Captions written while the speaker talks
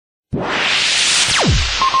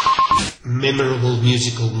memorable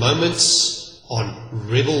musical moments on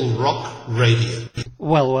Rebel Rock Radio.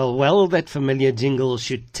 Well, that familiar jingle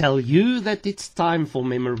should tell you that it's time for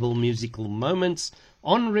memorable musical moments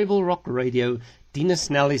on Rebel Rock Radio. Dina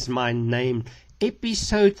Snell is my name.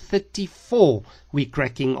 Episode 34 we're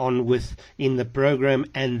cracking on with in the program,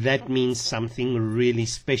 and that means something really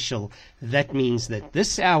special. That means that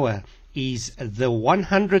this hour is the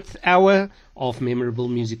 100th hour of memorable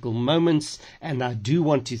musical moments, and I do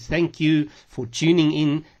want to thank you for tuning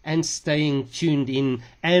in and staying tuned in,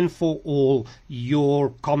 and for all your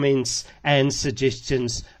comments and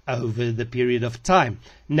suggestions over the period of time.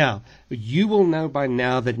 Now, you will know by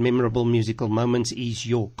now that Memorable Musical Moments is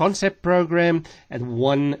your concept program, and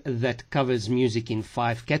one that covers music in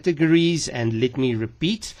 5 categories. And let me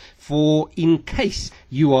repeat, for in case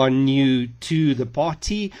you are new to the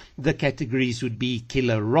party, the categories would be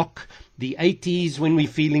killer rock, the 80s when we're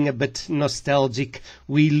feeling a bit nostalgic,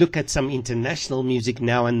 we look at some international music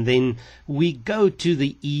now and then, we go to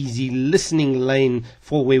the easy listening lane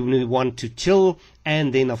for when we want to chill,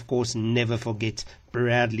 and then of course never forget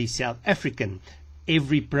proudly South African.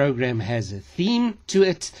 Every program has a theme to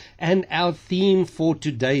it, and our theme for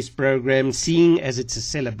today's program, seeing as it's a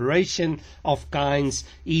celebration of kinds,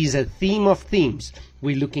 is a theme of themes.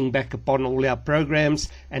 We're looking back upon all our programs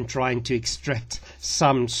and trying to extract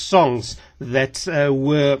some songs that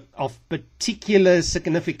were of particular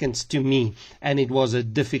significance to me. And it was a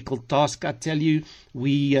difficult task, I tell you.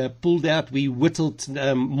 We whittled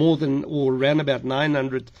more than, or around about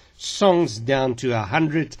 900 songs down to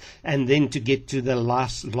 100. And then to get to the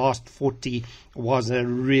last 40 was a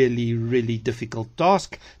really, really difficult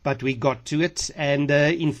task. But we got to it. And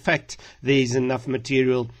in fact, there's enough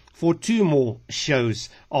material for 2 more shows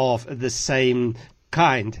of the same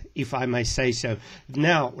kind, if I may say so.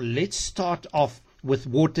 Now, let's start off with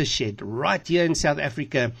Watershed, right here in South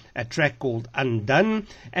Africa, a track called Undone,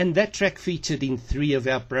 and that track featured in 3 of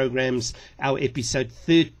our programs, our episode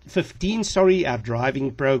 15, our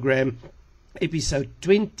driving program, episode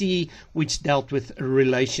 20, which dealt with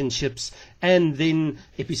relationships, and then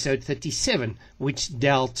episode 37, which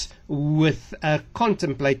dealt with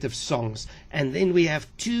contemplative songs. And then we have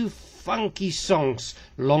 2 funky songs,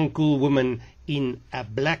 Long Cool Woman in a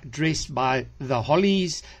Black Dress by the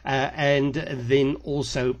Hollies, and then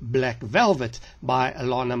also Black Velvet by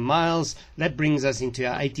Alana Miles. That brings us into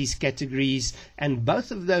our 80s categories, and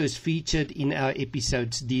both of those featured in our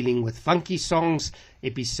episodes dealing with funky songs,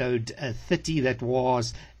 episode 30 that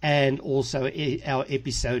was, and also our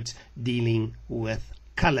episodes dealing with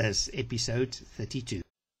colors, episode 32.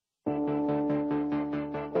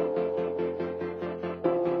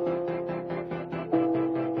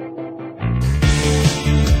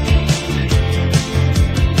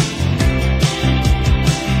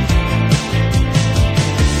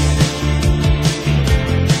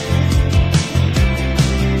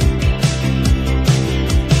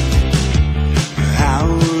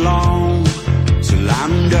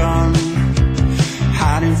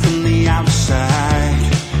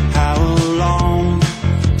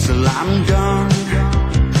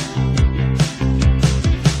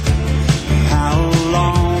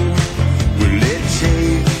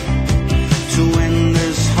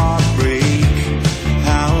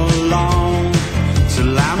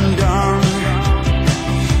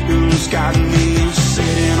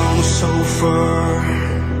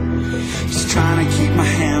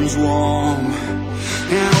 Oh,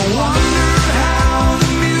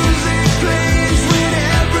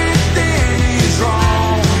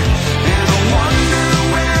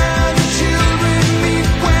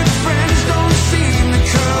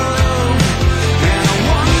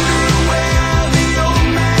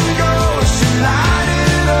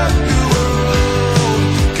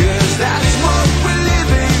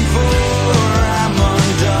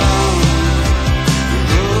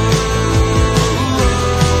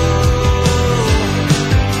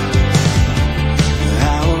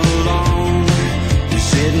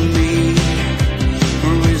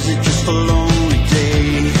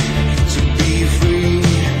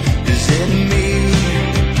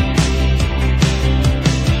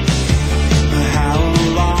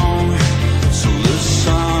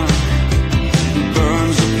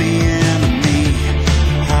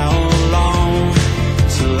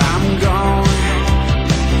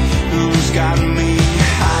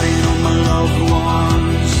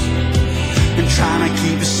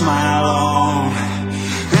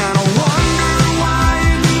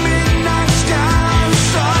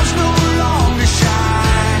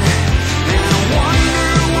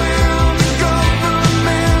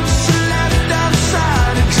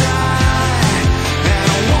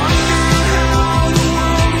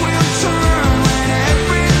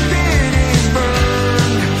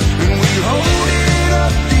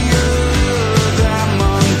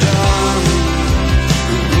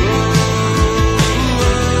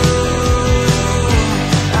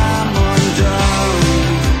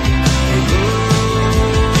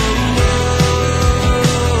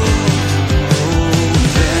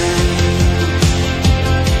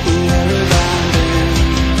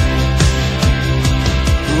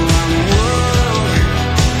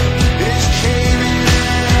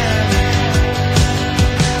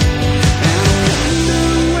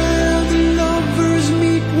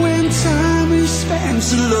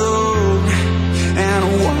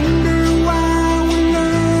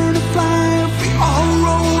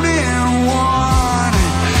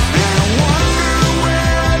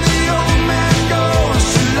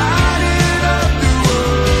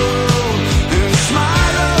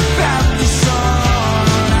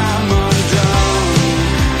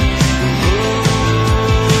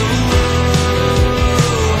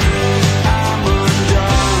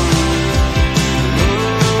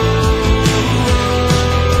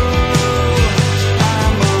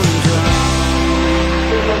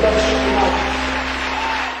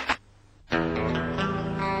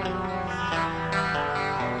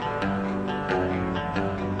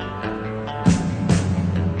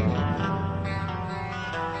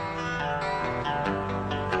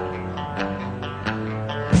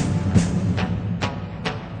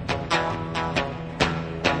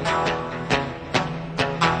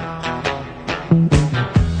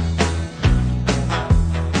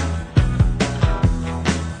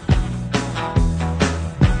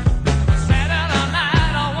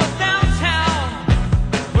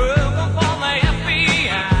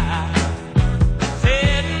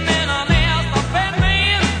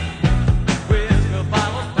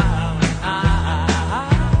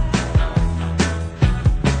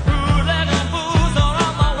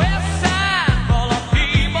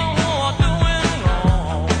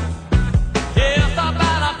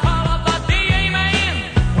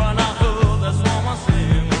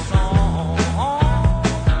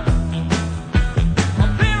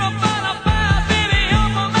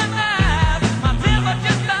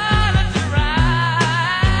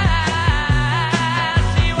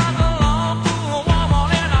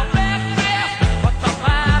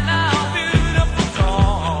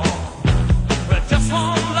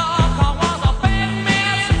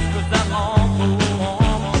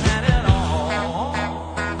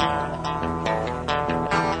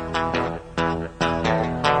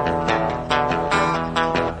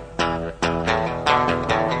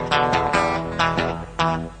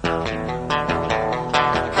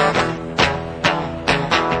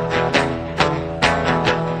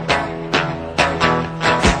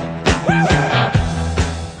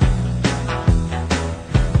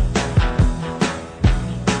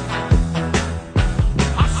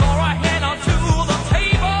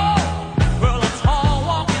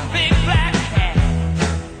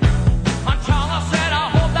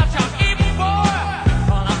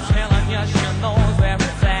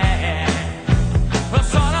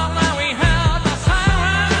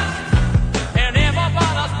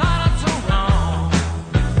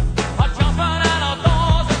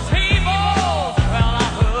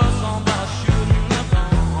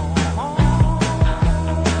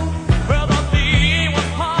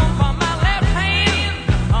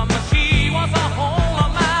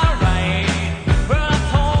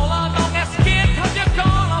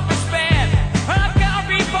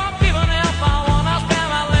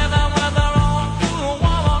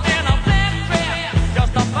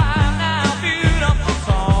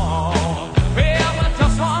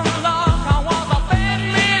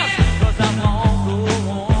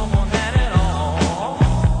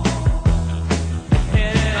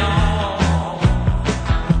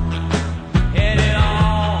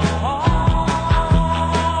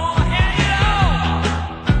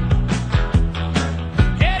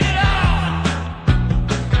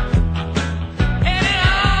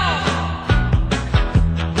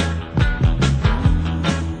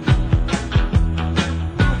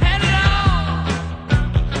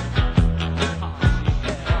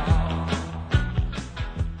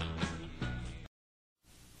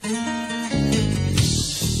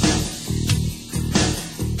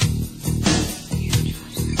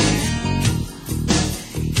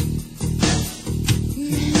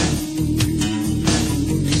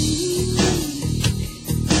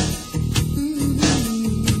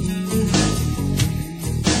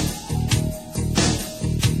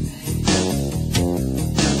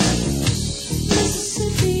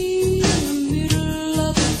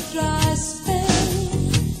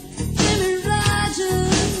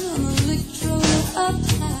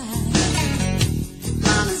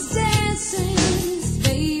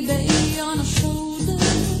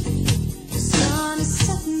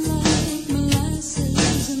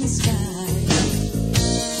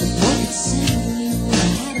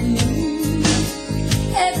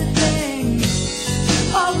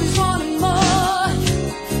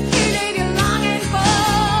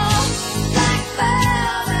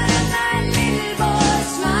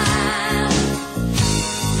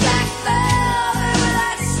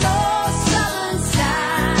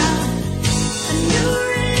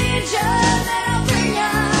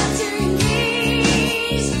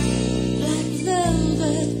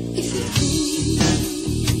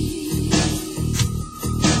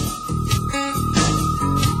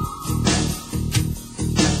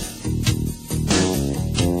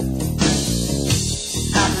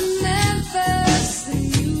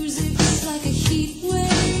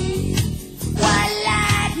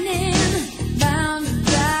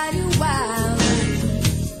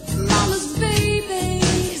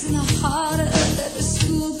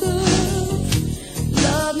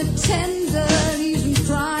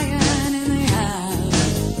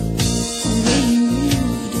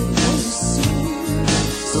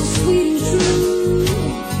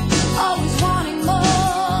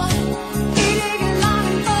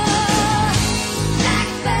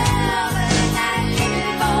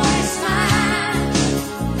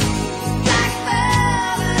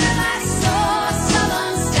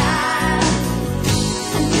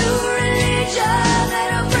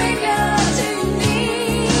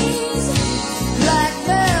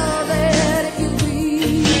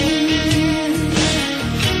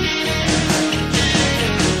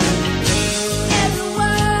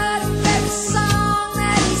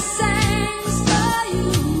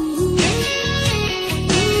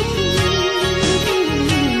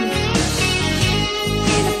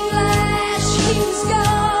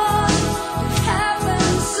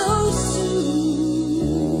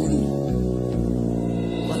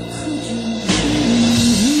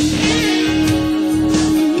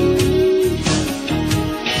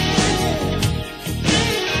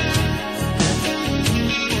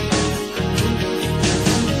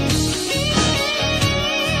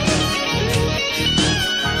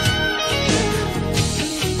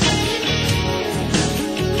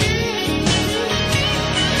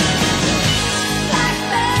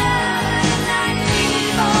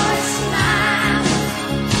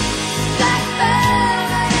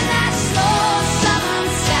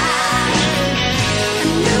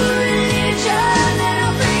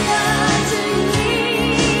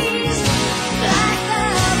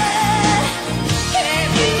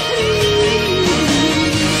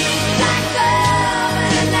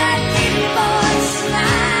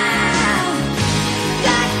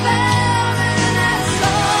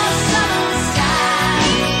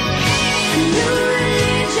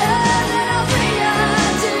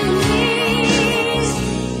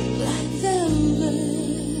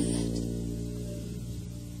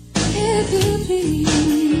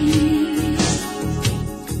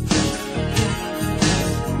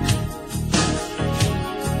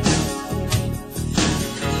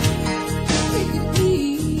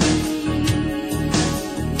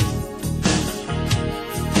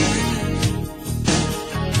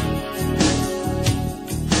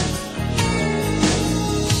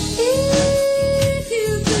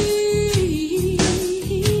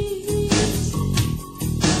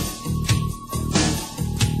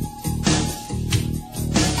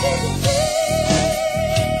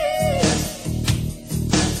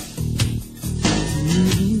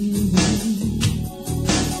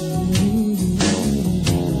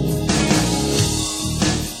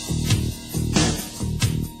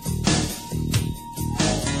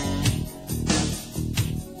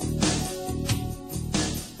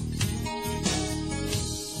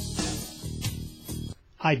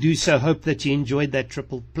 I do so hope that you enjoyed that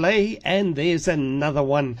triple play, and there's another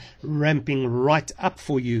one ramping right up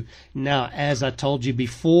for you. Now, as I told you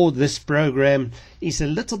before, this program is a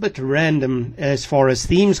little bit random as far as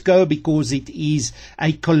themes go, because it is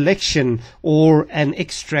a collection or an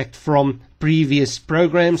extract from previous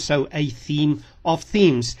programs, so a theme of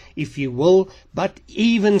themes, if you will. But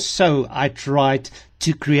even so, I tried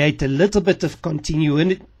to create a little bit of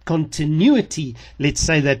continuity, let's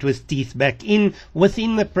say that with teeth back in,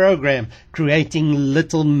 within the program, creating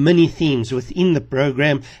little mini themes within the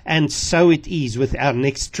program. And so it is with our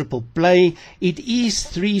next triple play. It is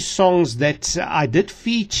 3 songs that I did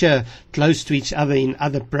feature close to each other in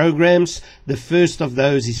other programs. The first of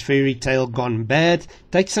those is Fairy Tale Gone Bad,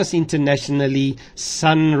 takes us internationally,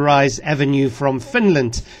 Sunrise Avenue from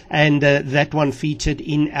Finland, and that one featured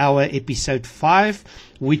in our episode 5,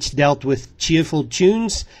 which dealt with cheerful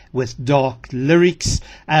tunes with dark lyrics.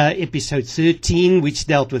 Episode 13, which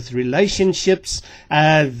dealt with relationships.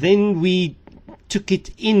 Then we took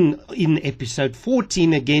it in episode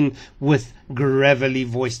 14 again with gravelly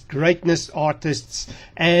voiced greatness artists,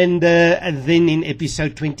 and then in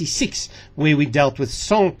episode 26 where we dealt with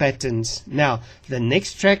song patterns. Now the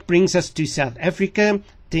next track brings us to South Africa,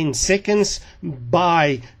 10 Seconds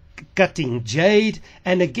by Cutting Jade,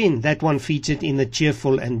 and again that one featured in the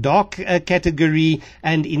cheerful and dark category,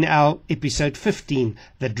 and in our episode 15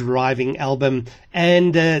 the driving album.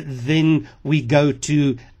 And then we go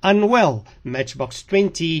to Unwell, Matchbox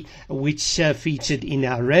 20, which featured in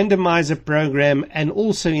our randomizer program, and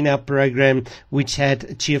also in our program which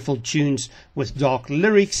had cheerful tunes with dark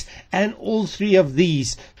lyrics. And all three of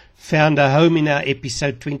these found a home in our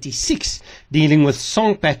episode 26, dealing with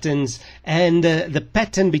song patterns. And the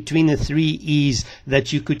pattern between the three is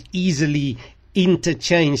that you could easily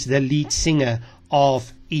interchange the lead singer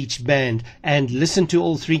of each band. And listen to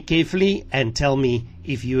all three carefully and tell me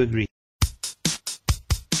if you agree.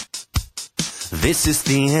 This is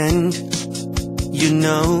the end, you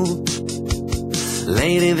know.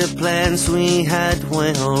 Lately the plans we had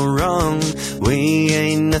went all wrong. We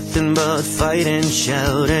ain't nothing but fight and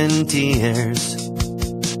shout and tears.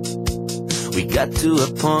 We got to a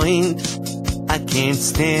point I can't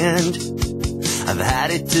stand. I've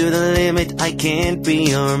had it to the limit, I can't be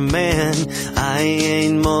your man. I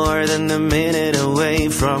ain't more than a minute away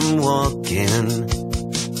from walking.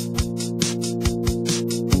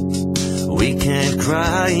 We can't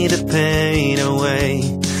cry the pain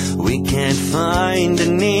away. We can't find the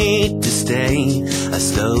need to stay. I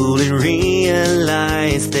slowly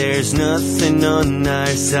realize there's nothing on our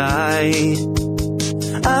side.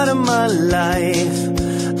 Out of my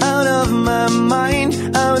life, out of my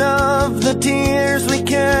mind, out of the tears we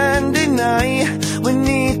can't deny. We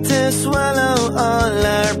need to swallow all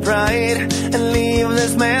our pride and leave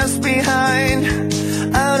this mess behind.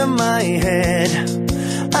 Out of my head,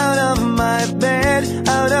 out of my bed,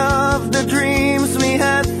 out of the dreams we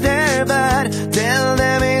had there bad. Tell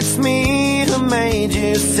them it's me who made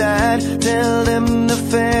you sad. Tell them the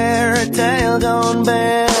fairy tale gone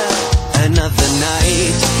bad. Another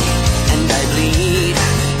night and I bleed.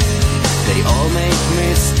 They all make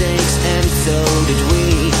mistakes and so did we.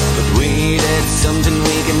 But we did something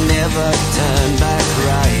we can never turn back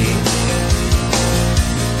right.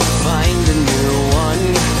 Find a new one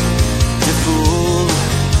to fool.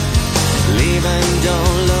 Leave and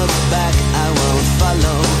don't look back, I won't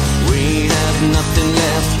follow. We have nothing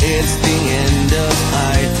left, it's the end of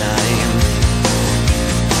our time.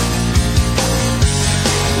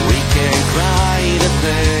 We can't cry the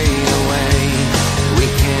pain away. We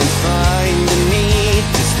can't find the need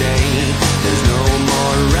to stay. There's no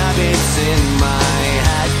more rabbits in my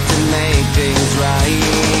hat to make things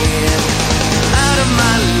right. Out of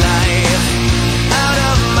my life, out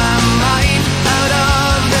of my mind, out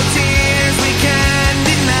of the tears we can't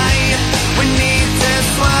deny. We need to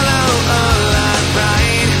swallow all our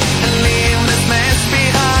pride and leave this mess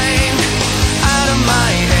behind. Out of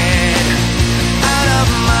my head, out of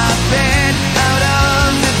my bed, out of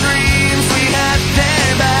the dreams we had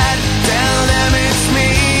there bad. Tell them it's me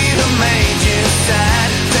who made you sad.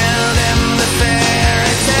 Tell them the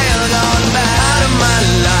fairy tale gone bad. Out of my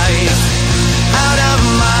life, out of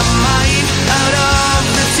my mind, out of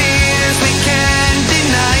the tears we can't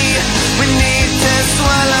deny. We need to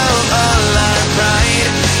swallow all our pride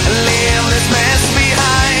and leave this mess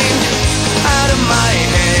behind. Out of my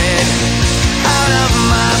head, out of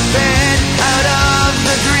my bed, out of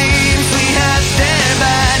the dreams we had there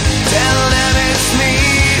bad. Tell them it's me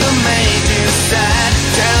who made you sad.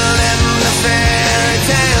 Tell them the fairy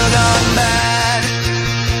tale gone bad.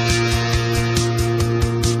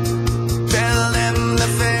 Tell them the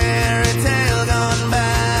fairy tale gone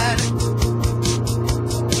bad.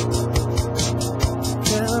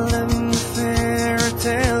 Tell them the fairy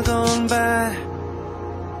tale gone bad.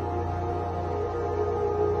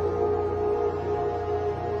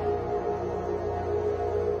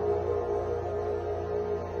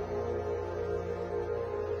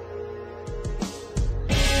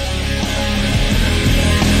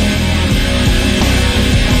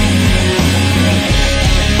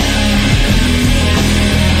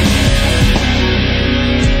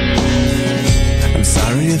 I'm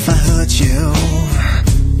sorry if I hurt you.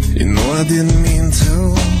 You know I didn't mean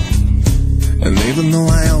to. And even though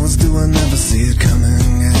I always do, I never see it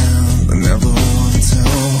coming and I never want to.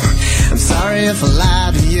 I'm sorry if I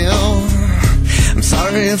lied to you. I'm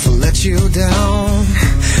sorry if I let you down.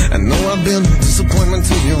 I know I've been a disappointment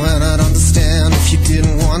to you, and I'd understand if you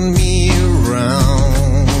didn't want me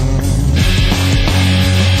around.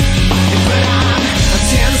 But I'm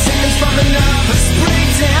 10 seconds from a nervous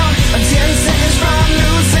breakdown. I'm 10 seconds from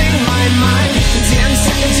losing my mind.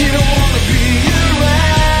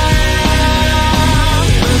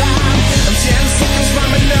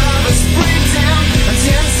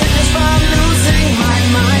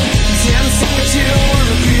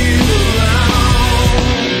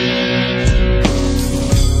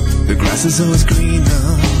 grass is always greener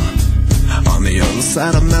on the other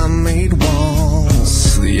side of man-made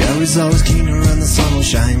walls. The air is always keener and the sun will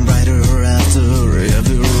shine brighter after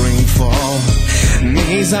every rainfall. And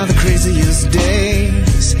these are the craziest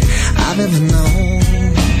days I've ever known,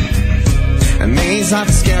 and these are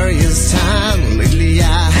the scariest times. Lately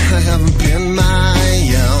I haven't been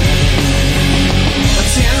my own. I'm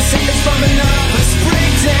 10 seconds from a nervous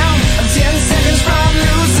breakdown. I'm 10 seconds from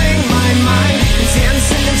losing my mind. In 10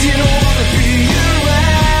 seconds you don't wanna be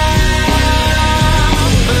around.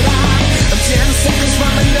 But I'm 10 seconds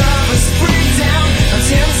from a nervous breakdown. I'm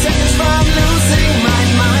 10 seconds from losing my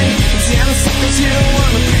mind. In 10 seconds you don't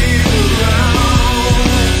wanna be around.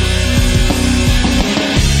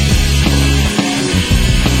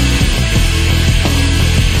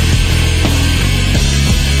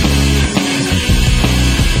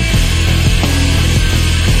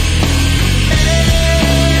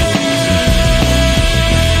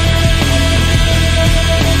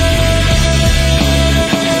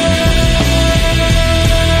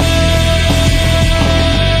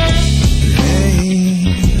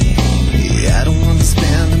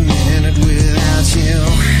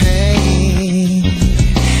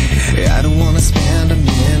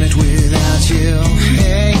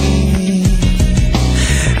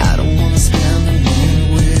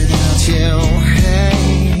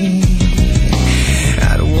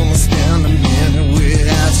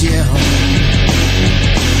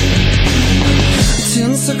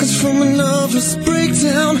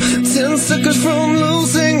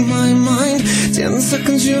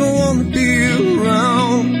 Seconds you don't wanna be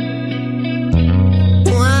around.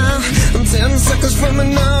 Well, I'm 10 seconds from a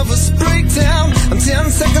nervous breakdown. I'm 10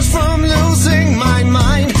 seconds from losing my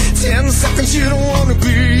mind. 10 seconds you don't wanna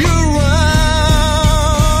be around.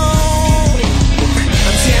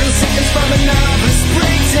 I'm 10 seconds from a nervous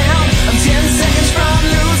breakdown. I'm 10 seconds from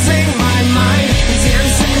losing my mind. 10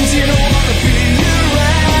 seconds you don't wanna be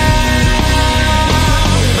around.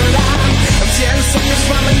 But I'm 10 seconds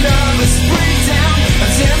from a nervous breakdown.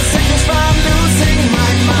 10 seconds from losing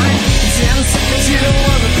my mind. 10 seconds you don't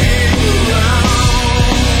wanna be around.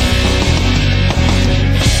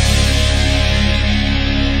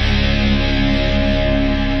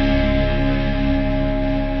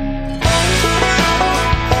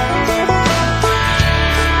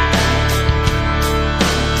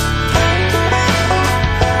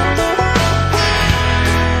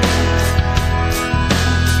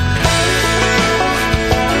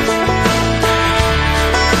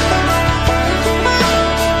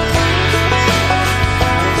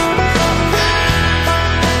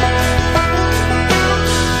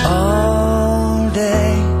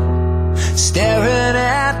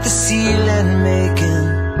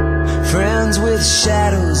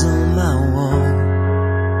 Shadows on my wall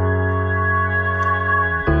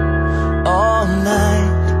all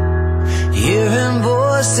night, hearing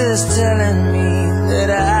voices telling me that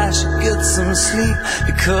I should get some sleep,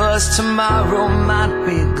 because tomorrow might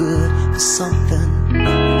be good for something.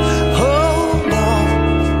 Hold on,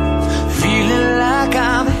 feeling like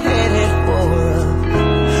I'm headed for a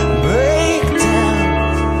breakdown,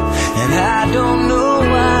 and I don't know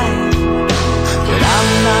why, but I'm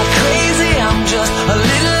not crazy, I'm just a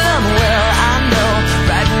little unwell. I know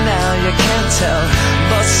right now you can't tell,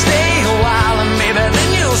 but stay a while and maybe then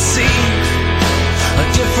you'll see a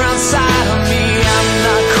different side of me. I'm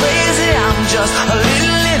not crazy, I'm just a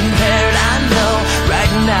little impaired. I know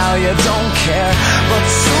right now you don't care, but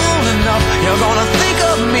soon enough you're gonna think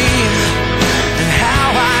of me and how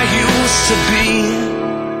I used to be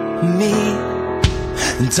me,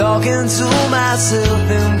 and talking to myself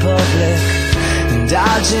in public,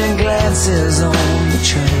 dodging glances on the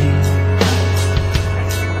train.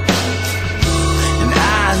 And I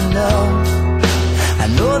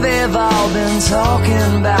know they've all been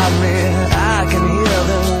talking about me. I can hear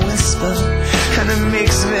them whisper, and it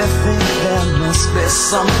makes me think there must be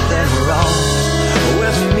something wrong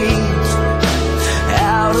with me.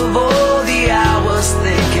 Out of all the hours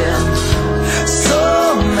thinking,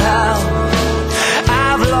 somehow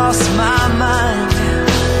I've lost my mind.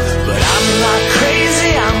 But I'm not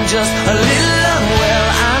crazy, I'm just a little unwell.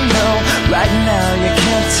 I know right now you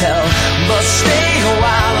can't tell, but stay a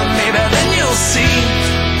while and maybe then you'll see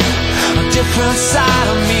a different side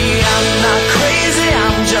of me. I'm not crazy,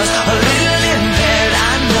 I'm just a little impaired.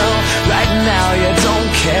 I know right now you don't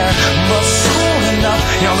care, but soon enough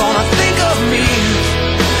you're gonna think of me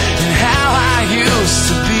and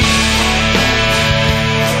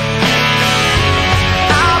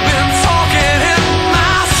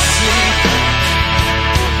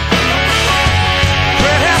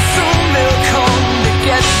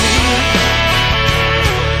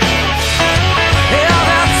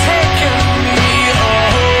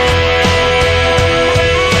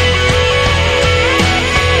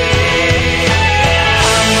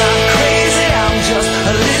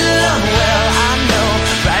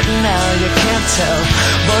tell.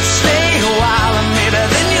 But stay a while and maybe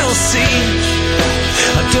then you'll see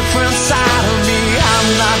a different side of me. I'm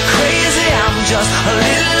not crazy, I'm just a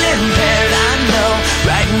little impaired. I know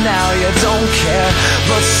right now you don't care,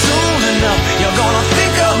 but soon enough you're gonna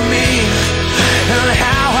think of me and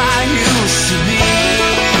how I used to be.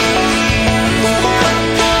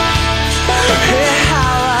 Hey,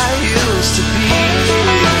 how I used to be.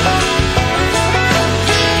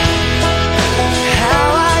 How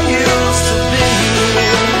I used to be.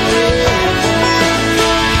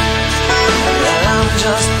 Well, I'm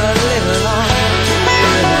just a little unaware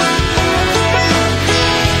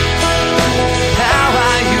how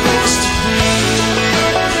I used to be.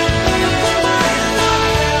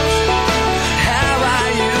 How I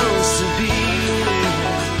used to be.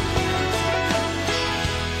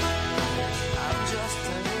 I'm just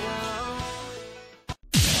a little.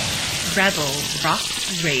 Rebel Rock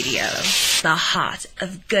Radio, the heart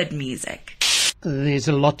of good music. There's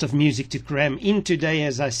a lot of music to cram in today,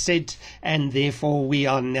 as I said, and therefore we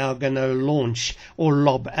are now going to launch or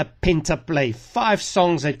lob a pentaplay. 5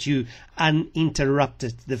 songs at you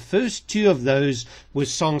uninterrupted. The first 2 of those were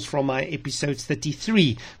songs from my episode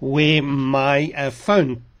 33, where my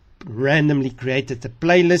phone randomly created a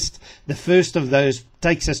playlist. The first of those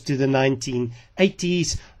takes us to the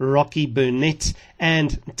 1980s, Rocky Burnett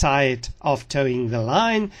and Tired of Towing the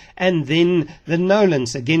Line, and then the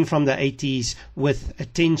Nolans, again from the 80s, with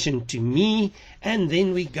Attention to Me, and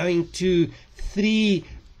then we're going to 3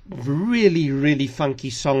 really funky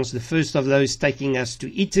songs. The first of those taking us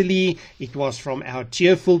to Italy. It was from our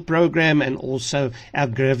Cheerful program and also our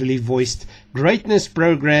Gravelly Voiced Greatness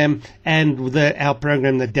program, and our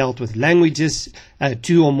program that dealt with languages,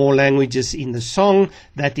 2 or more languages in the song.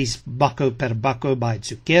 That is Bacco per Bacco by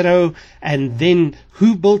Zucchero, and then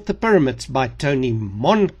Who Built the Pyramids by Tony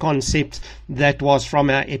Mon Concept. That was from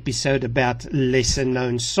our episode about lesser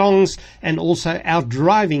known songs, and also our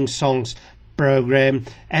driving songs program.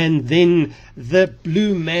 And then the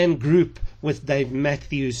Blue Man Group with Dave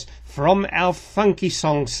Matthews from our Funky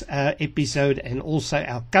Songs episode, and also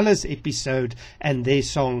our Colors episode, and their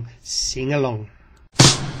song Sing Along.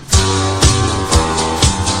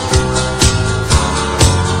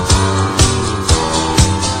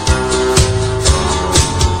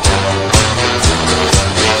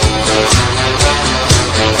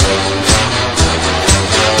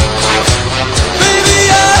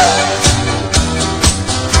 Baby,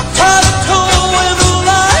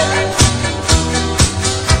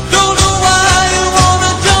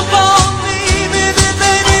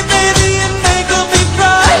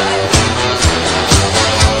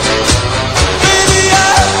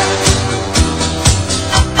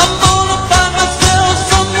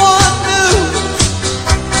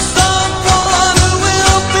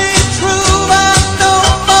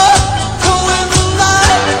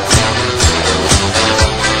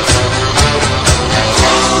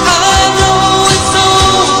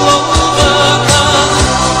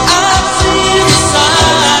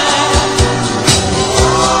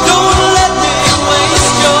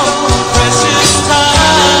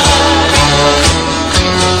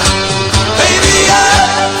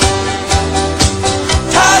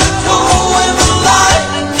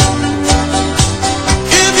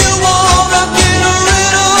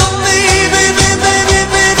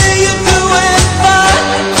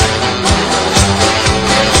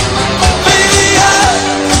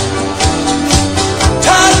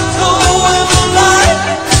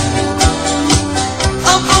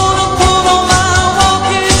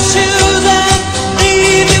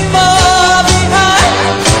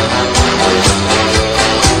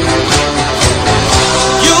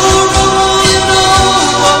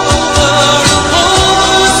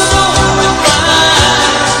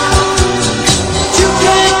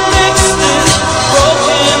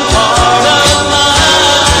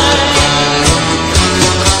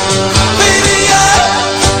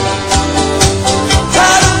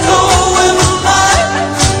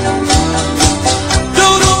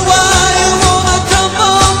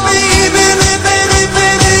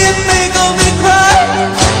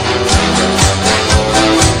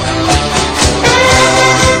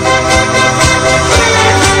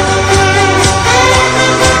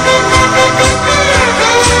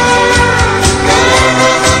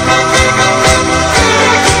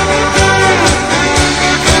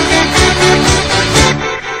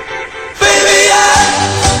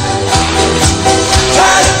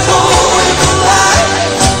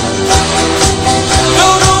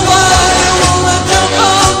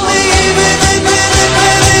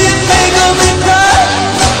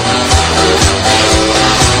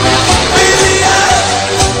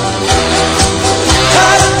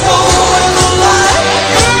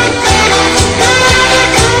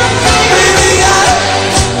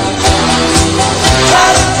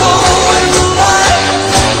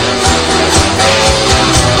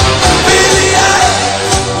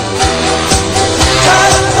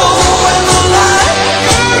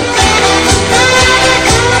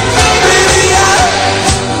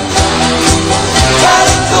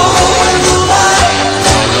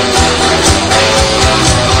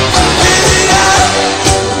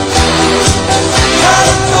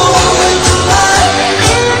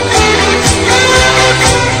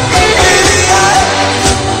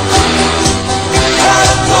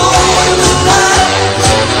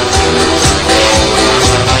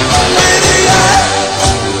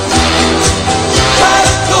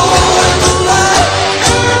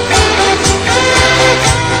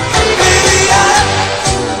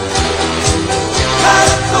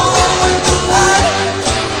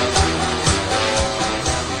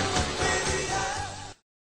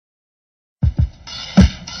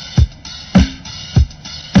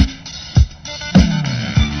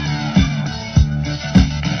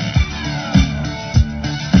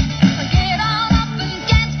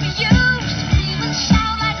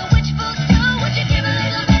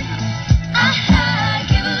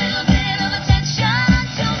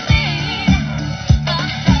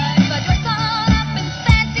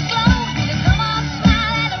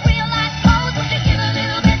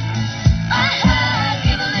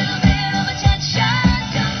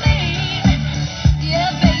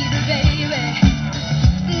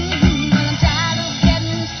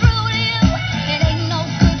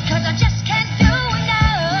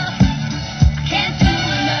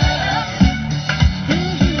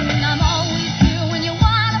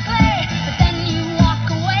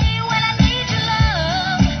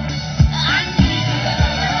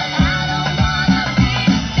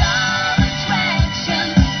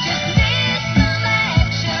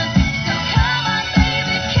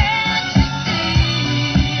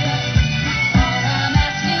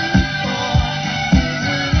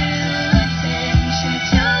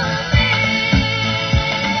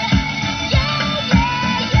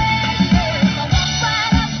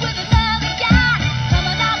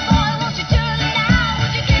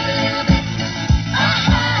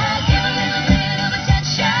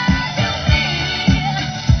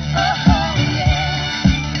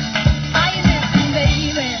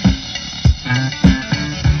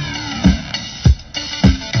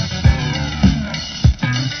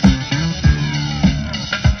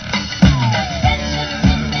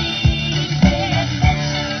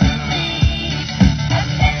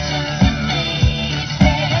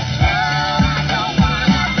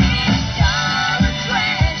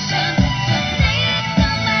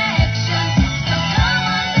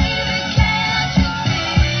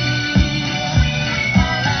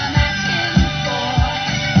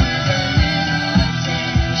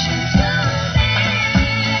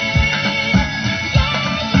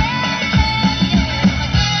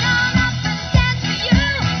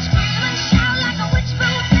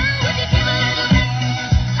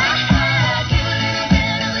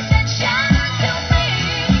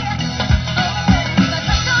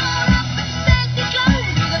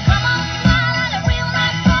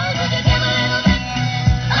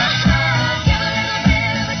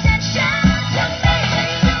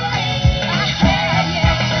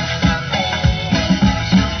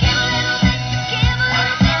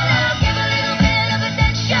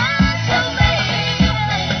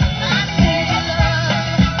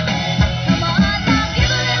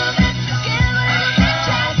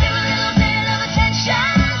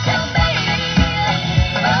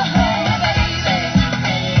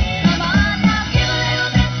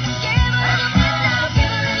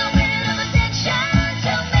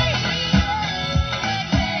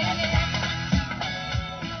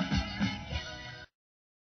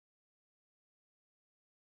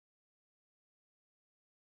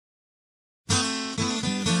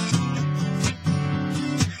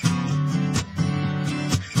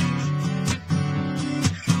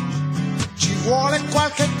 vuole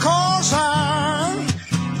qualche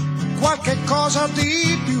cosa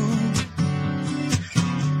di più.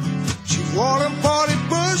 Ci vuole un po' di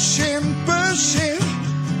pushing,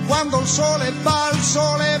 quando il sole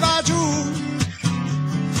va giù.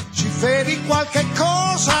 Ci vedi qualche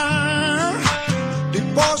cosa di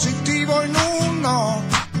positivo in uno.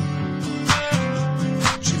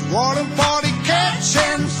 Ci vuole un po' di catch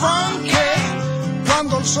and funk,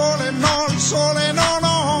 quando il sole no.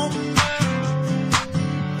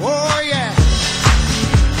 Oh yeah.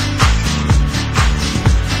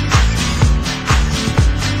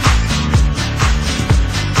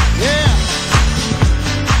 Yeah.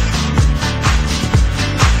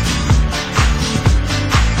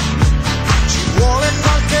 Ci vuole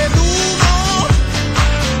qualcheduno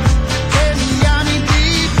che mi ami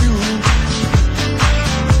di più.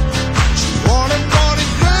 Ci vuole un po' di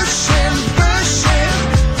pushing,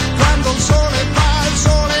 quando il sole va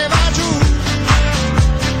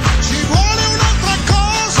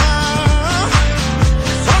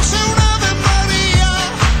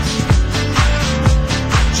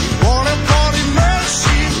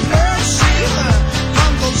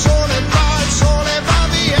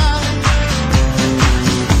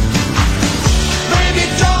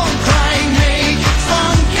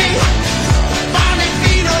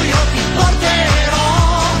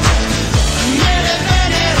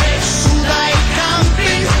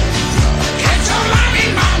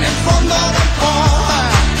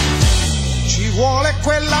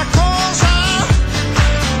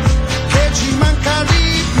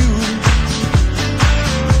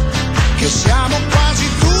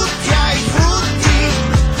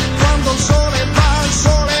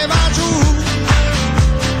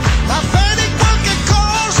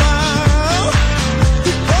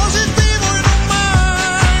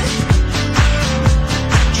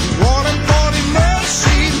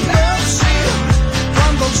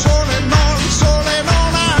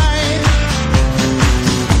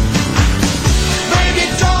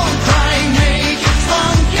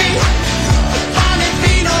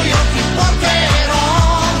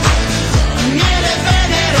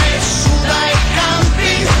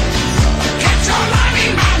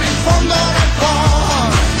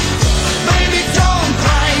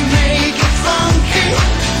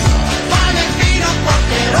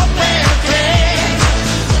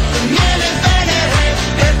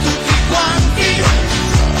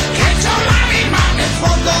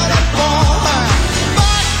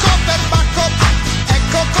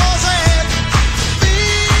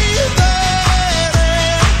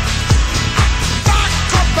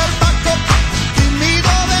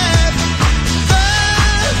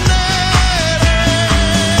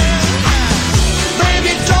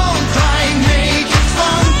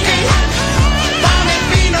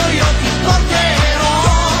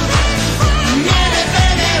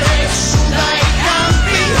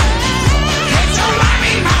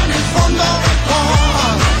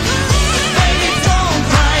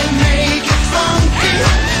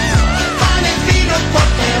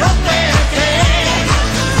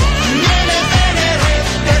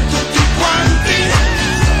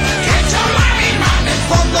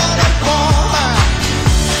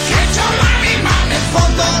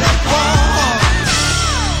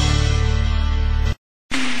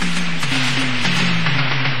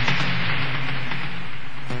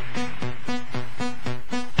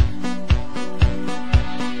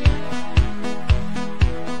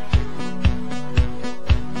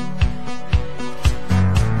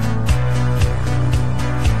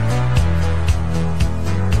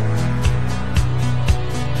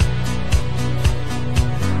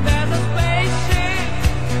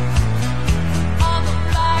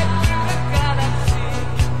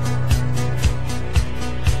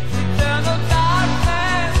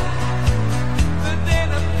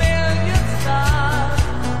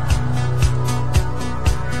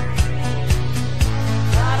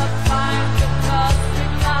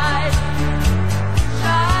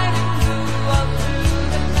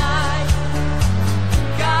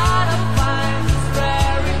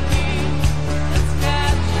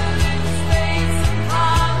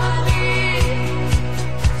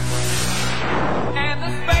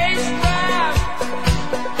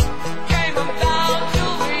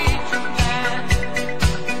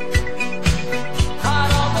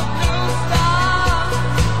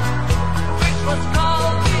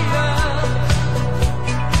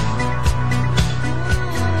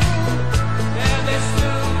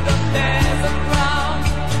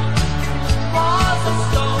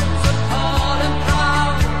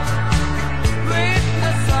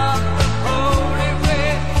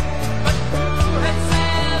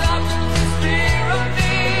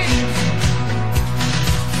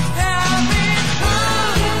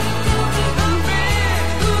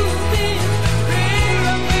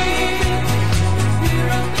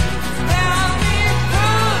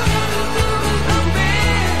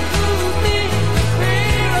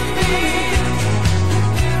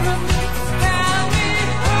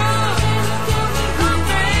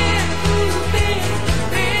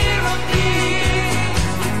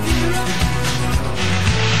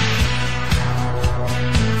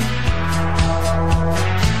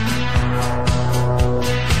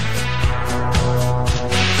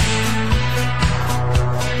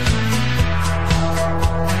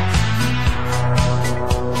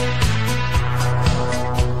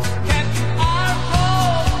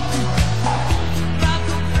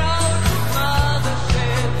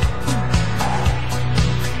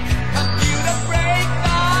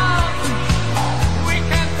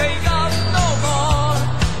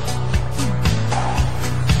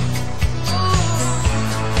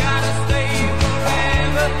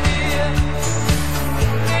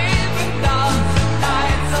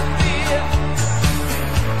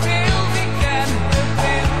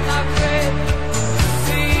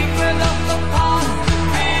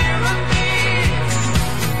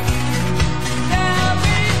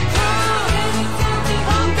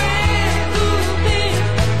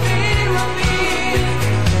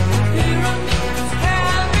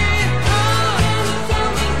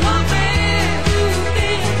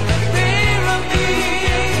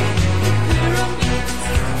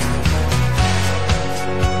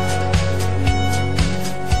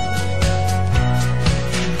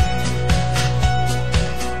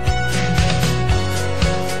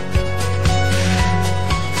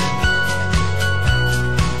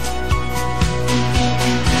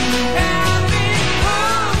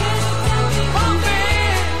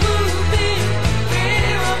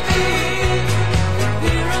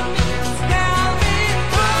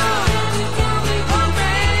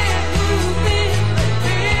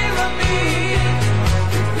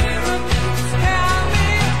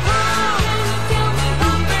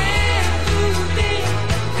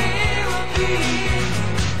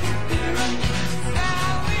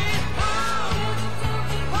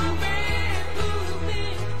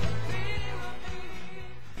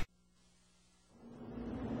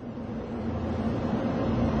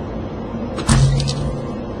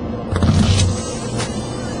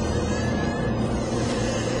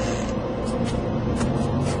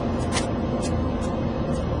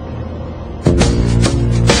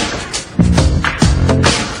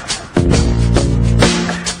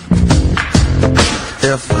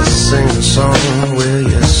If I sing a song, will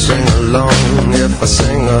you sing along? If I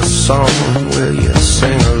sing a song, will you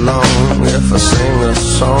sing along? If I sing a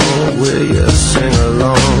song, will you sing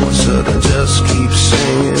along? Should I just keep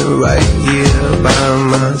singing right here by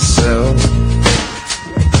myself?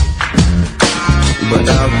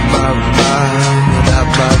 Ba-da-ba-ba,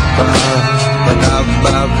 ba-da-ba-ba,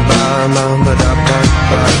 ba-da-ba-ba,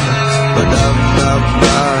 ba-da-ba-ba,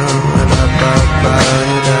 ba-da-ba-ba,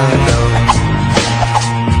 ba-da-ba-ba-da-da.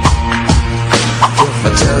 If I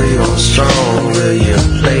tell you I'm strong, will you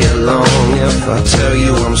play along? If I tell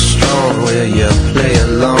you I'm strong, will you play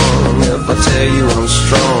along? If I tell you I'm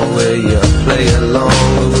strong, will you play along?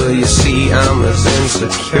 Or will you see I'm as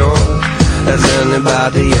insecure as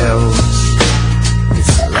anybody else?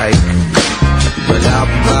 It's like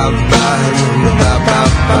ba-da-ba-ba,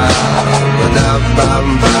 ba-da-ba-ba,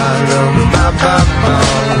 ba-da-ba-ba, ba-da-ba-ba,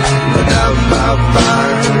 ba-da-ba-ba,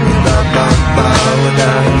 ba-da-ba-ba,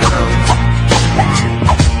 ba-da-ba-ba.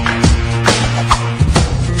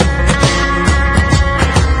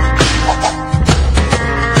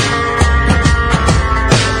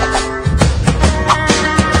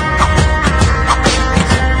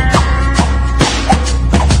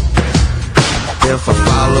 If I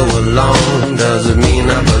follow along, does it mean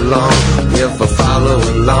I belong? If I follow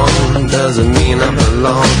along, does it mean I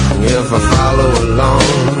belong? If I follow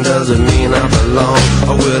along, does it mean I belong?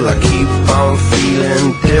 Or will I keep on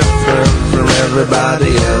feeling different from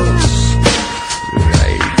everybody else?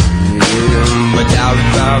 Like,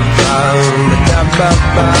 ba-da-ba-ba,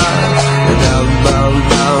 ba-da-ba-ba,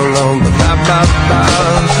 ba-da-ba-ba, ba-da-ba-ba,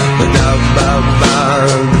 ba-da-ba-ba,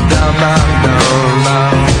 ba-da-ba-ba.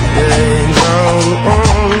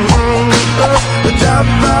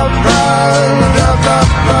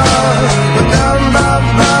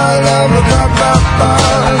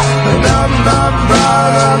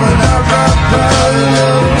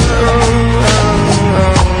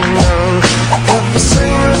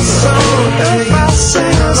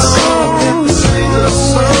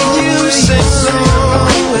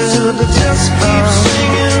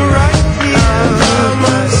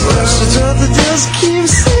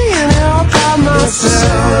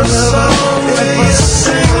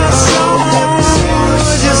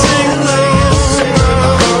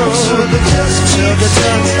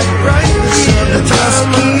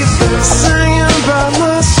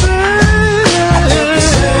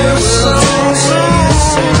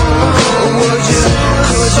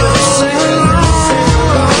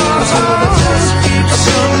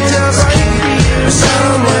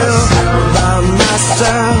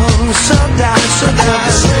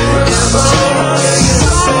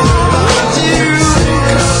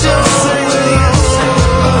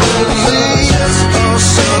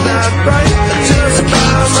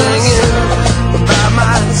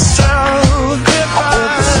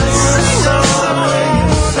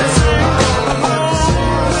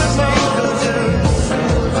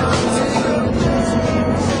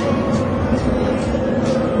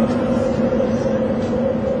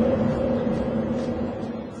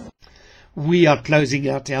 We are closing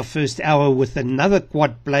out our first hour with another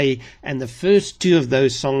quad play, and the first two of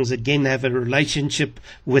those songs again have a relationship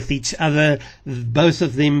with each other, both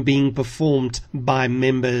of them being performed by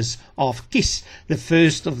members of KISS. The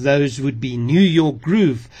first of those would be New York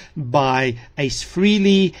Groove by Ace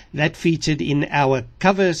Frehley, that featured in our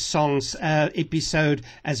cover songs episode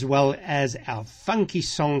as well as our funky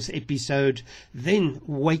songs episode. Then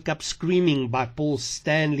Wake Up Screaming by Paul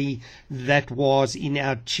Stanley, that was in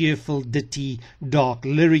our cheerful ditty dark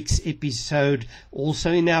lyrics episode,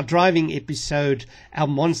 also in our driving episode, our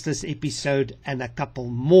monsters episode, and a couple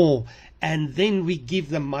more. And then we give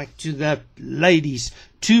the mic to the ladies,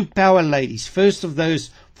 two power ladies. First of those,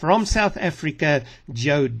 from South Africa,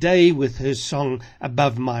 Jo Day with her song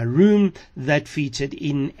Above My Room, that featured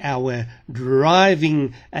in our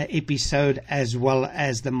driving episode as well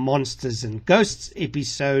as the Monsters and Ghosts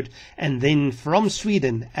episode. And then from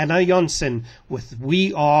Sweden, Anna Jonsson with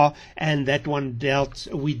We Are, and that one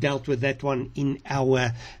we dealt with that one in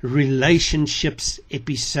our relationships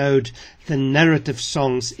episode, the narrative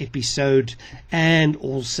songs episode, and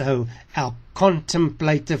also our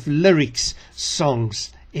contemplative lyrics songs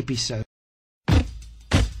episode.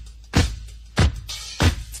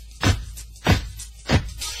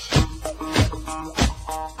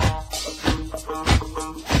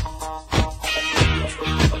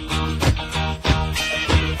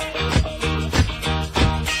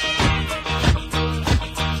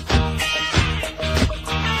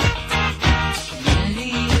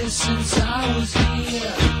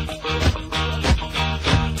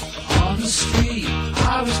 On the street,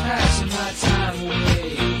 I was passing my time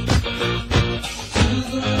away.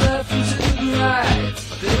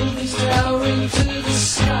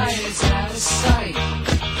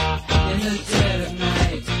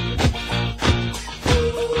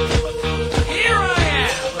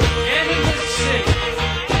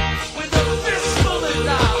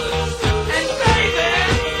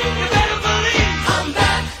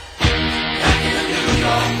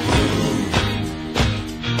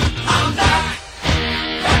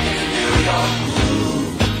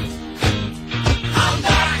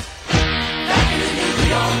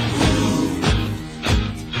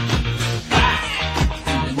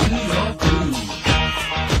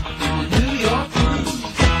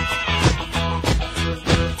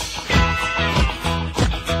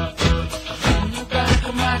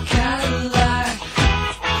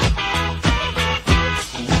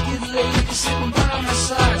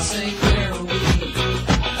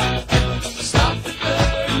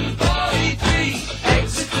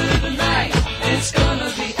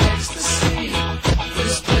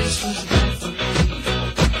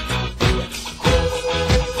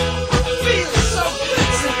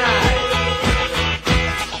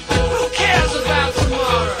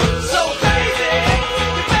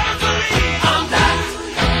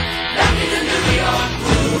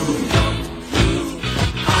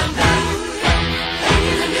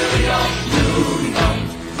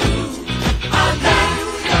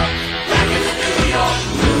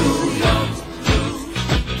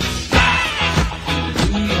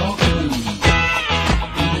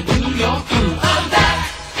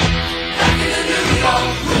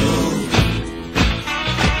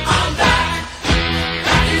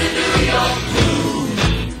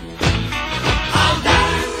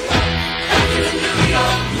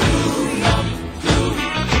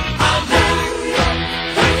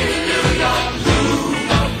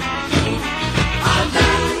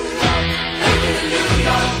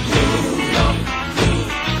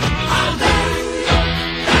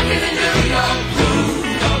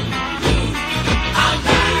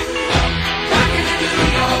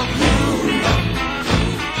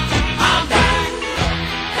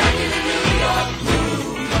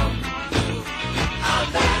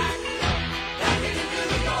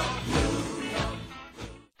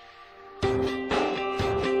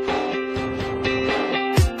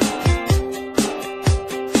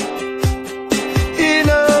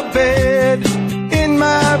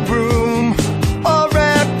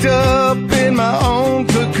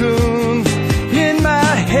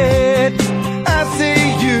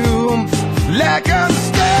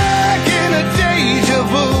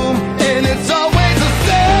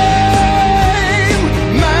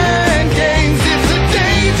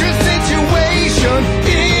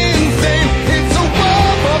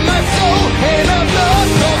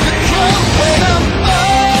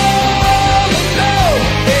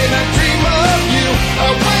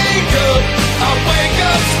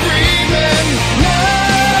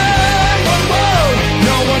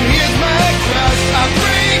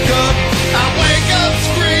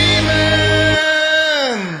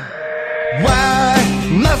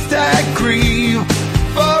 must I grieve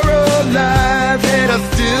for a life that I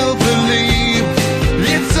still believe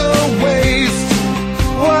it's a waste?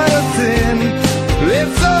 What a sin!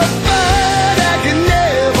 It's a fight I can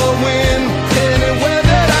never win. Anywhere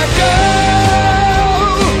that I go,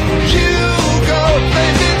 you go.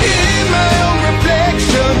 Facing in my own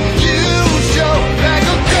reflection, you show like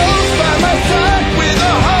a ghost by my side with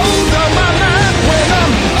a hold on my life. When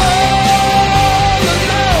I'm all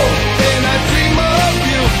alone and I dream of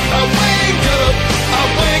you, I wake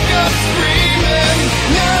up screaming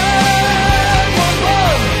 911.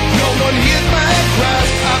 No one hears my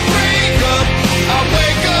cries. I break up, I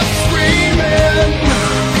wake up screaming.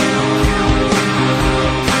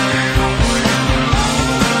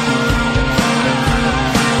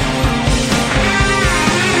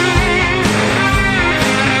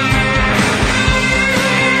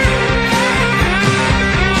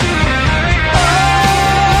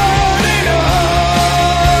 On and on,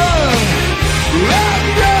 I'm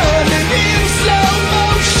running in slow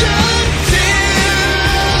motion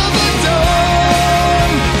till the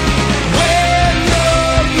dawn. When the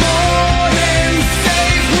morning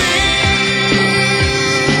saves me.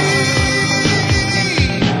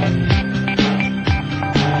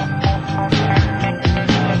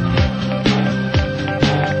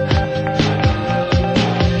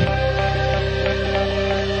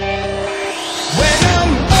 When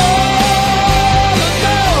I'm all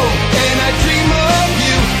alone and I dream of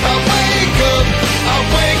you, I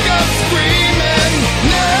wake up screaming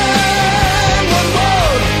 911.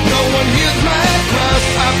 No one hears my cries.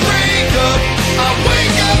 I break up, I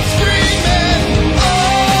wake up screaming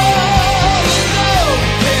all alone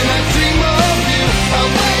and I dream of you. I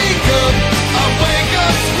wake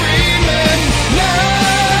up screaming 911.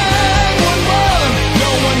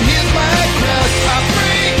 No one hears my cries. I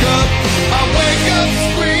break up, I wake up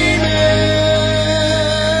screaming.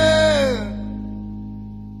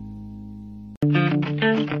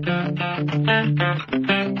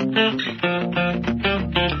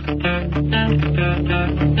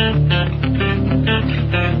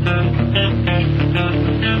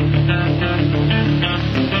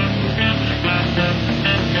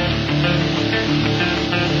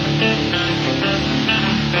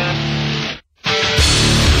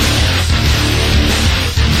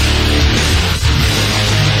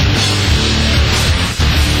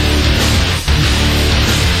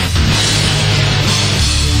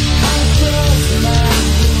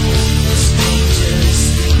 Strangers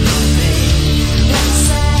think of me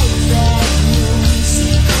inside that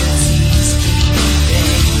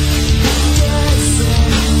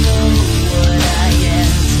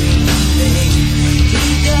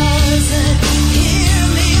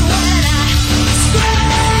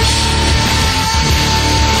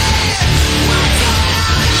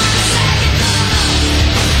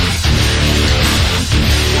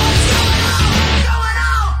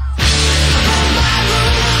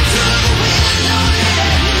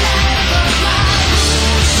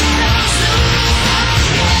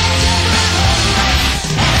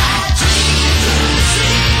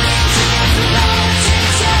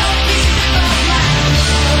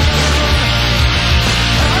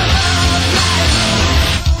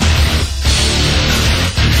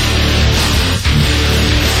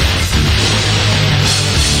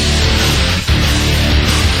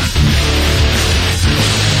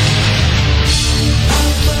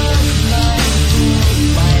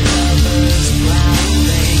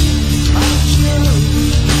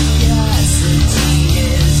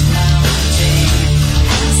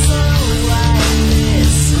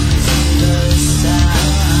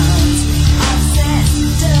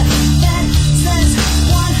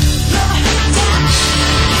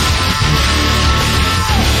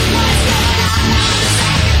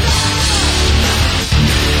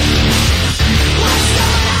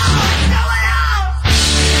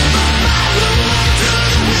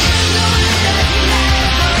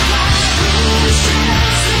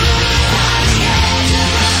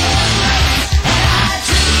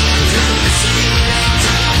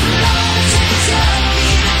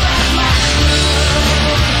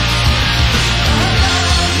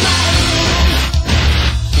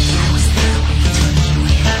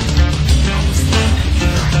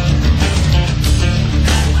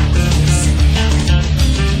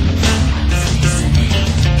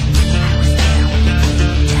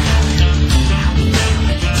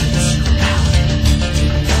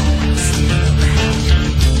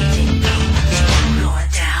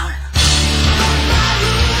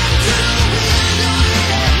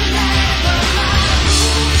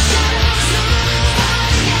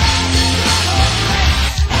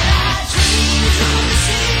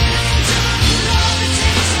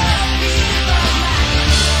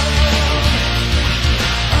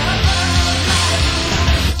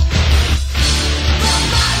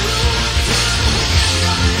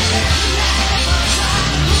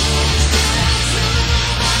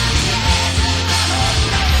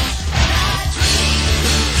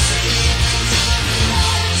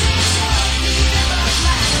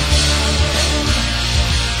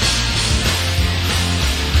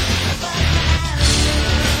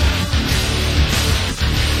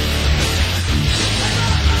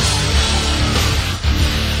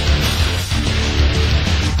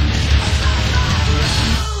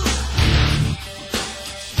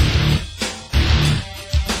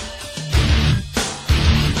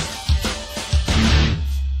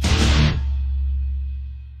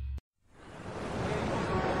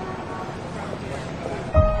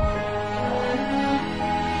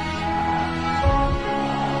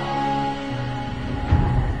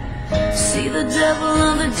See the devil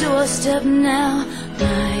on the doorstep now,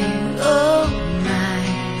 my, oh my.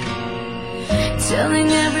 Telling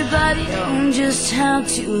everybody on just how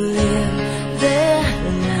to live their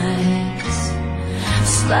lives.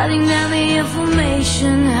 Sliding down the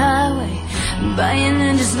information highway, buying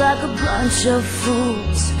in just like a bunch of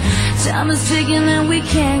fools. Time is ticking and we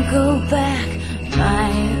can't go back,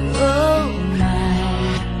 my, oh my.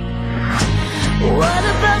 What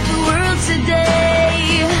about the world today?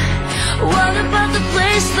 What about the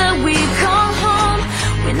place that we call home?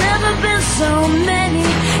 We've never been so many,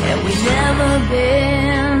 and we've never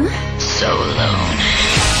been so alone.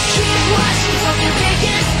 Keep watching from your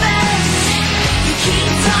biggest fence. You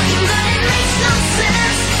keep talking but it makes no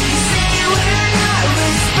sense. You say we're not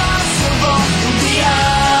responsible, but we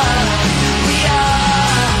are, we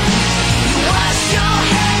are. You wash your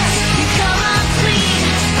hands, you come on clean,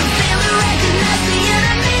 and fail to recognize the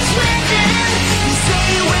enemies within. You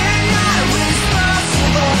say we're not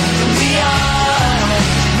responsible, but we are,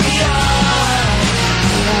 we are,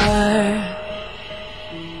 we are.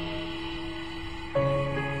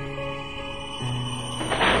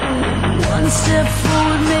 One step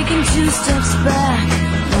forward, making two steps back,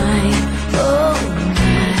 my, oh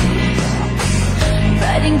my.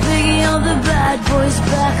 Riding Biggie on the bad boys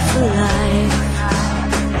back for life.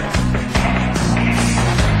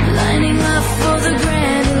 Lining up for the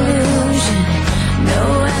grand illusion. No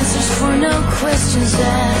answers for no questions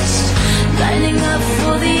asked. Lining up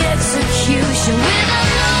for the execution without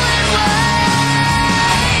knowing why.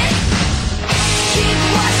 Keep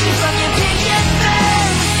watching from your picket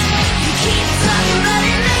fence. You keep talking but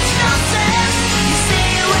it makes no sense. You say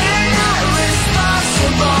we're not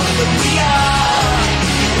responsible, but we are,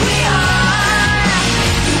 we are.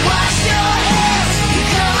 You wash your hands, you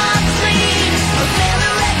come out clean, but fail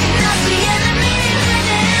to recognize the enemy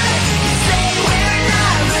within. You say we're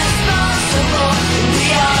not responsible, but we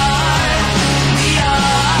are, we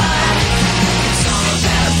are. It's all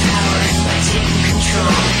about power and by taking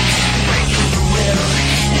control, breaking the will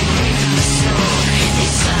and breaking the soul. They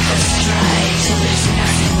suck us dry till there's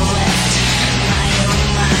nothing left. My oh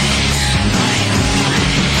my, my oh my.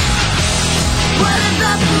 What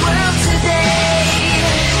about the world today?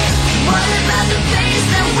 What about the place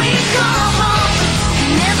that we call home?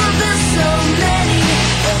 We've never been so many,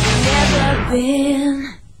 but we've never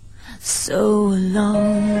been so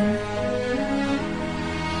alone.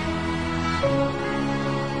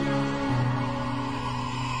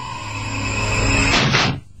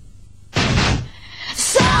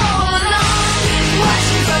 So alone, keep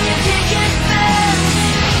watching from your picket fence.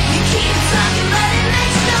 You keep talking but it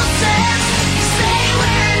makes no sense. You say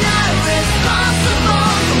we're not responsible,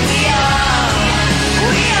 but we are,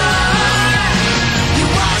 we are. You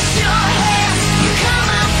wash your hands, you come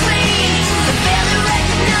out clean, but fail to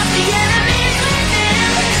recognize the enemies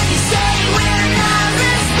within. You say we're not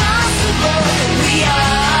responsible, but we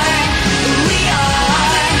are, we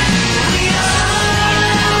are, we are. Keep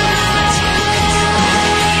watching from your picket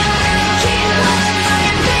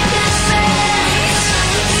fence.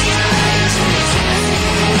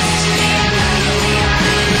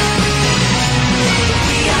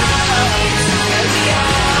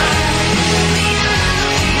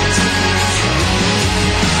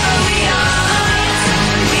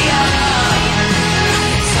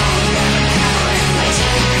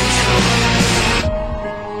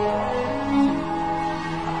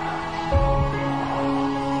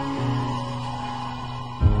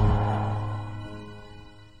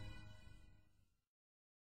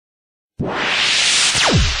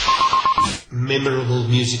 Memorable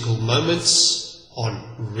musical moments on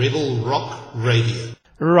Rebel Rock Radio.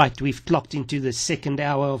 Right, we've clocked into the second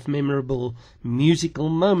hour of Memorable Musical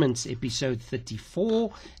Moments, episode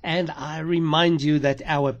 34, and I remind you that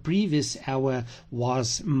our previous hour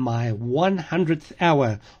was my 100th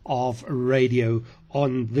hour of radio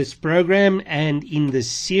on this program and in this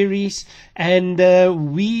series, and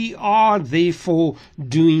we are therefore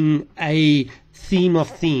doing a theme of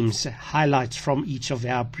themes, highlights from each of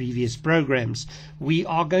our previous programs. We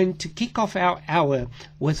are going to kick off our hour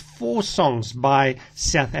with 4 songs by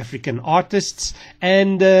South African artists,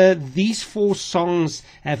 and these 4 songs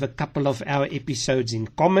have a couple of our episodes in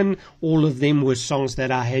common. All of them were songs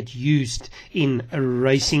that I had used in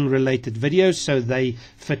racing related videos, so they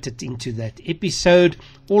fitted into that episode.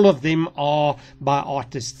 All of them are by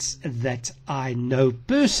artists that I know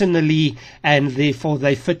personally, and therefore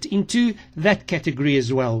they fit into that category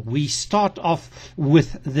as well. We start off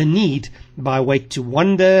with The Need by Wake to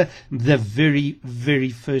Wonder, the very, very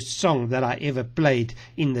first song that I ever played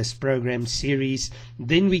in this program series.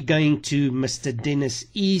 Then we're going to Mr. Dennis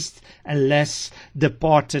East, alas,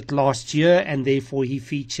 departed last year, and therefore he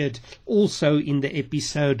featured also in the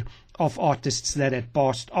episode of artists that had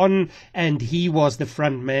passed on, and he was the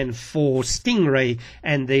frontman for Stingray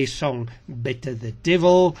and their song Better the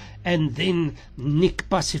Devil. And then Nick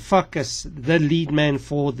Pasifakis, the lead man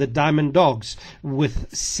for the Diamond Dogs,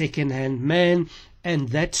 with Second Hand Man, and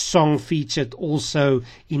that song featured also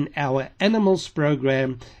in our Animals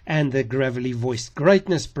program and the Gravelly Voiced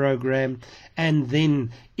Greatness program. And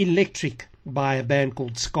then Electric by a band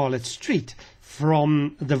called Scarlet Street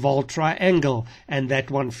from the Vol Triangle, and that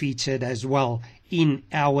one featured as well in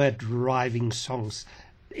our Driving Songs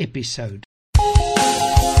episode.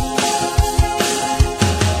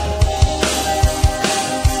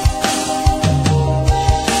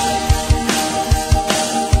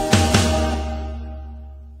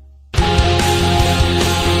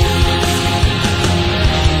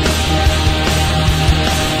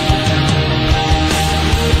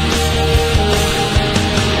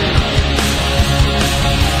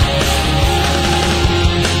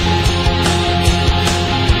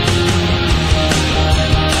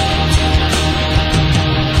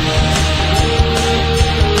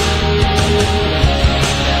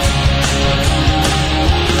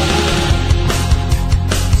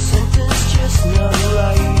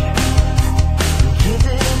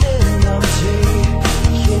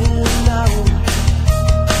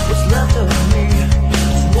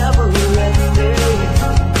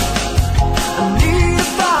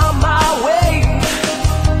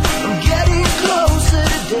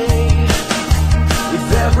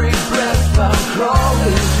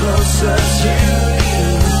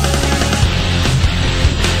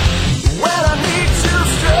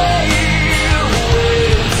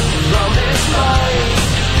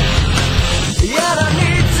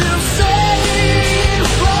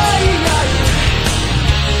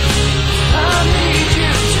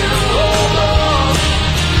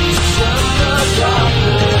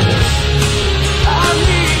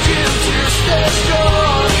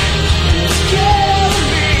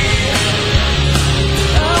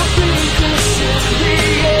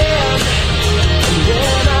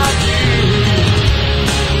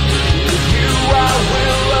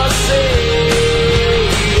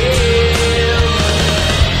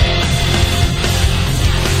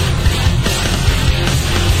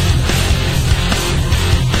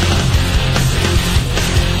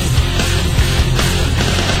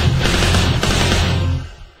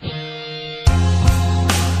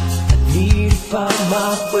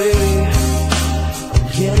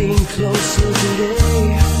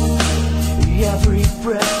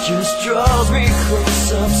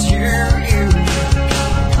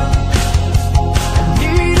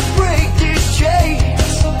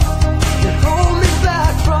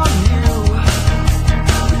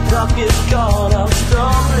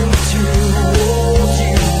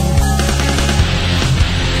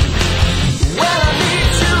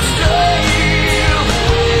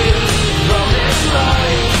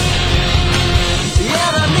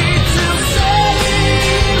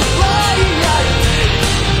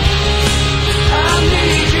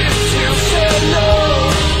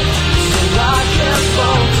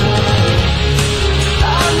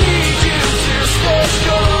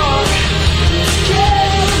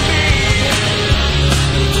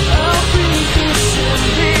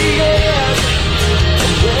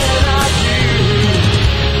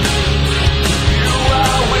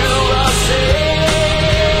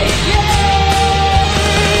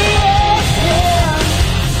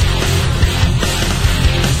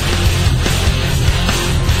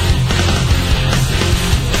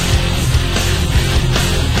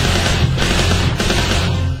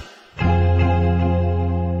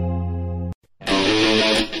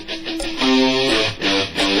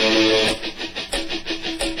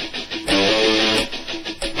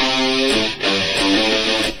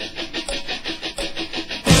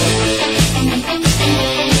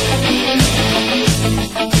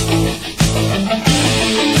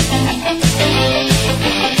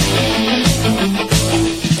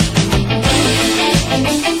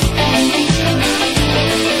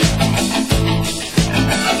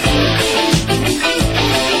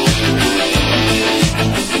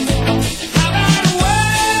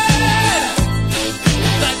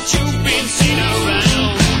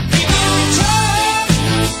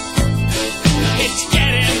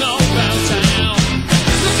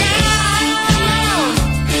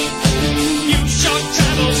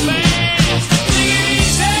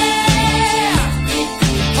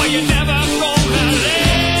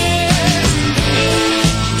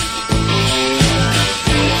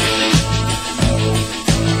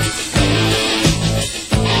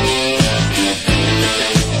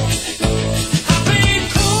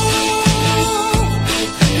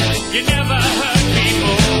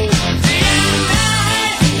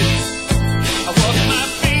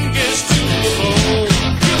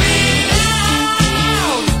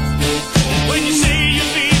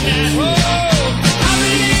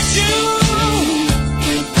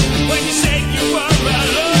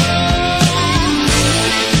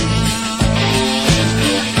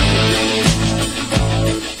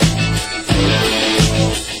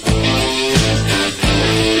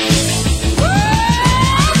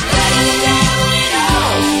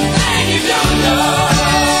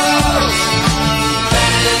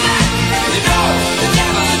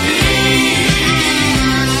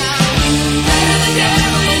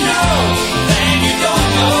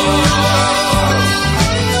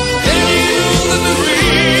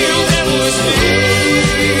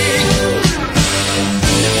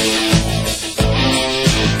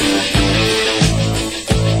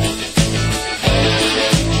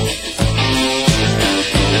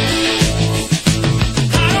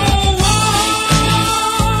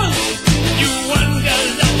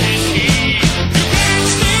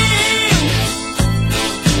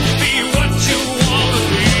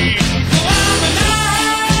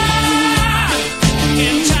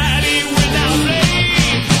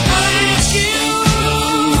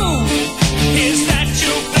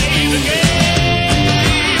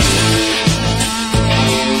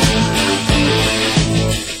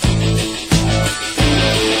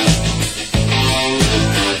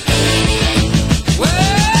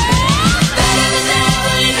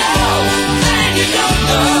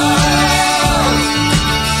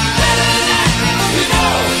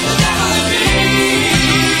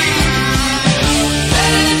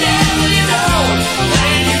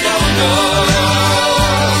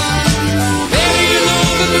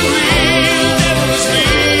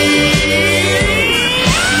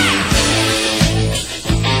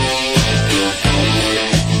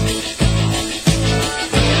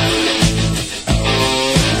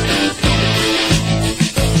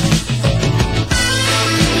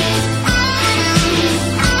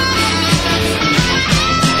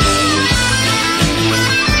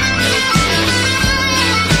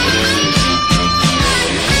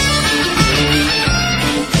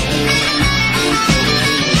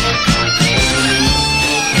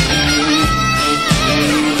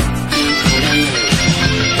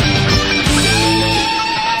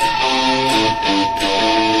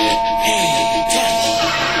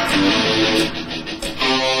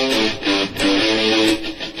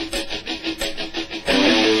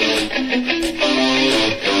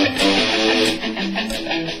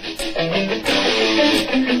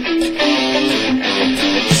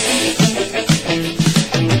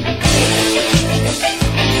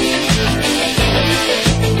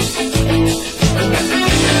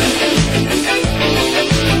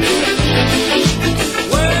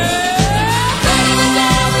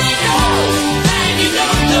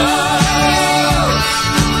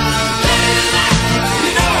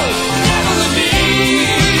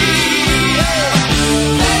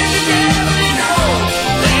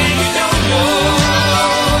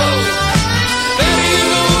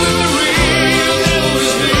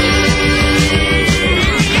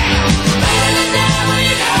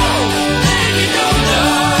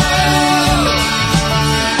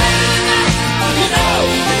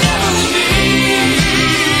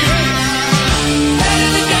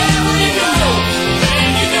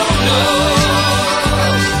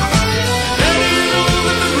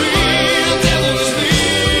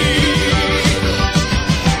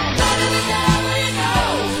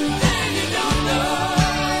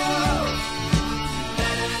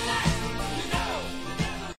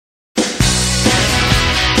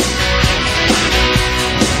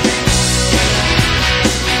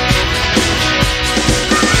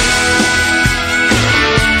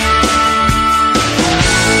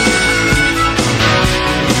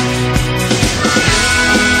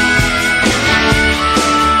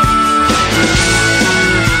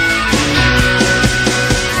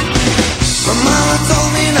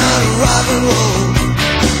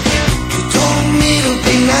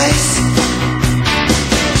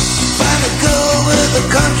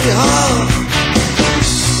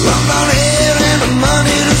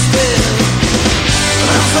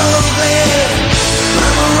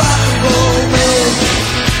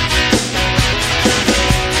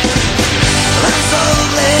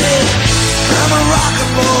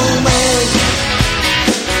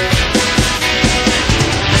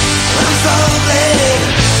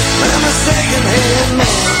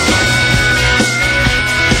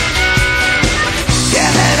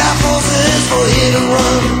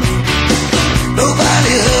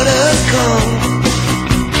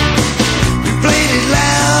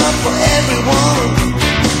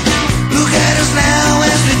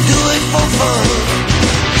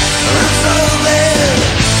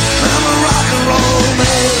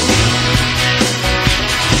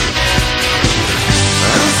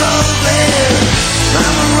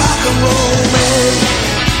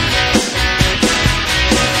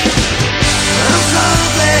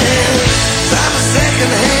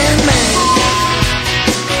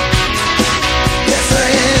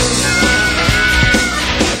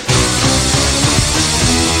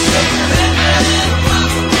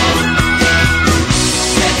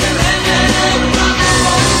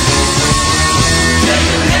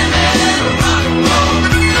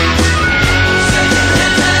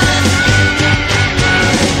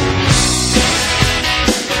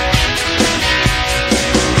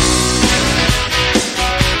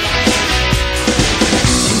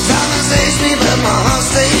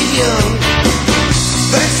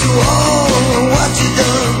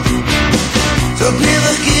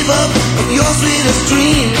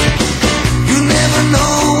 dream. You never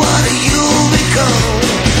know what you'll become.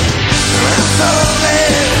 I'm so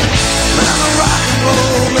glad I'm a rock and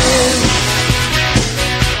roll man.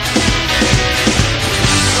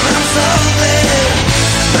 I'm so glad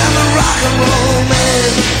I'm a rock and roll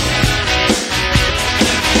man.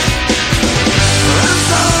 I'm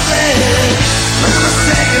so glad I'm a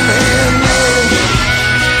second-hand man.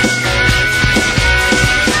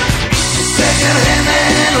 Second-hand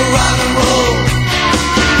man of rock and roll.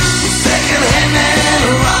 Second-hand man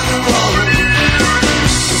of rock and roll.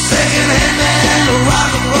 Second-hand man of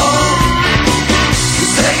rock and roll.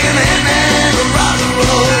 Second-hand man of rock and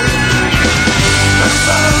roll. I'm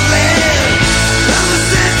so glad I'm a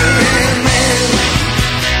second-hand man.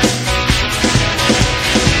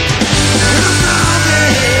 I'm so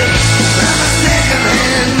glad I'm a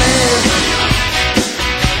second-hand man.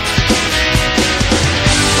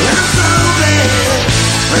 I'm so glad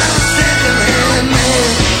I'm a second-hand man.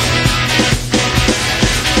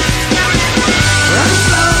 I'm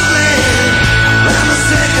so glad I'm a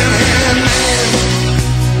second-hand man.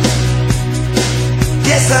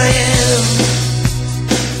 Yes, I am.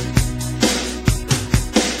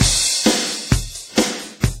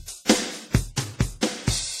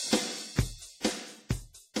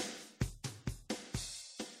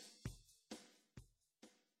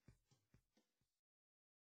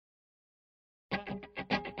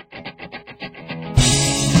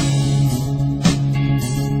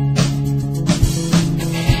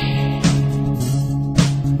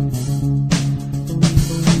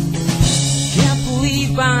 Can't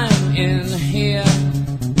believe I'm in here.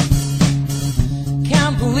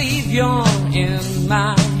 Can't believe you're in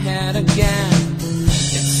my head again.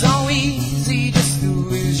 It's so easy just to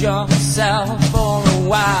lose yourself for a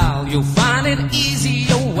while. You'll find it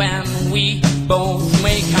easier when we both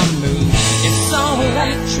make a move. It's so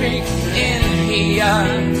electric in here.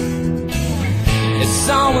 It's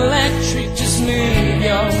so electric, just move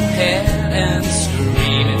your head and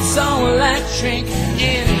scream. It's so electric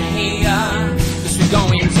in here. Cause we're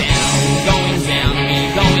going down, we're going down,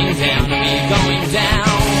 we're going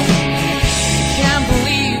down. Can't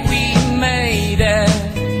believe we made it.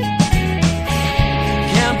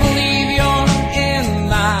 Can't believe you're in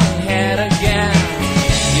my head again.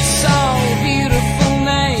 You're so beautiful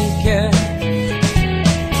naked.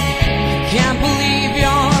 Can't believe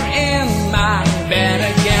you're in my bed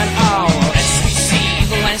again. Oh, lest we see,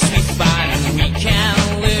 lest we fight, and we can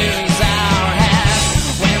lose our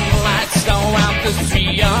heads. When the lights go out, the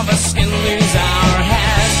three of us can lose our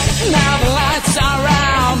heads. Now the lights are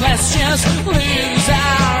out, let's just lose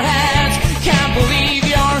our heads. Can't believe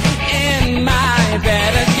you're in my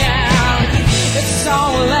bed again. It's so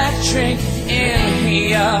electric in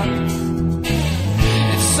here.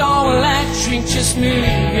 It's so electric, just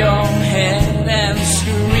move your head and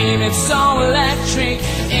scream. It's so electric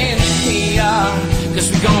in here. Cause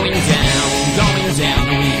we're going down, we're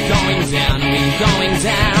going down, we're going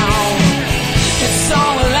down. It's so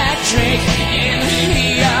electric in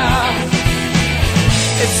here.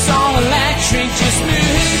 It's so electric, just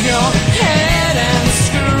move your head and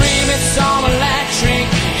scream. It's so electric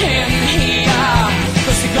in here.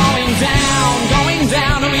 Cause we're going down, we're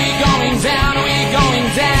going down, we're going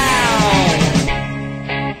down.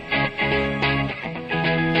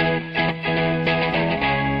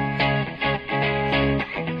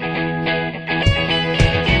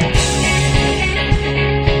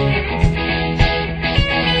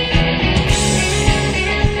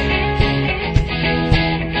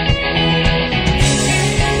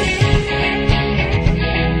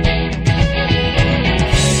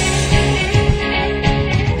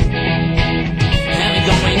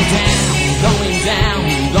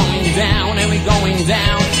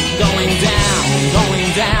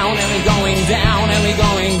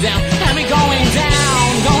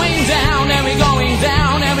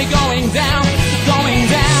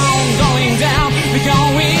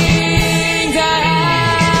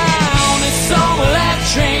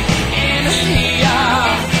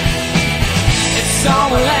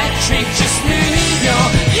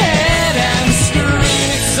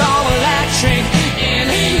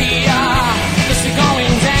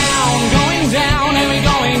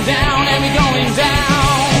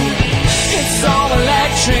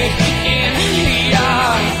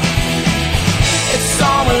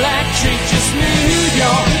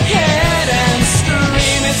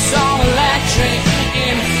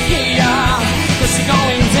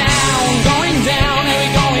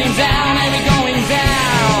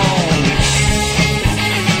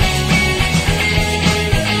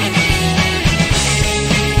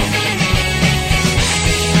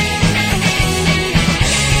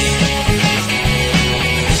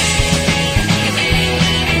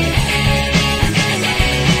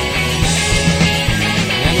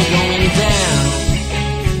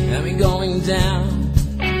 down,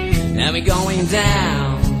 and we're going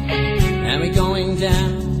down, and we're going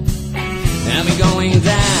down, and we're going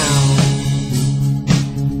down.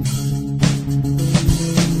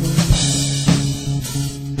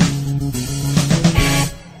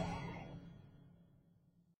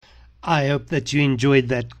 I hope that you enjoyed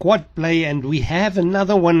that quad play, and we have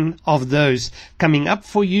another one of those coming up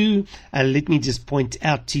for you. Let me just point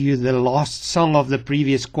out to you the last song of the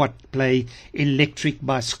previous quad play, Electric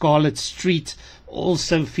by Scarlet Street,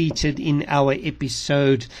 also featured in our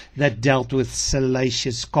episode that dealt with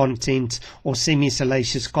salacious content or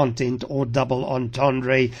semi-salacious content or double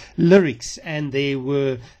entendre lyrics, and there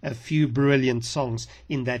were a few brilliant songs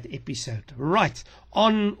in that episode. Right,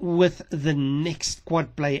 on with the next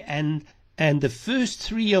quad play, and the first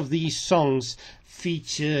three of these songs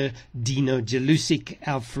feature Dino Jelusic,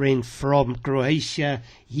 our friend from Croatia,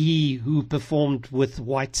 he who performed with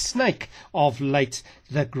White Snake, of late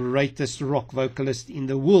the greatest rock vocalist in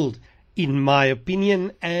the world, in my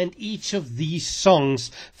opinion. And each of these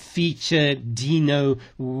songs feature Dino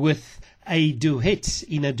with a duet,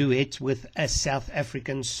 in a duet with a South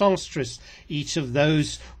African songstress. Each of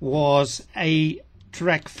those was a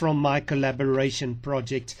track from my collaboration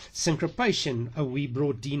project Syncopation. We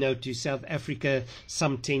brought Dino to South Africa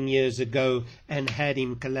some 10 years ago and had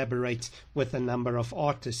him collaborate with a number of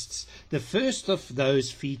artists. The first of those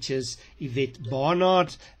features Yvette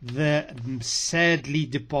Barnard, the sadly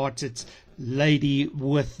departed lady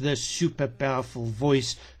with the super powerful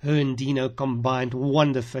voice. Her and Dino combined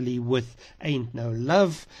wonderfully with Ain't No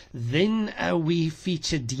Love. Then we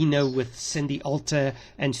feature Dino with Cindy Alter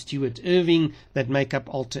and Stuart Irving that make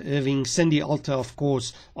up Alter Irving. Cindy Alter, of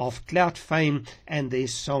course, of Clout fame, and their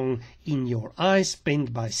song In Your Eyes,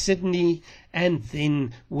 penned by Sydney. And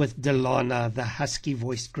then with Delana, the husky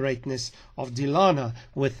voiced greatness of Delana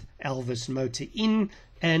with Elvis Motor In.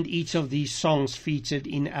 And each of these songs featured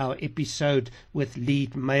in our episode with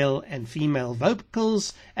lead male and female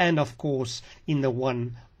vocals, and of course in the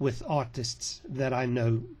one with artists that I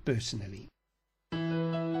know personally.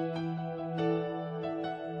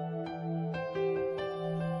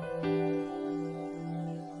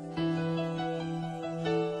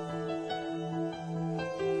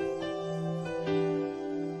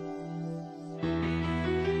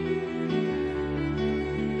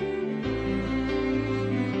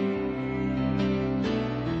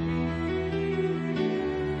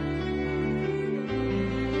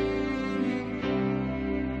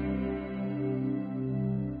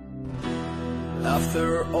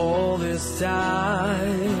 After all this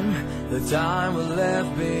time, the time we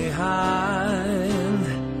left behind,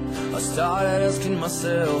 I started asking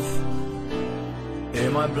myself,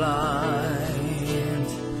 am I blind?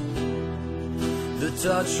 The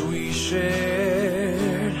touch we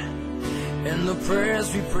shared and the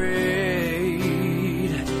prayers we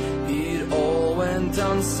prayed, it all went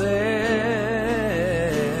unsaid.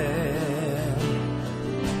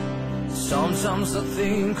 Sometimes I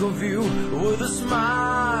think of you with a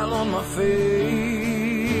smile on my face.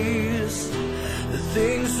 The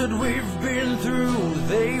things that we've been through,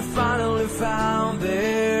 they finally found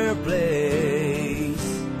their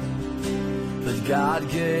place. But God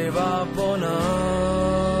gave up on us.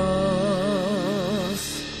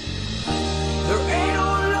 There ain't no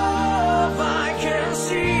love I can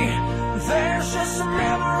see, there's just a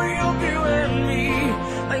memory of you and me.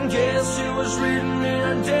 I guess it was written in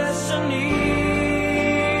our destiny.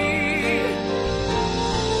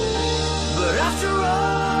 But after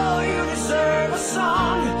all, you deserve a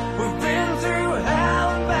song. We've been through hell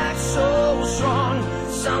and back so strong.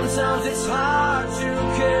 Sometimes it's hard to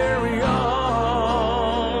carry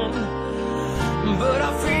on, but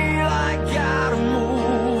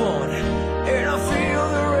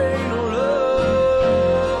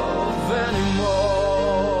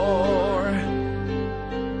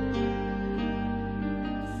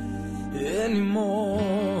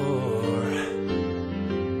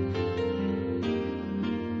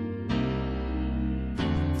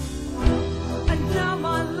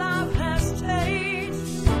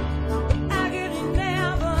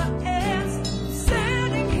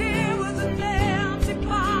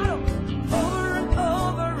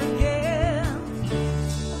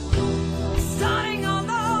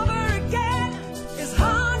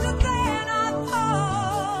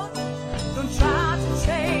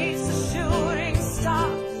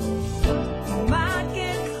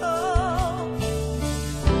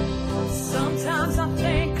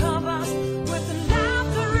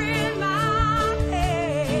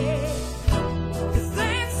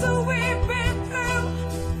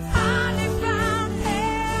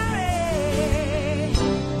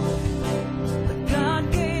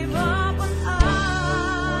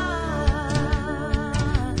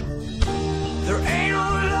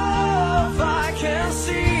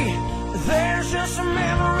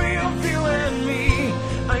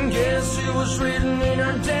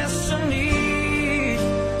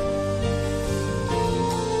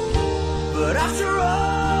after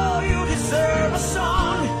all, you deserve a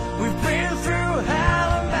song. We've been through hell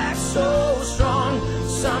and back so strong.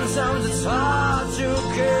 Sometimes it's hard to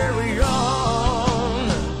carry on.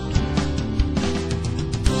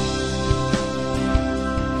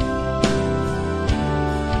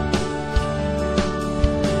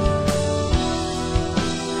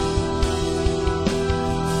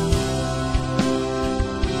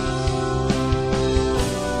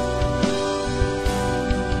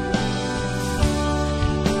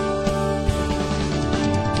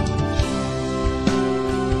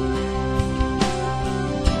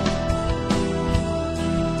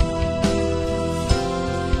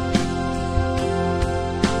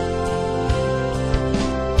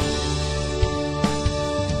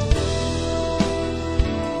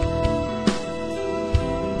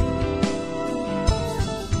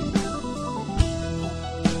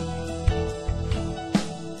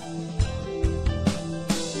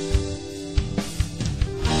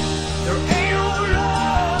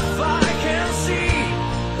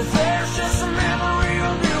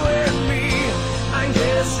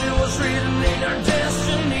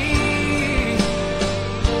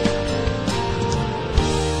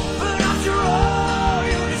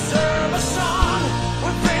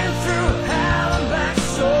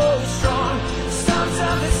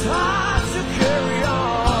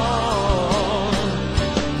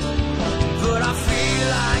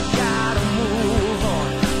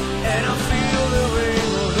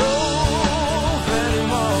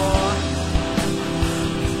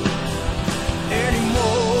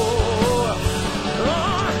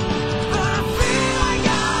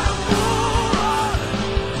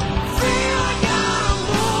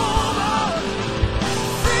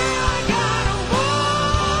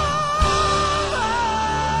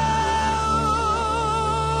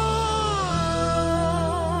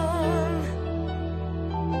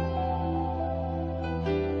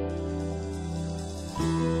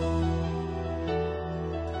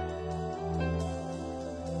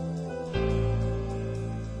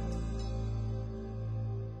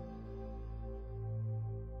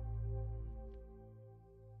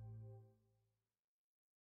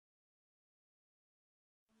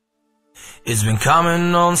 It's been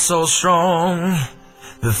coming on so strong,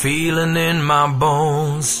 the feeling in my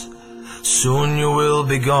bones. Soon you will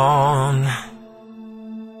be gone.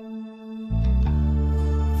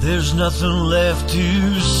 There's nothing left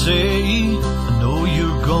to say. I know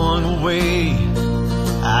you're going away.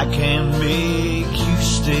 I can't make you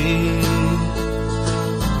stay.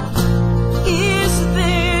 Is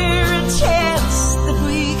there a chance that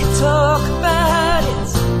we could talk about it?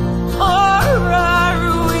 Or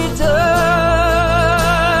are we done?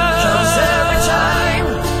 'Cause every time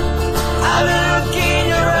I look in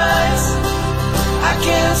your eyes, I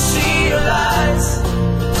can see your lies.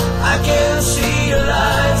 I can see your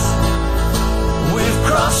lies. We've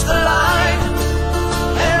crossed the line,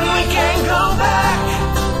 and we can't go back.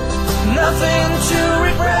 Nothing to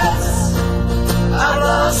regret. I've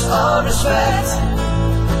lost all respect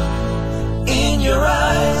in your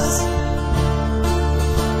eyes.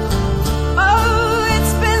 Oh,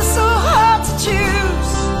 it's been so hard to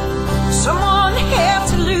choose. Someone have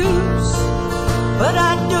to lose, but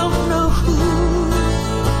I don't know who.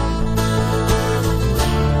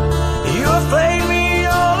 You have played me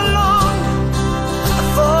all along. I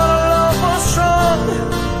thought our love was strong.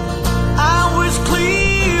 I was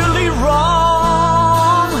clearly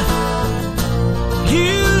wrong.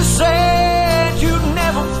 You said you'd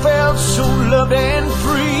never felt so loved and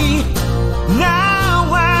free. Now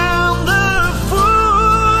I'm the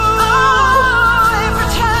fool. Oh, every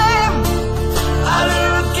time I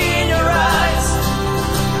look in your eyes,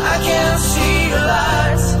 I can see your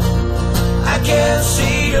lies. I can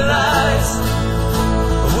see your lies.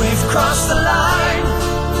 We've crossed the line,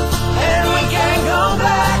 and we can't go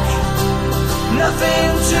back. Nothing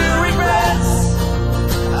to regret.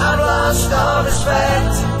 I've lost all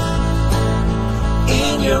respect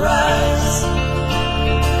in your eyes.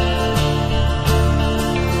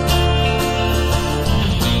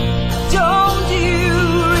 Don't you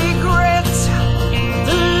regret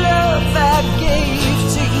the love I gave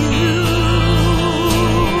to you?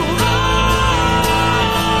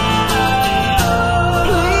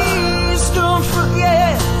 Please don't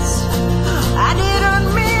forget, I didn't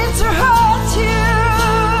mean to hurt you.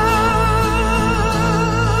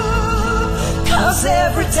 'Cause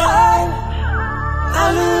every time I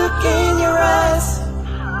look in your eyes,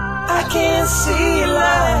 I can't see your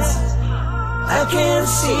lies. I can't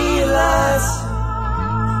see your lies.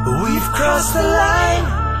 We've crossed the line,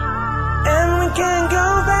 and we can't go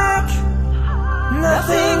back.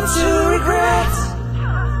 Nothing to regret.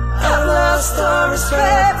 I've lost all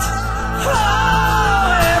respect.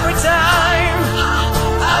 Oh, every time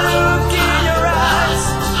I look in your eyes,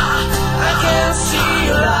 I can't see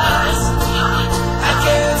your lies. I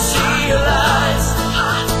can't see your lies.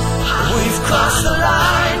 We've crossed the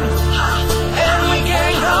line, and we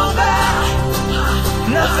can't go back.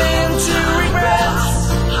 Nothing to regret.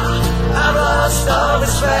 I've lost all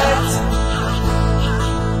respect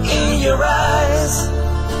in your eyes.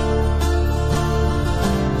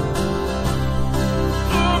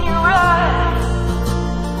 In your eyes.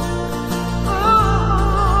 Ooh,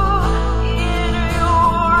 in your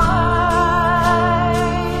eyes.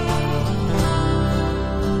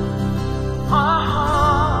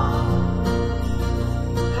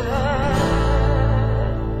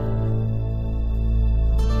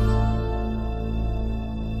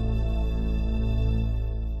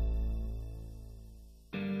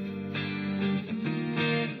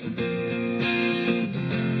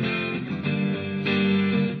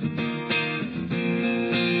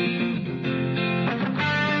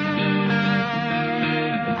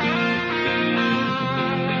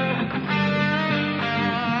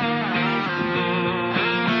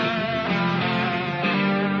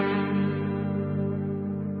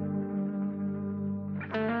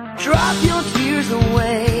 Drop your tears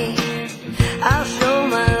away. I'll show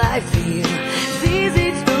my life to you. It's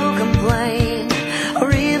easy to complain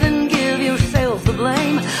or even give yourself the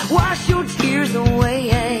blame. Wash your tears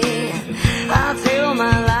away. I'll tell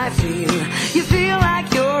my life to you. You feel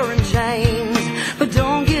like you're in chains, but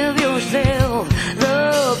don't give yourself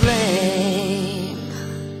the blame.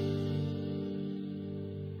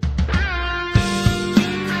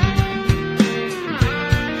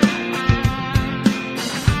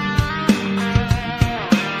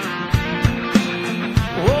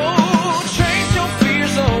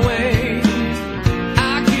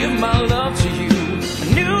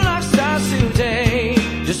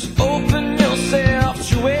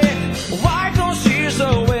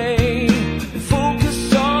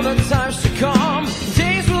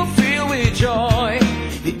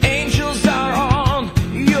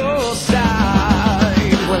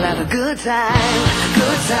 Good time,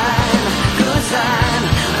 good time, good time.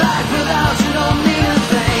 Life without you don't mean a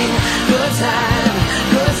thing. Good time,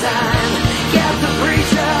 good time. Get the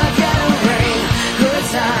preacher, get a ring. Good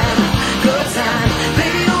time, good time.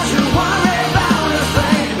 Baby, don't you worry about a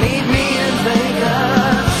thing. Meet me in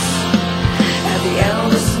Vegas at the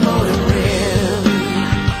Elvis Motor Inn.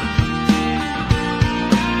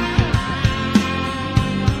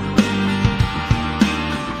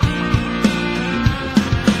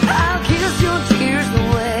 I'll kiss your tears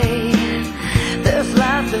away. This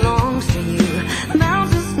life belongs to you. The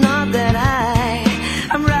mountain's not that high.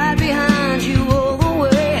 I'm right behind you all the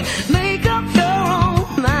way. Make up your own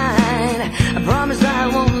mind. I promise I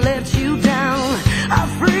won't let you down. I'll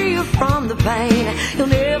free you from the pain. You'll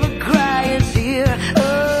never cry a tear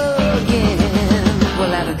again.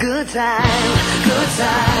 We'll have a good time, good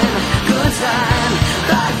time, good time.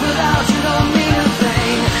 Life without you don't mean a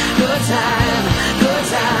thing. Good time, good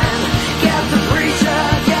time. Get the preacher,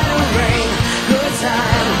 get a ring. Good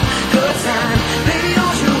time, good time. Baby,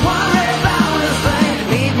 don't you worry about a thing.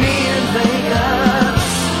 Meet me in Vegas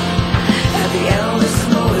at the Elvis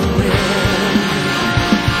Motor Inn.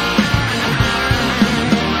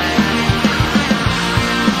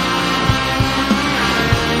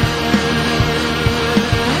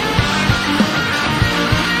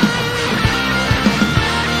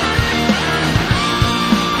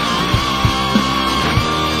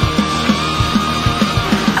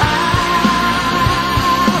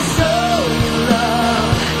 I'll show you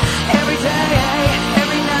love every day,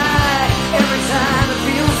 every night, every time it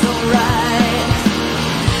feels so right.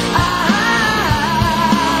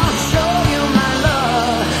 I'll show you my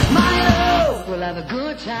love, my love. We'll have a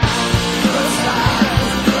good time, good time,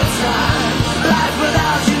 good time. Life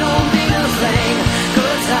without you don't mean a thing.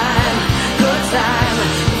 Good time, good time.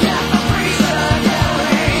 Get the preacher, get a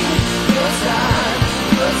ring. Good time,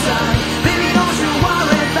 good time. Baby, don't you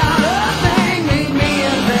worry about a thing. Meet me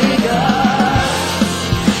in Vegas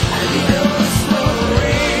at the Elvis Motor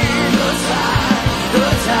Inn. Good time,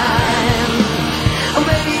 good time. Oh,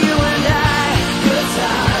 baby, you and I. Good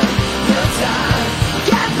time, good time.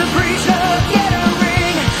 Get the preacher, get a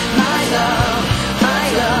ring. My love, my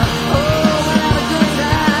love. Oh, we'll have a good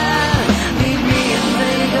time. Meet me in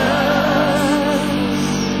Vegas.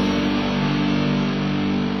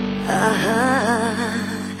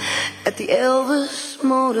 At the Elvis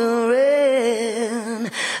Motor Inn.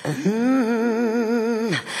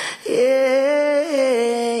 Yeah.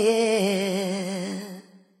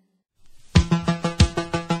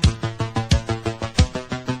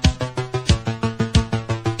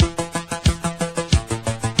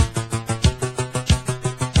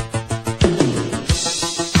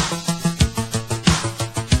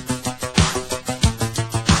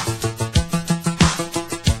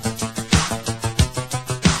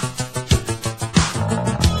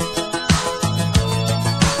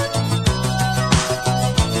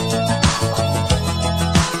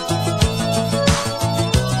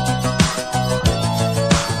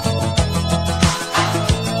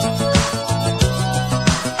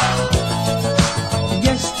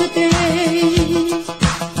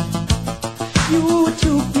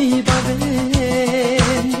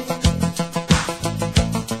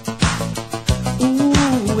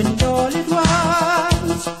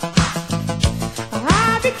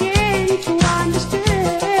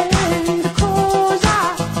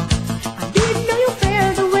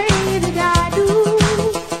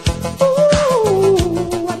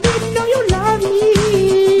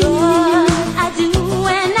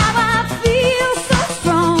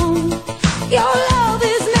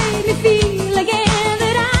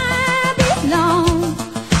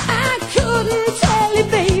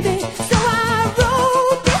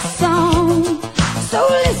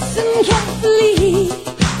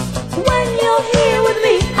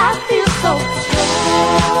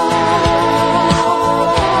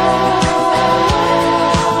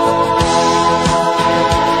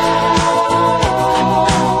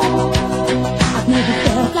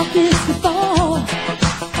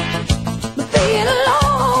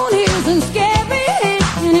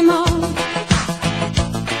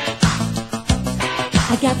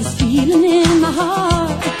 feeling in my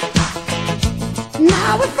heart.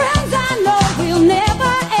 Now with friends I know we'll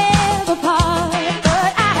never ever part.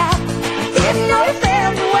 But I didn't know you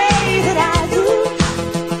felt the way that I do.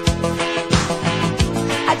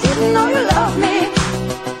 I didn't know you loved me,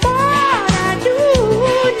 but I do.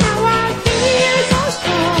 Now I feel so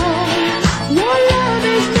strong. Your love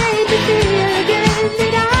has made me feel again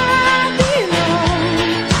that I belong.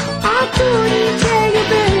 I couldn't tell you,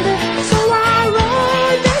 baby, so I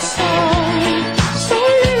wrote this song. So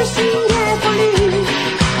listen carefully.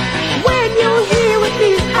 When you're here with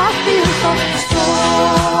me, I feel so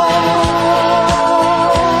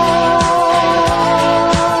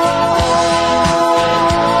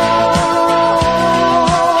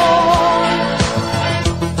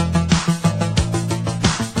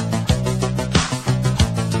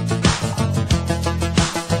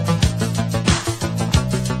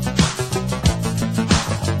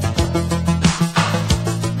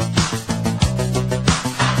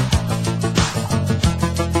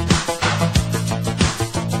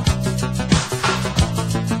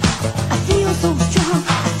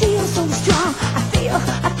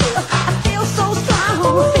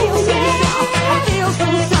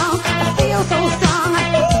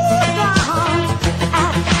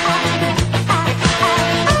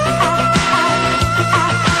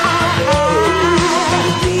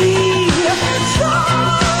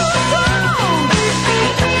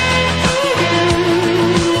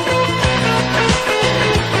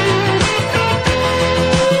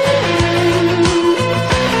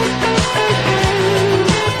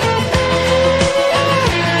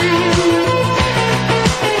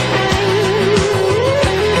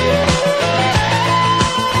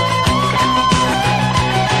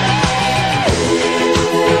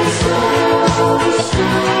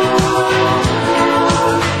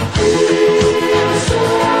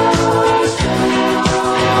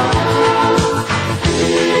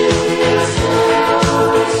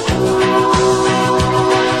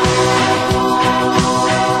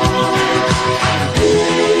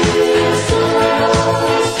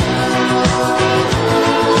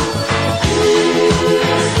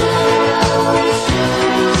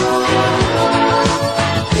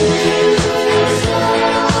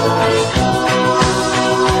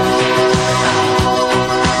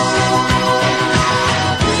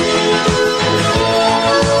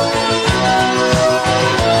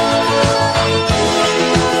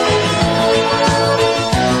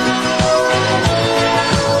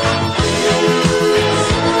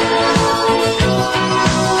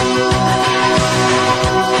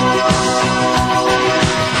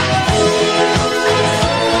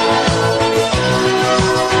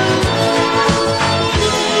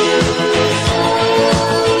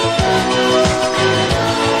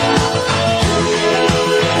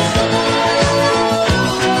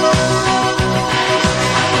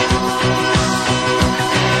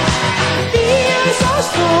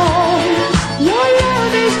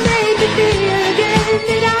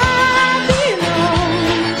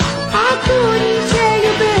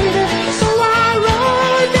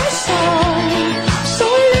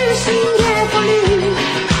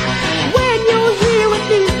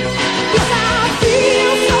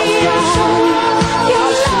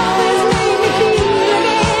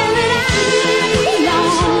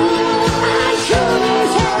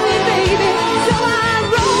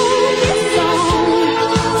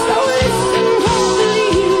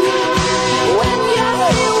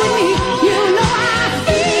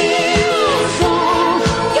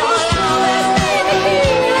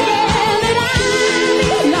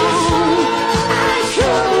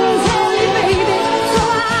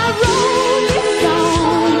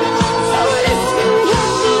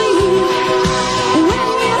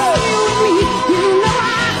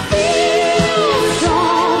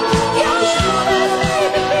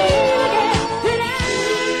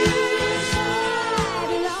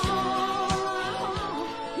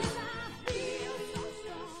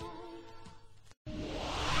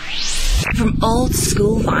From old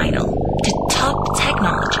school vinyl to top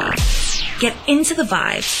technology, get into the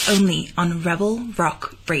vibes only on Rebel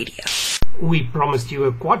Rock Radio. We promised you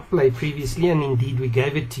a quad play previously, and indeed we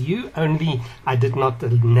gave it to you, only I did not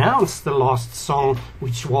announce the last song,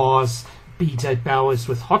 which was BJ Powers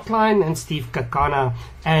with Hotline and Steve Kakana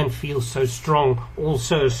and Feel So Strong,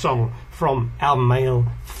 also a song from our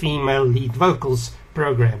male-female lead vocals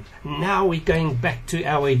program. Now we're going back to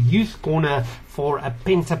our youth corner for a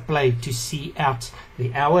pentaplay to see out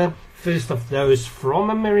the hour. First of those from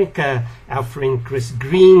America, our friend Chris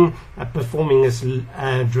Green performing as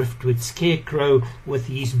Driftwood Scarecrow with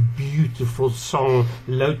his beautiful song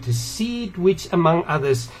Lotus Seed, which among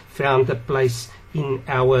others found a place in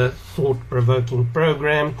our thought-provoking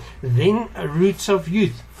program. Then Roots of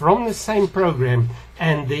Youth from the same program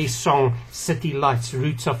and their song City Lights.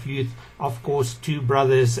 Roots of Youth, of course, two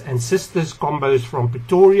brothers and sisters combos from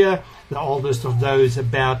Pretoria, the oldest of those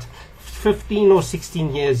about 15 or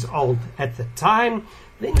 16 years old at the time.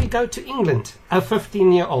 Then we go to England, a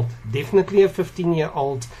 15-year-old, definitely a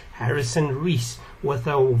 15-year-old Harrison Rees with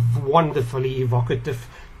a wonderfully evocative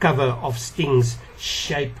cover of Sting's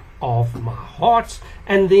Shape of My Heart.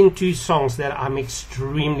 And then two songs that I'm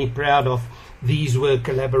extremely proud of. These were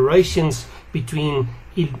collaborations between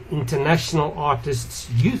international artists,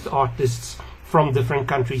 youth artists from different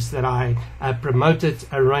countries that I promoted,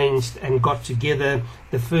 arranged and got together.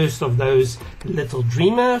 The first of those, Little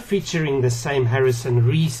Dreamer, featuring the same Harrison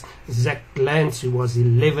Rees, Zach Lance, who was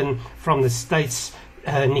 11 from the States,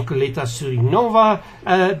 Nicoleta Surinova,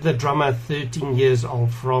 the drummer, 13 years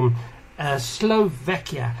old from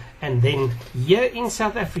Slovakia. And then here in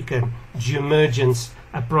South Africa, Jumergence,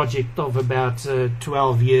 a project of about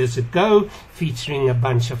 12 years ago, featuring a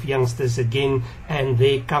bunch of youngsters again, and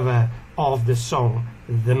their cover of the song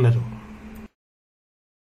The Middle.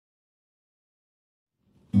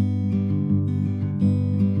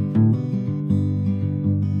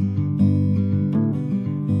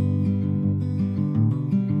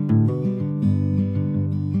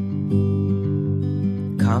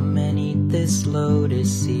 Come and eat this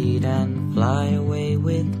lotus seed and fly away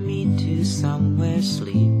with me to somewhere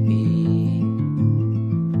sleepy.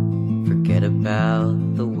 Forget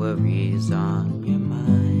about the worries on your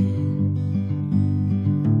mind.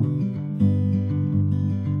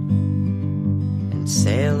 And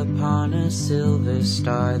sail upon a silver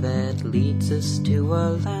star that leads us to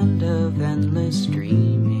a land of endless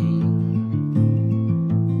dreaming,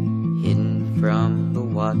 hidden from the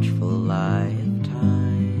watchful eye of time.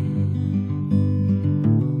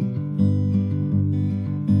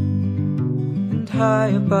 High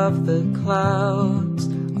above the clouds,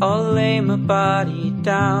 I'll lay my body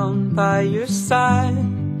down by your side.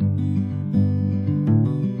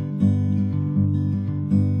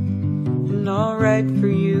 And I'll write for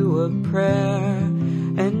you a prayer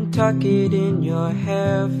and tuck it in your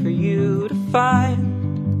hair for you to find.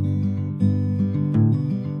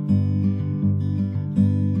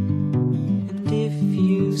 And if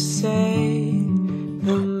you say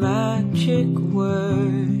the magic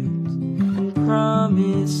word,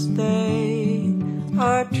 promise they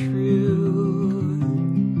are true,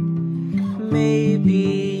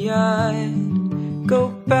 maybe I'd go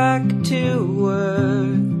back to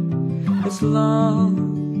work as long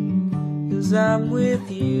as I'm with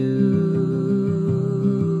you.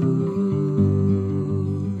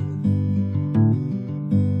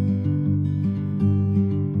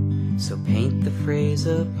 So paint the phrase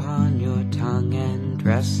upon your tongue and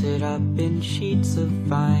dress it up in sheets of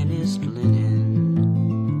finest linen,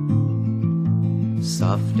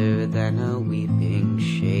 softer than a weeping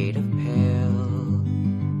shade of pale.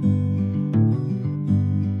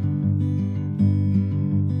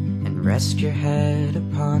 And rest your head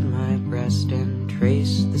upon my breast and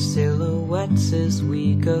trace the silhouettes as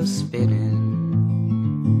we go spinning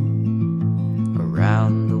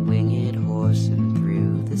around the winged horse and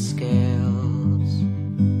through the scales.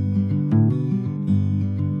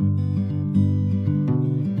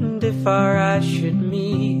 And if our eyes should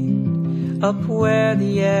meet up where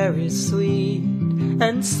the air is sweet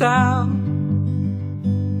and sound,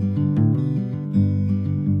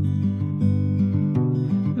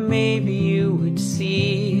 maybe you would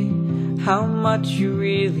see how much you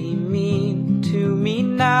really mean to me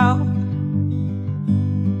now.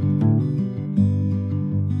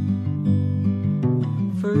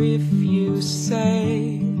 For if you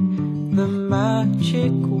say the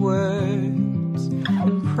magic words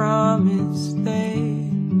and promise they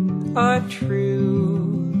are true,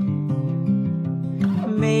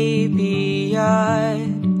 maybe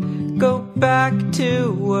I'd go back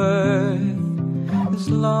to Earth as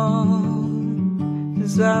long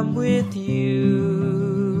as I'm with you.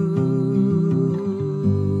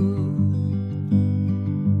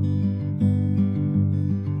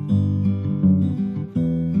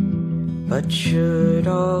 But should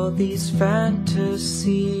all these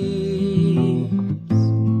fantasies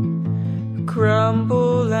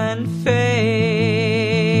crumble and fade,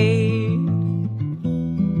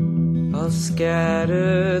 I'll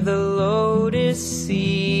scatter the lotus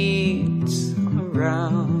seeds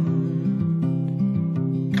around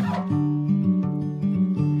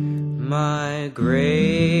my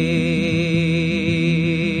grave.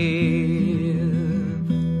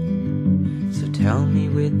 So tell me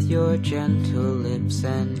with your gentle lips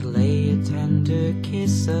and lay a tender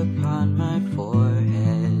kiss upon my forehead,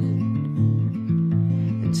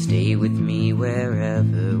 stay with me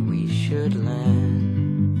wherever we should land.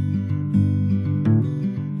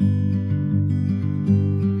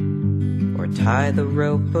 Or tie the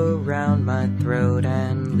rope around my throat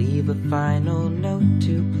and leave a final note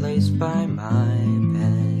to place by my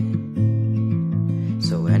bed,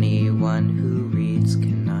 so anyone who reads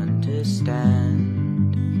can understand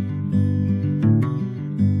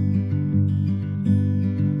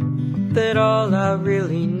that all I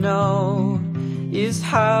really know is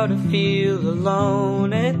how to feel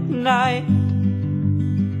alone at night.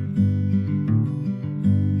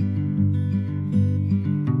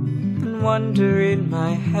 And wonder in my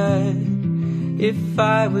head if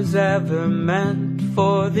I was ever meant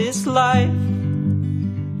for this life.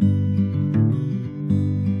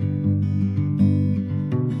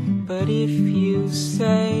 But if you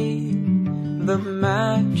say the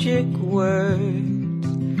magic words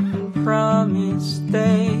and promise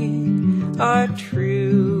they are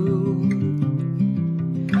true,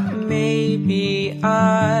 maybe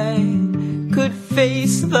I could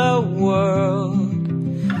face the world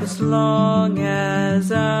as long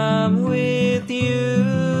as I'm with you.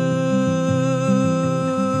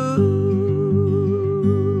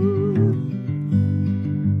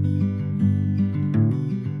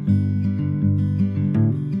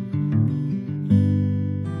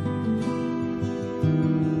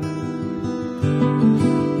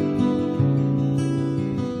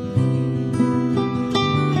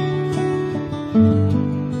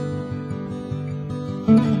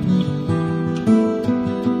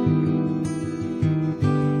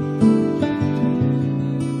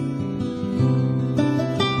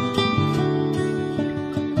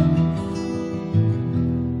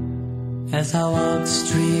 As I walk the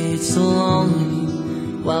streets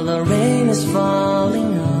alone while the rain is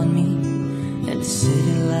falling on me, and the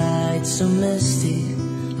city lights so misty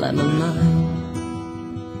like my mind,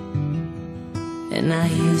 and I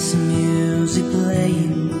hear some music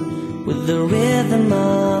playing with the rhythm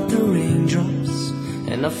of the raindrops,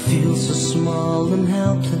 and I feel so small and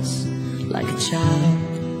helpless like a child.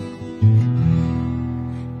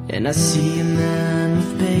 And I see a man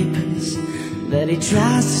with papers that he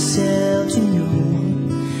tries to sell to no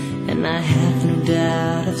one, and I have no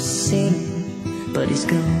doubt I've seen him, but he's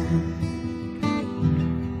gone.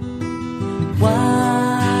 Why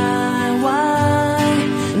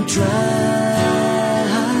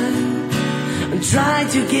try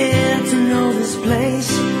to get to know this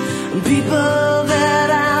place and people that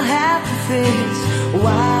I'll have to face?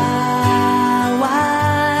 Why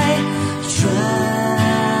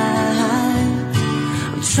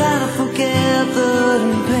try to forget the hurt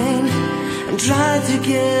and pain, and try to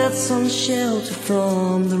get some shelter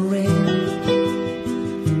from the rain.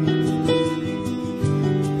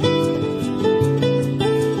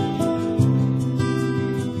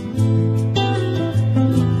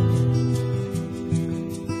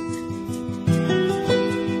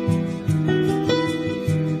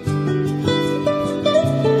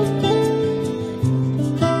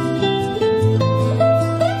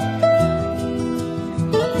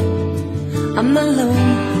 I'm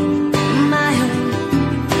alone on my own,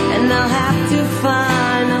 and I'll have to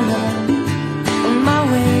find a home on my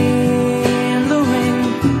way in the rain,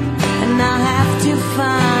 and I'll have to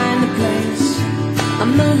find a place.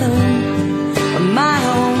 I'm alone on my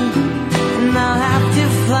own, and I'll have to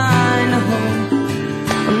find a home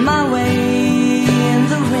on my way in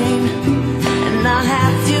the rain, and I'll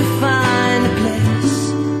have to find a place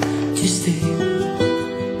to stay.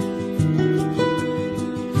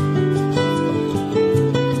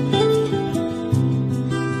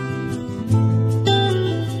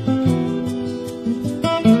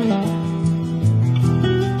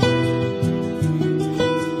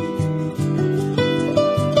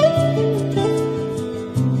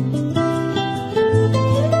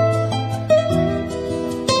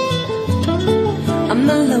 I'm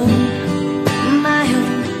alone on my own,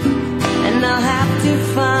 and I'll have to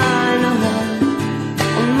find a home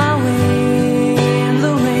on my way in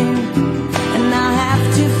the rain, and I'll have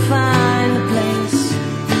to find a place.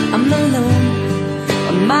 I'm alone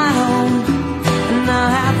on my own, and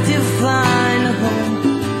I'll have to find a home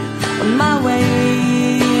on my way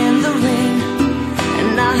in the rain,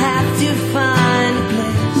 and I'll have to find a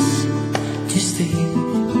place to stay.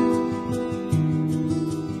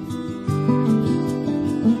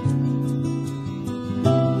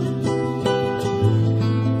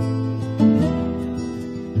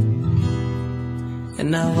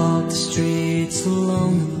 And I walk the streets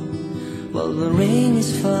alone while the rain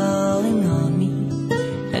is falling on me,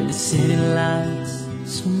 and the city lights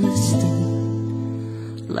so misty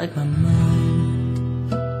like my mind.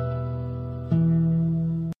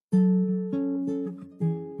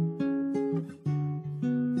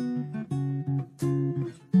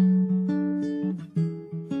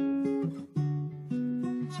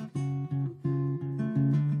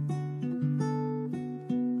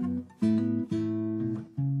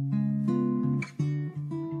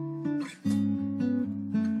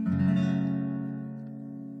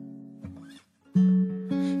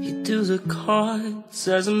 deals the cards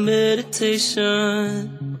as a meditation,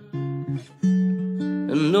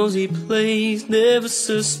 and those he plays never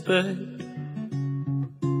suspect.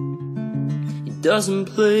 He doesn't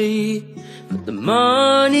play for the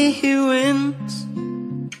money he wins,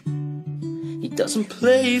 he doesn't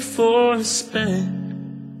play for respect.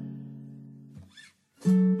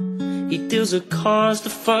 He deals the cards to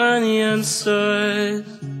find the answers,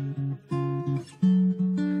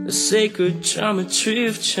 the sacred geometry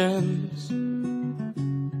of chance,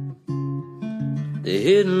 the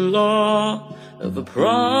hidden law of a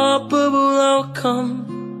probable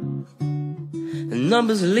outcome. The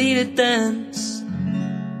numbers lead a dance.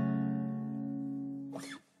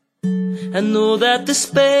 I know that the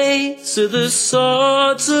spades are the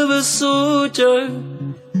swords of a soldier,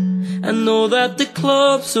 I know that the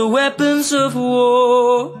clubs are weapons of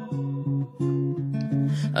war,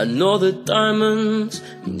 I know that diamonds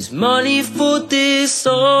means money for this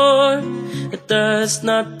art, but that's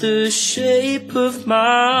not the shape of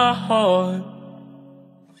my heart.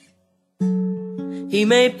 He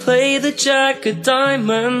may play the jack of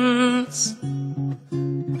diamonds,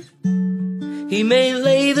 he may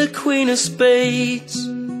lay the queen of spades,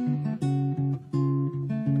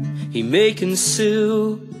 he may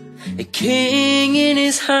conceal a king in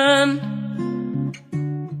his hand,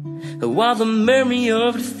 while the memory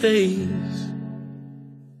of it fades.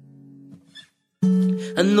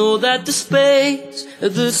 I know that the spades are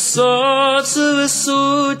the swords of a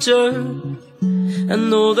soldier, I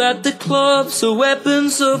know that the clubs are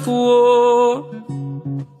weapons of war,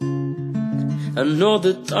 I know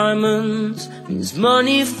that diamonds means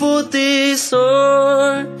money for this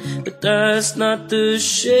art, but that's not the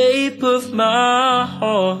shape of my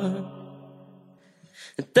heart.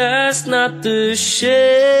 That's not the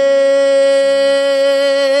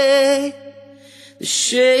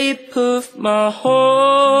shape of my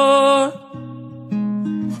heart.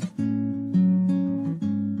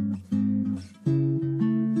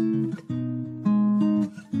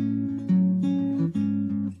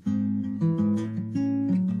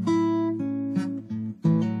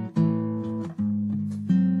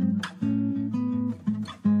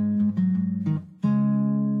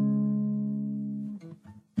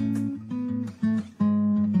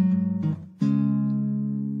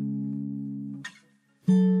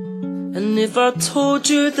 And if I told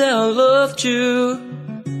you that I loved you,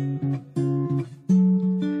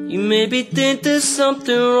 you maybe think there's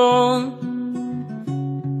something wrong.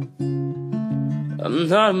 I'm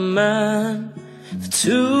not a man for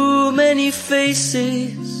too many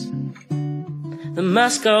faces, the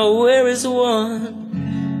mask I wear is one,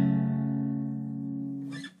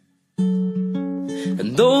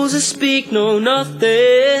 and those that speak know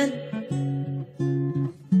nothing,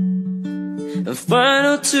 and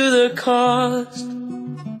final to the cost,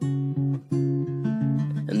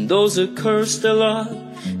 and those that curse their lot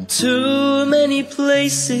in too many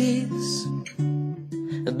places,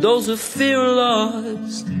 and those that fear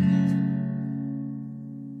lost.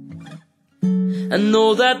 I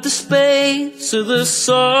know that the spades are the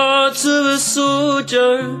swords of a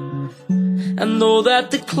soldier, I know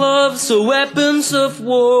that the clubs are weapons of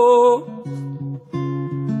war,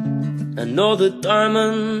 I know that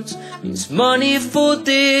diamonds means money for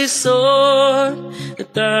this art,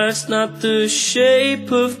 but that's not the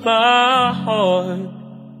shape of my heart.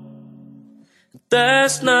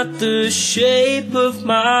 That's not the shape of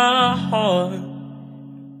my heart.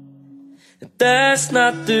 That's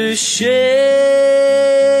not the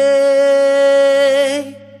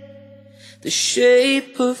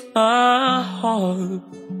shape of my heart.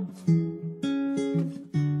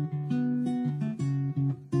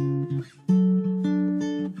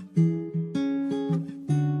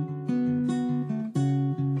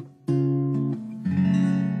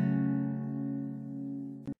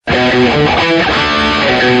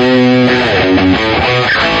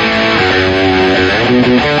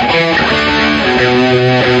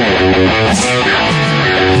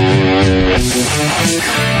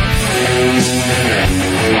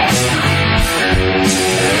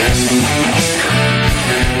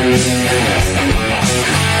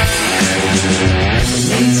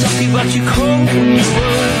 But you cold when you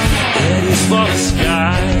were headed for the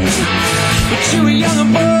sky. But you were young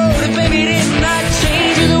and bold, and baby, didn't that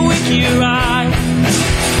change with a wink of your eye?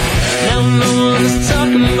 Now no one's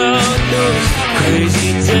talking about those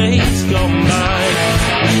crazy days gone by,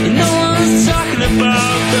 and no one's talking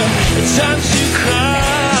about the times you cried.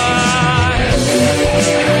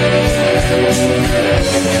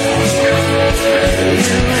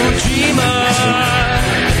 Dreamer,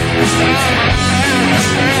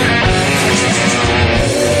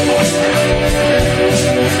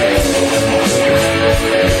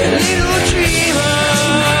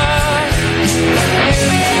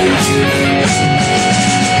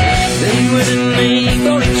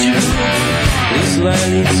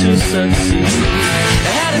 succeed.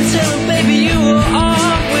 I had to tell her, baby, you were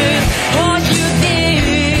off with all you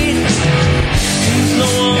did. Seems no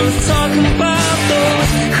one's talking about those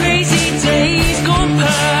crazy days gone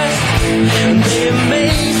past, and they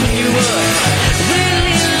made when you were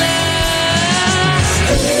really last.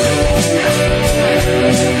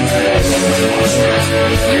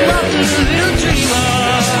 About the little dreamer.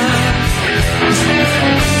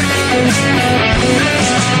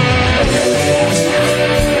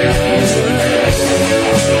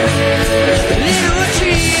 Little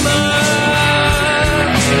dreamer.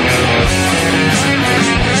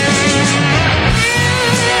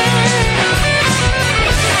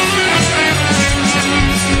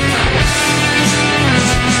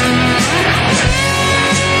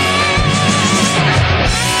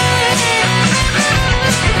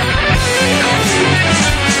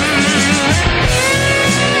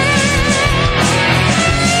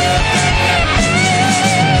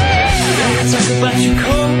 But you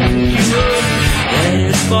come, you look,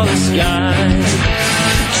 and for the sky.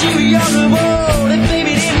 You were young and old, and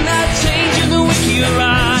baby, didn't that change in the wink of your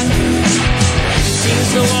eye? Seems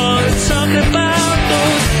no one is talking about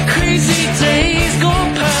those crazy days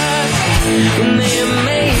gone past, when they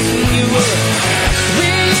amazed when you were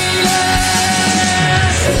really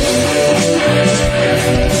last.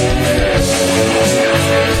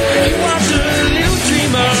 You are the little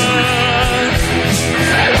dreamer.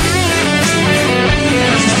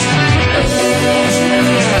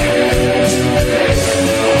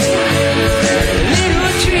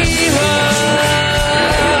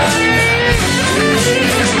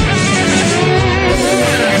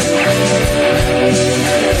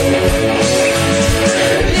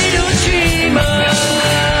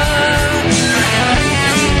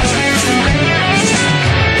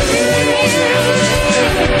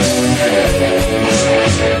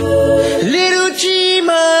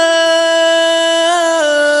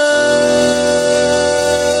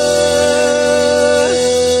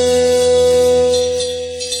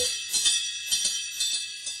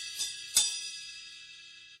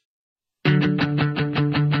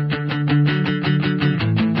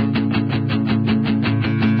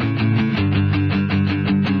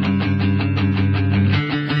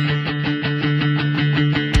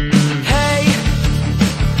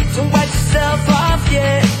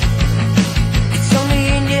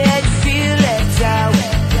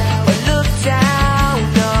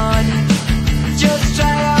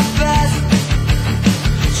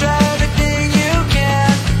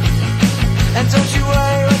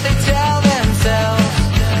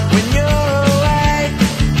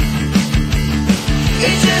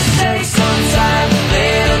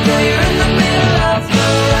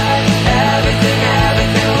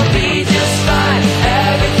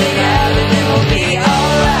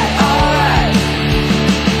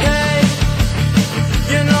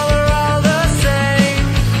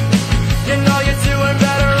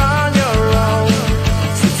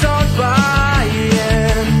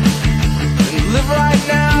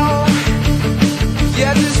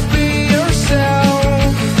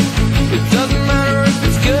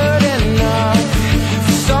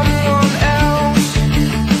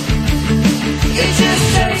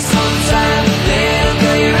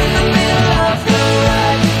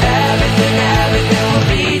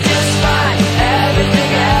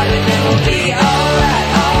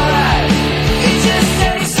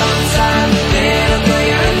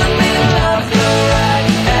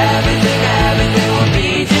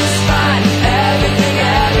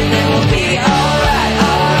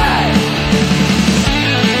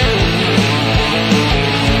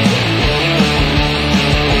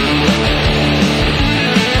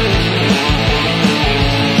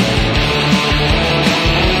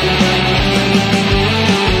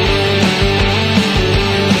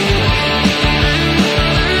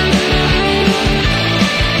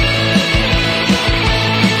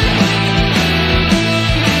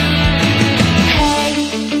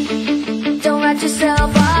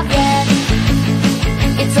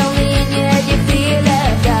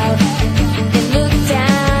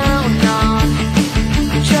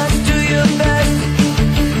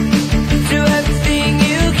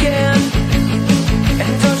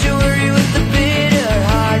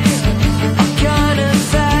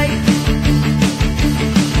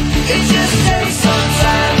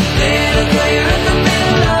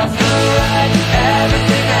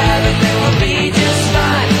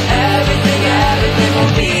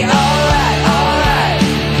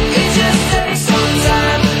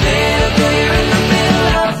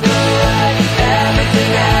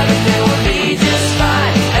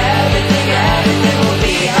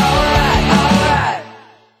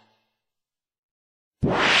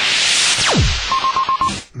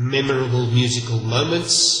 musical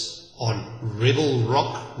moments on Rebel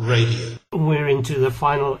Rock Radio. We're into the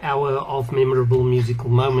final hour of Memorable Musical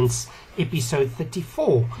Moments, episode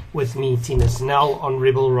 34, with me, Tina Snell, on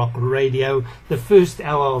Rebel Rock Radio, the first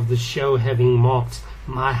hour of the show having marked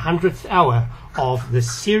my 100th hour of the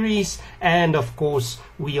series, and of course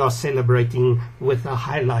we are celebrating with a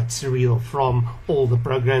highlights reel from all the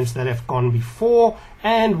programs that have gone before,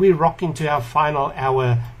 and we rock into our final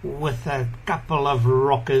hour with a couple of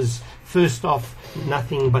rockers. First off,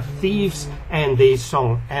 Nothing But Thieves and their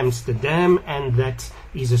song Amsterdam, and that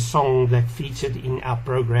is a song that featured in our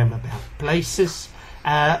program about places,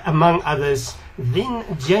 among others. Then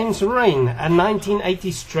James Rain, a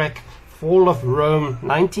 1980s track, Fall of Rome,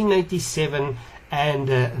 1987, and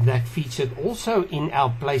that featured also in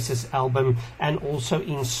our Places album and also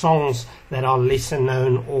in songs that are lesser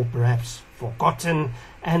known or perhaps forgotten.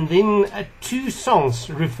 And then two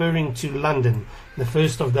songs referring to London. The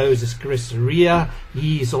first of those is Chris Rea.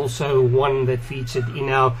 He is also one that featured in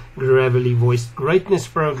our Gravelly Voiced Greatness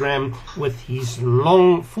program with his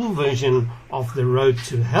long full version of The Road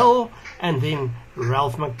to Hell. And then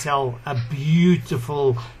Ralph McTell, a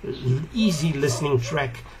beautiful, easy listening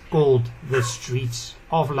track called The Streets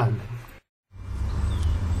of London.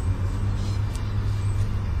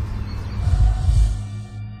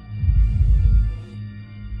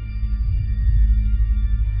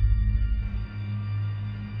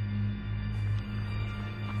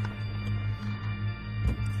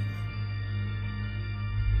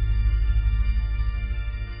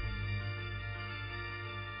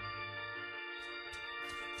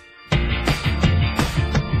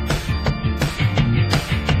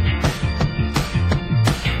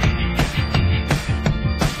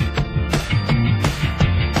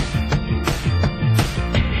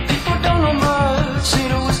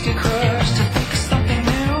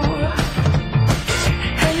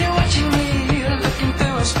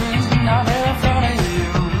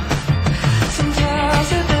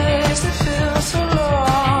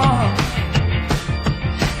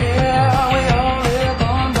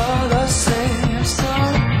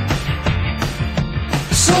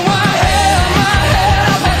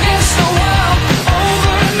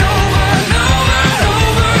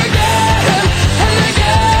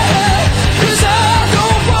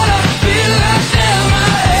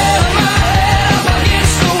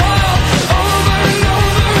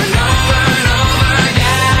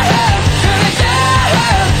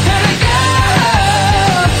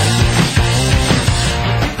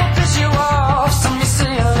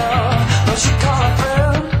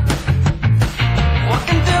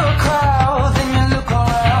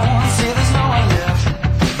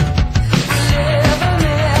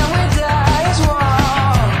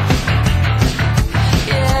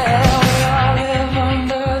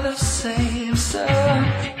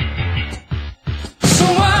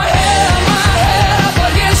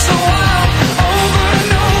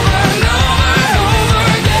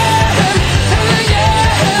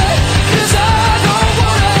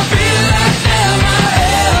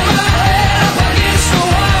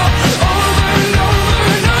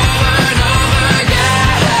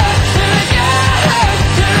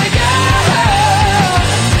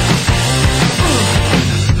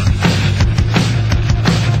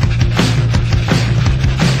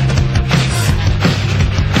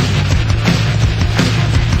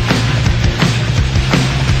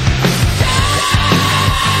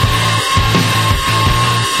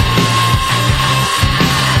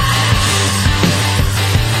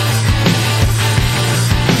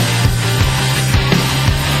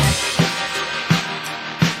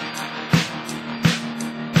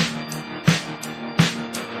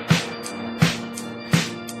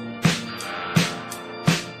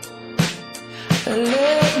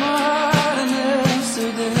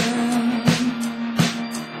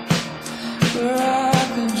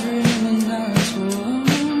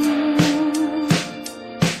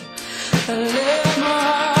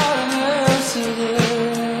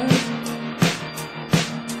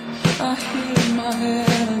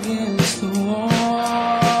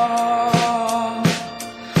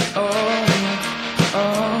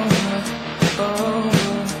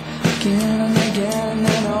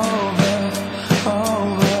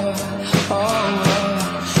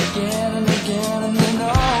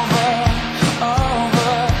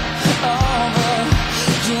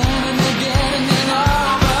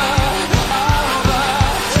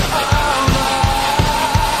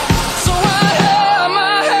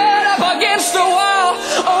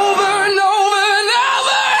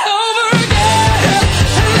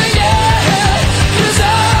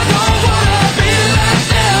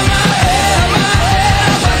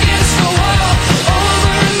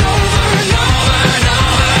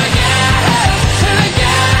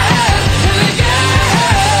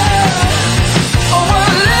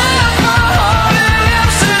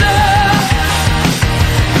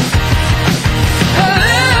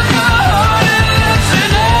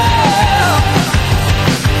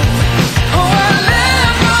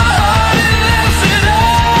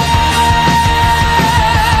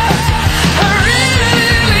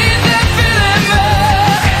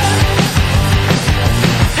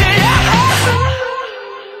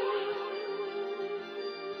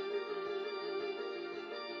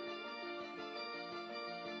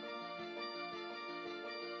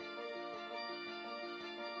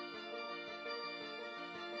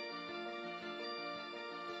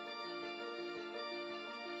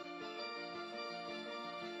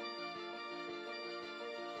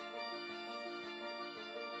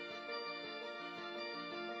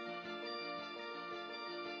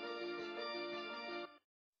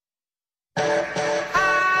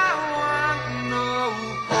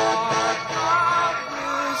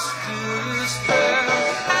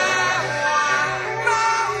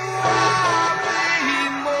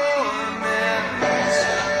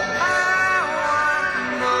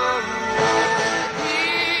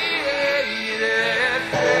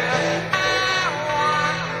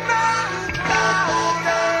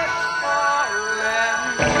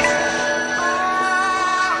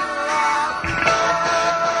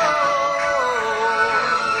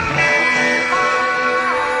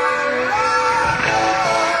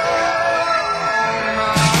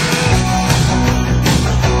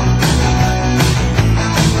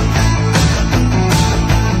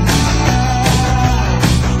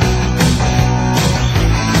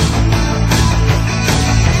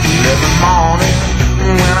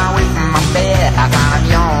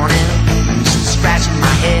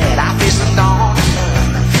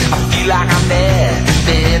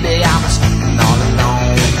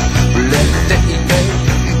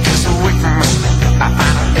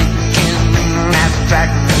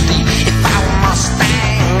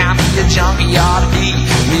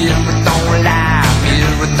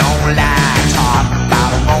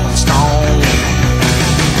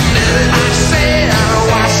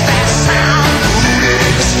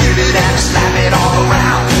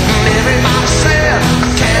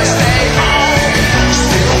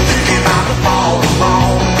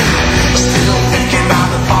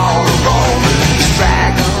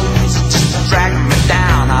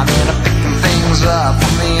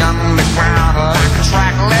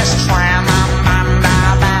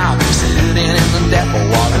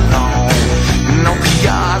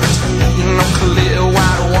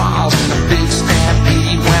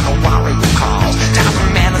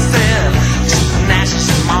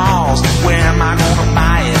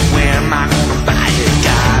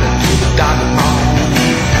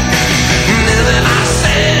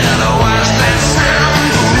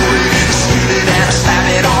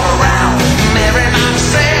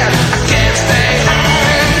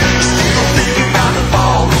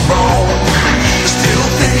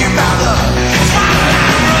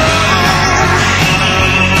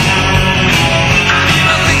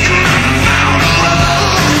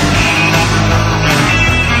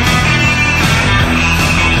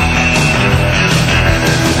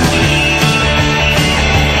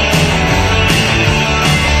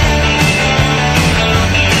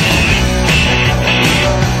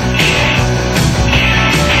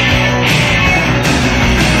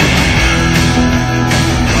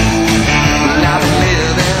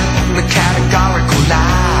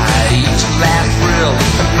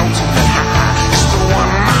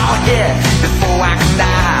 I can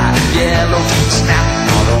die. Yellow snap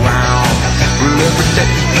all around. Every day,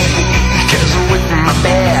 cause away from my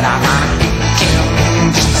bed, I find a kick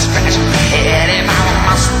just to scratch my head. If I want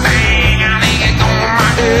my Mustang, I think it's on my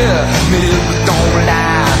head. Mirror don't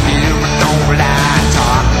lie, mirror don't lie.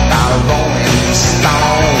 Talk about a rolling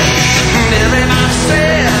stone. Everybody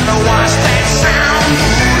said, watch that sound.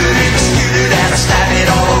 Put it in the scooter and I slap it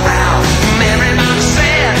all around. Everybody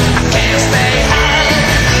said, I can't stay high.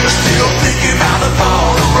 Still thinking about the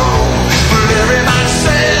fall of Rome. Everybody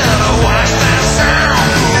said, watch that sound.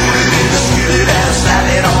 Put it in the scooter and I slap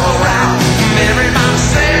it all around. Everybody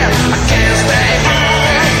said, I can't stay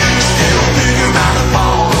high. Still thinking about the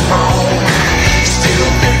fall of Rome. Still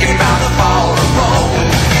thinking about the fall of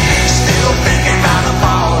Rome. Still thinking about the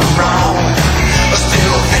fall of Rome.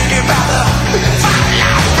 Still thinking about the fall of Rome.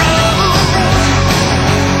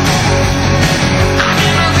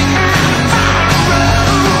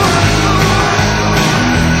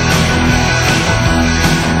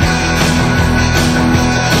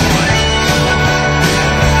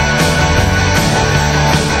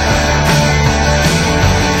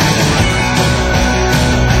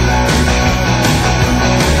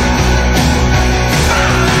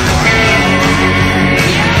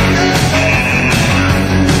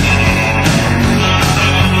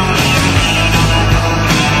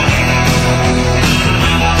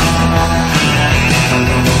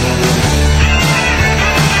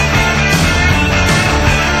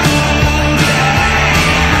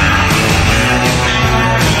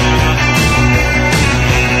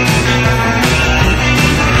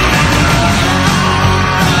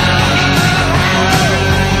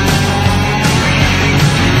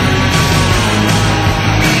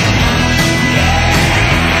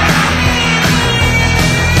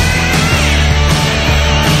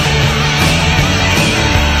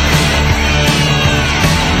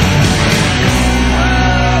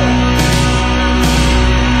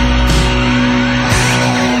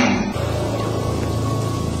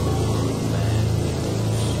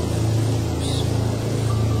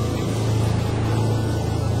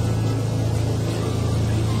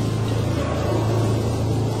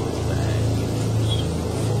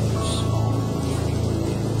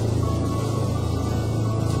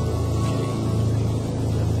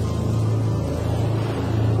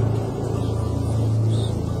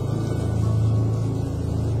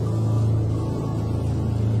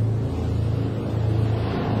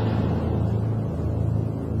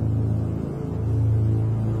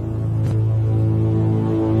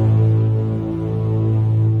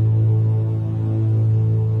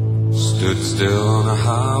 Stood still on a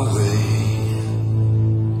highway.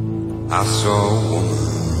 I saw a woman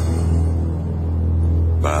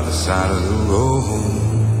by the side of the road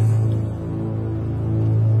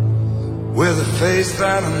with a face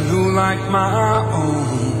that I knew like my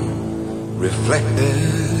own,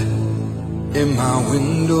 reflected in my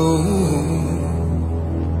window.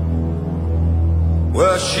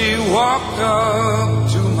 Well, she walked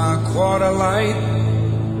up to my quarter light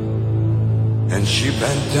and she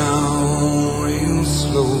bent down real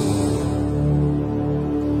slow.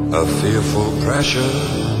 A fearful pressure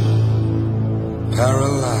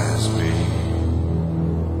paralyzed me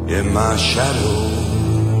in my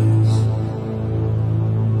shadows.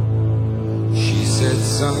 She said,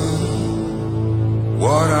 son,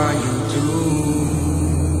 what are you doing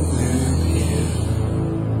here?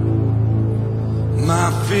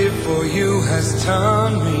 My fear for you has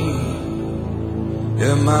turned me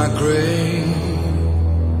in my grave.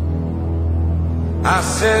 I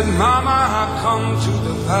said, Mama, I come to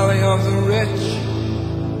the valley of the rich,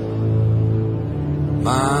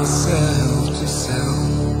 myself to sell.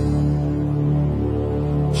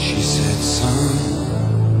 She said, son,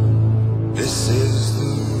 this is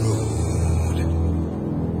the road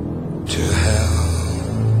to hell.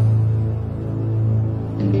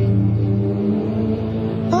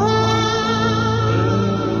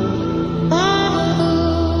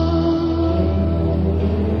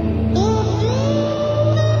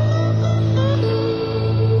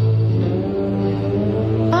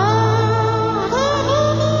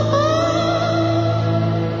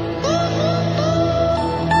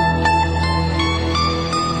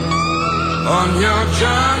 On your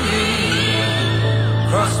journey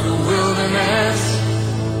across the wilderness,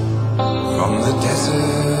 from the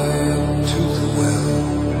desert to the well,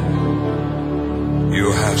 you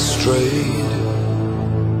have strayed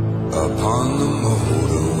upon the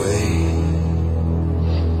motorway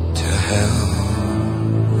to hell.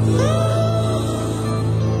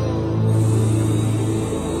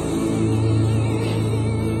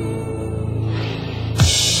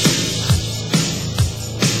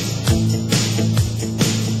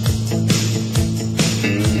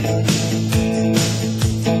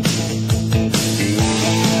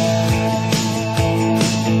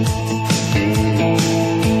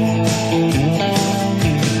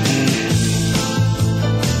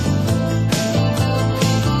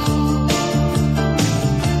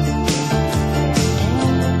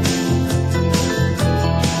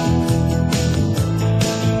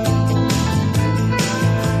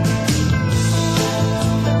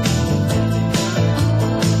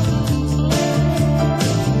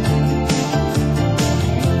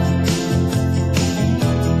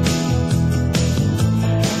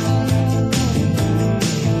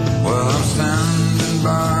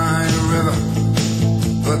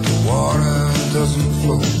 doesn't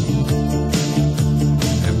flow.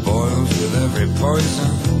 It boils with every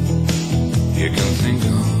poison you can think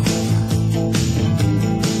of.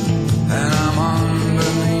 And I'm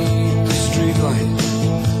underneath the streetlight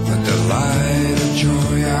with the light of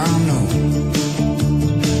joy I know.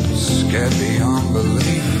 Scared beyond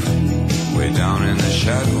belief, way down in the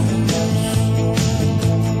shadows.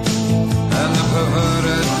 And the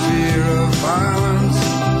perverted fear of violence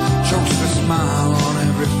chokes the smile on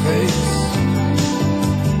every face.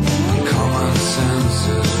 And common sense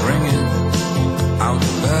is ringing out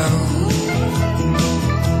the bell.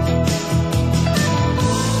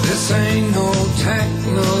 This ain't no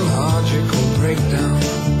technological breakdown.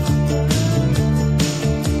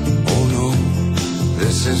 Oh no,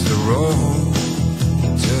 this is the road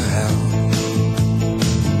to hell.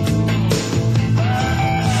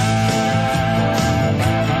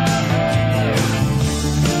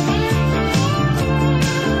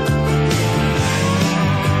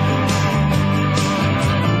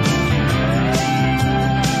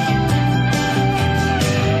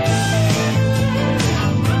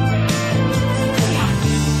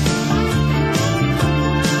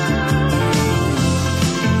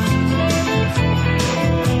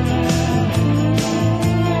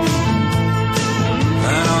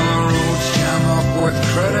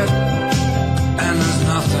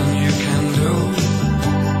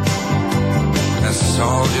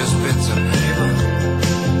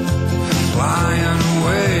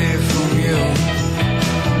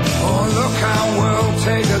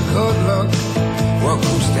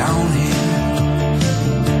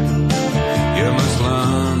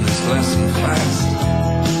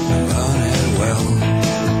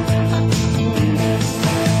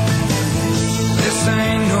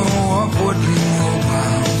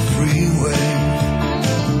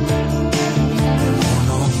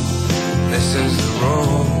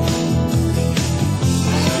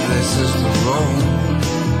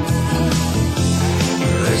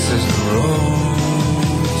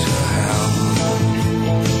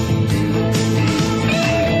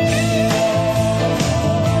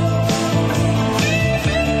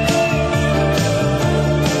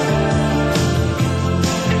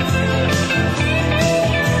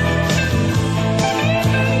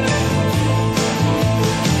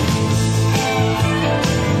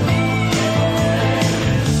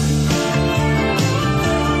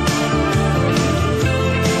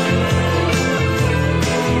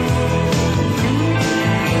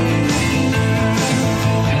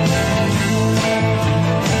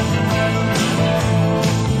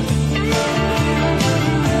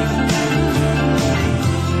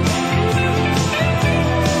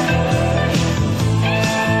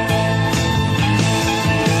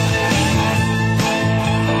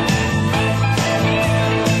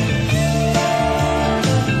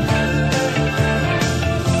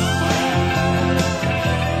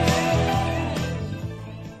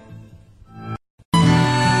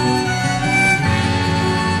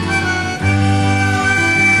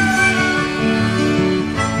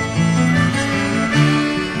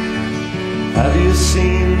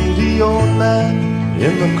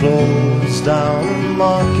 In the closed down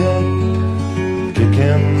market,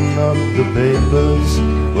 kicking up the papers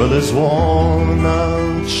with his worn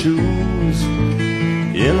out shoes.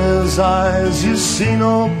 In his eyes you see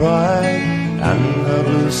no pride, and held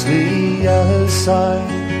loosely at his side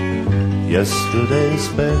yesterday's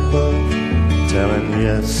paper telling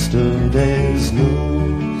yesterday's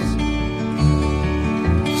news.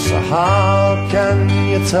 So how can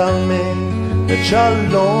you tell me that you're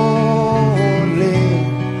lonely,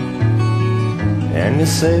 and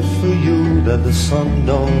it's safe for you that the sun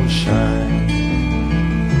don't shine?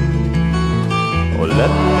 Oh,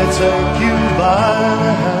 let me take you by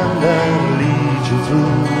the hand and lead you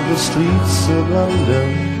through the streets of London.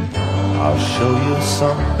 I'll show you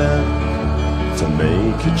something to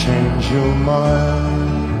make you change your mind.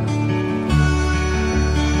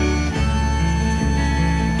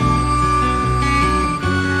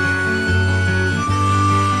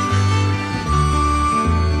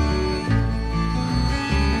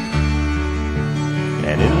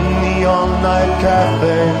 All-night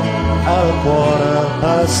cafe at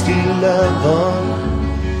 11:15.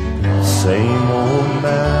 Same old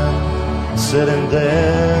man sitting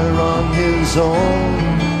there on his own,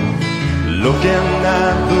 looking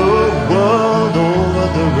at the world over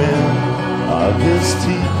the rim of his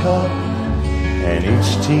teacup. And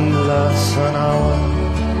each tea lasts an hour,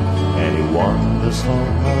 and he wanders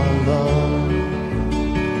home alone.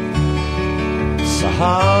 So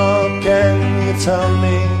how can you tell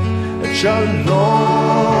me that you're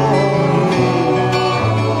lonely,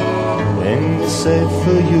 Ain't it safe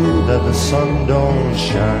for you that the sun don't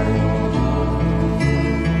shine?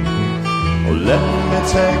 Oh, let me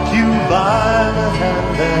take you by the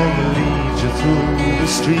hand and lead you through the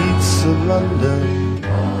streets of London.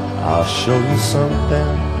 I'll show you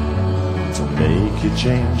something to make you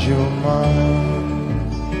change your mind.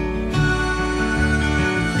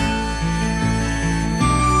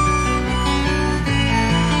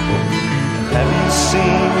 Have you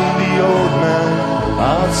seen the old man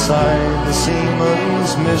outside the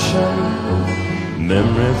seaman's mission?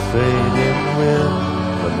 Memory fading with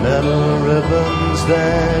the metal ribbons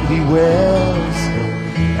that he wears.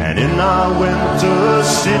 And in our winter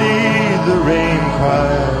city the rain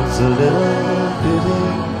cries a little pity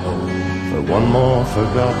for one more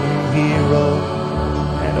forgotten hero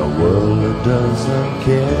and a world that doesn't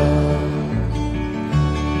care.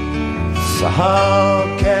 So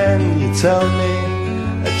how can you tell me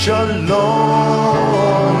that you're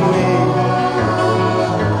lonely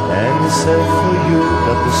and it's safe for you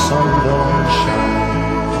that the sun don't shine?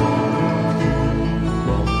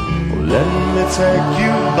 Well, let me take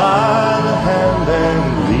you by the hand and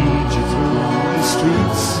lead you through the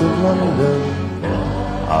streets of London.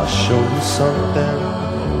 I'll show you something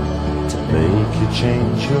to make you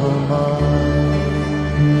change your mind.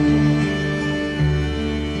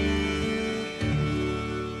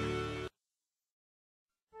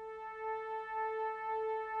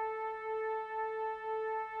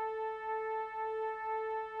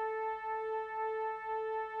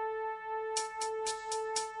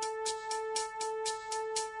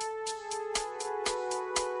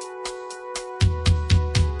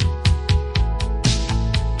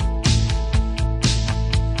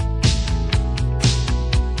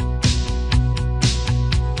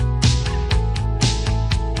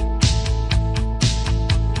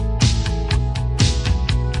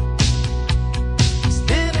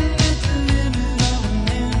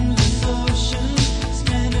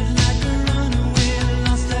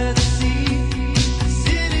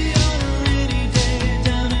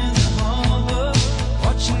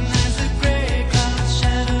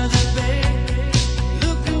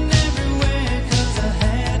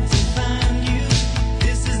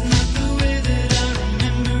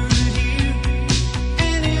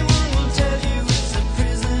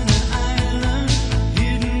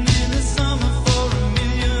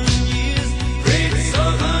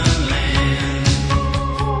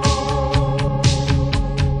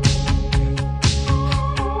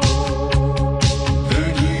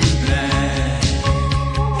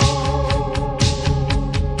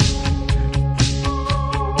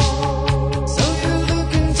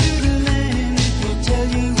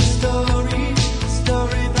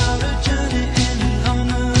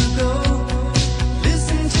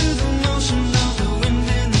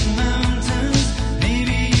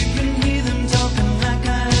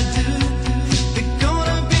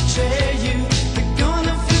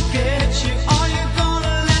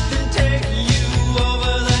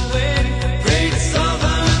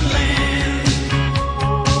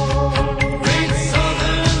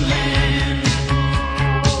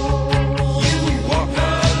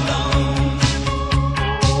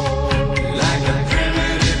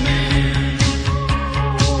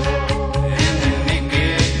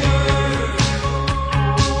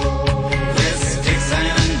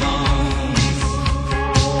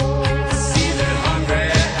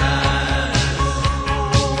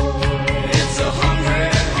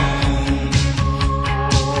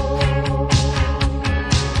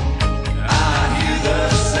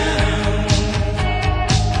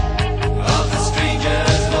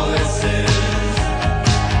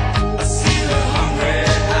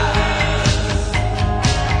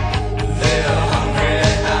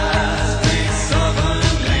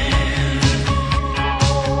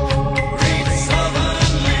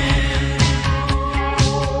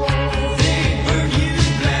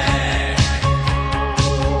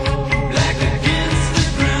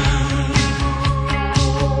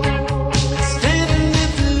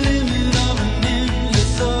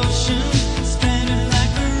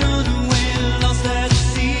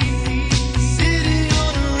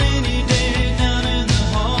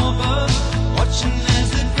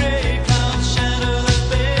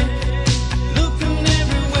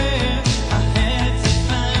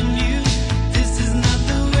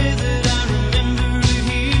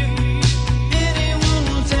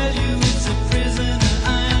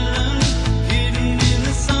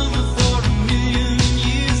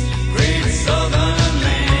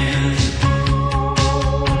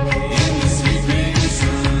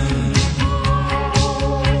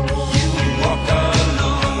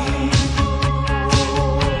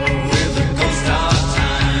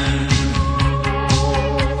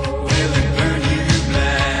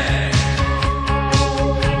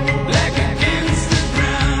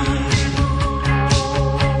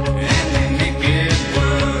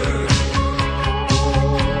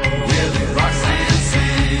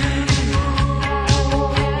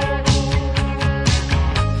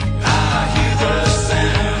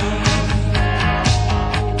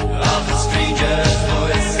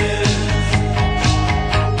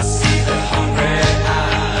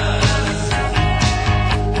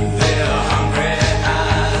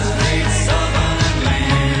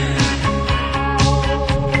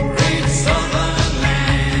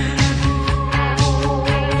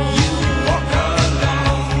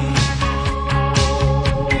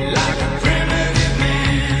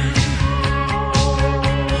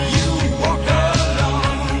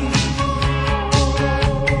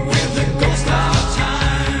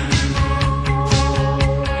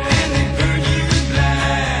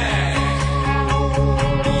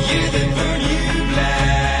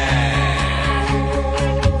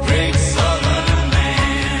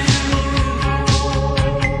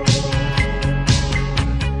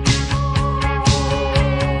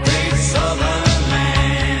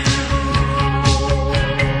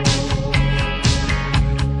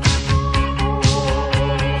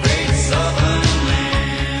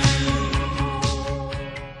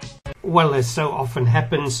 well, as so often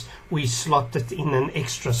happens, we slotted in an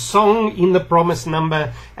extra song in the promised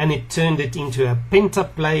number, and it turned it into a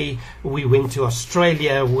pentaplay. We went to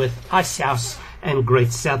Australia with Icehouse and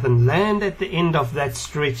Great Southern Land at the end of that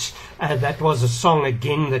stretch. That was a song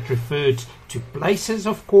again that referred to places,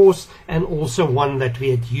 of course, and also one that we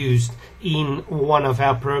had used in one of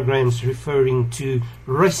our programs referring to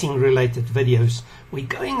racing related videos. We're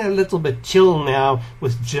going a little bit chill now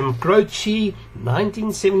with Jim Croce,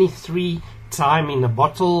 1973, Time in a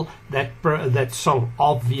Bottle. That song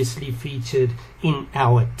obviously featured in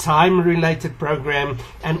our time related program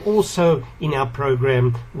and also in our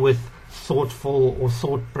program with thoughtful or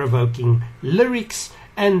thought-provoking lyrics.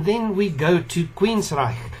 And then we go to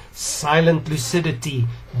Queensryche, Silent Lucidity,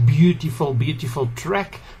 beautiful, beautiful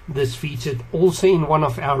track. This featured also in one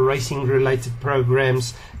of our racing related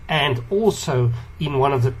programs and also in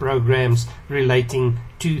one of the programs relating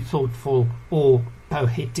to thoughtful or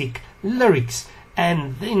poetic lyrics.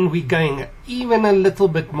 And then we're going even a little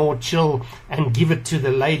bit more chill and give it to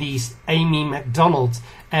the ladies, Amy MacDonald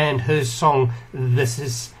and her song This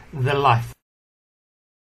Is the Life.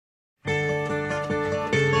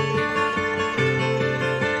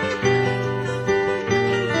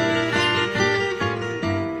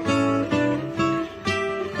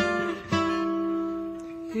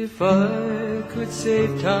 If I could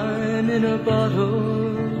save time in a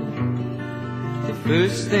bottle, the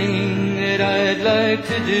first thing that I'd like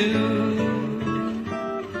to do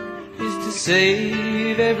is to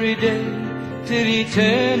save every day till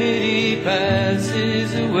eternity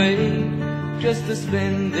passes away, just to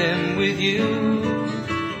spend them with you.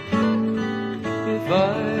 If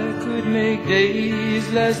I could make days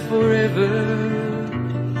last forever,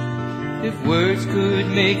 if words could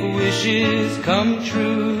make wishes come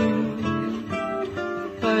true,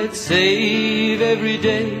 I'd save every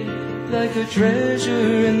day like a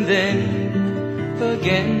treasure, and then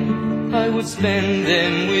again I would spend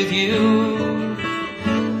them with you.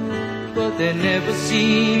 But there never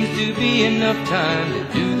seems to be enough time to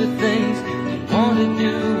do the things you want to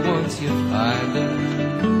do once you find them.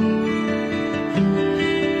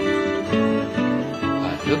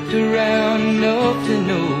 I've looked around enough to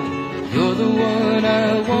know you're the one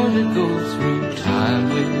I want to go through time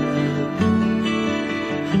with.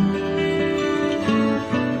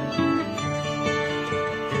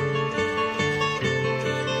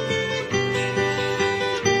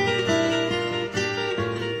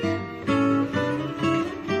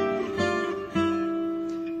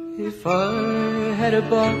 If I had a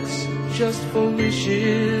box just for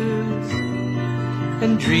wishes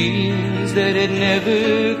and dreams that had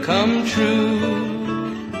never come true,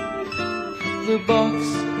 the box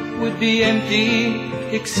would be empty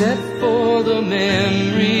except for the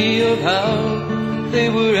memory of how they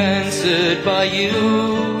were answered by you.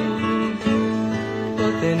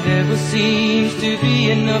 But there never seems to be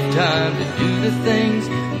enough time to do the things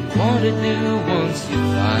you want to do once you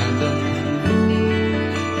find them.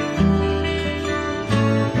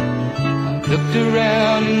 I've looked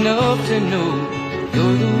around enough to know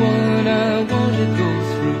you're the one I want to go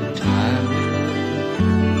through time with.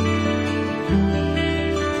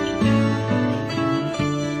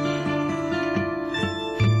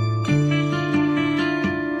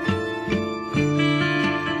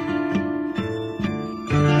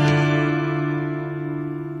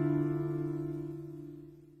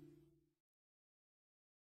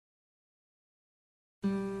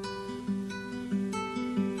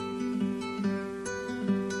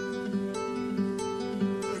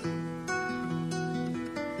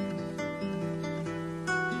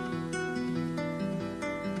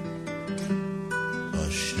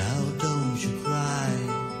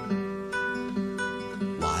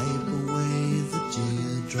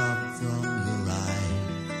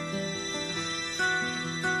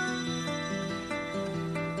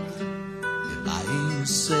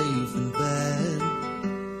 Safe in bed.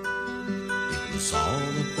 It was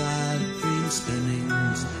all about dream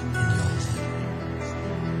spinnings in your head.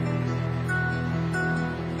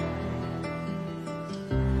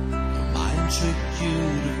 Your mind tricked you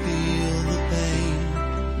to feel the pain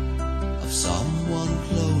of someone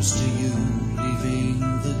close to you leaving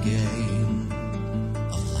the game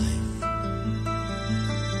of life.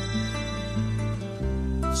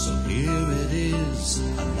 So here it is,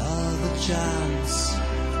 another chance.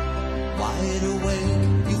 Wide awake,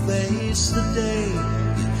 you face the day,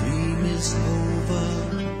 your dream is over.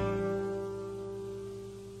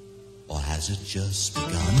 Or has it just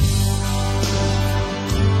begun?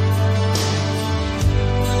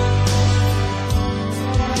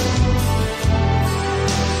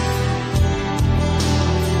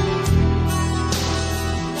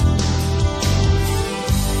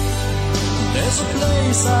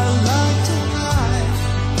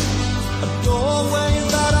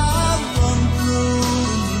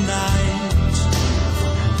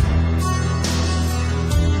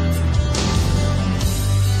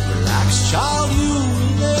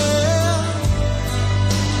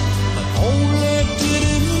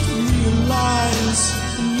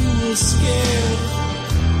 you're scared.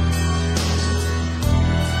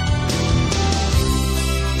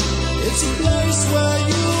 It's a place where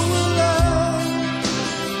you will learn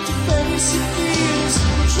to face your fears,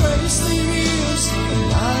 trace the years, and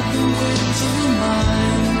light the way to your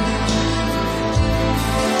mind.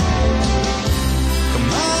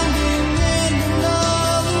 Commanding in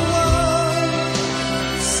another world,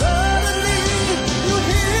 suddenly you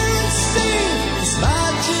hear and see this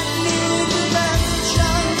magic new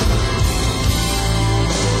dimension.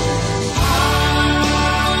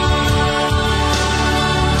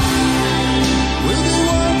 With the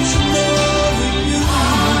watch over you,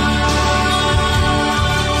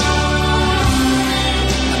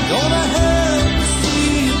 I'm gonna help you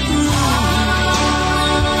see it through.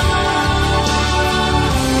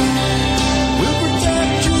 We'll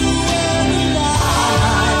protect you in the night.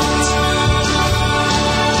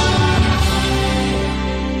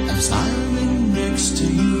 I'm smiling next to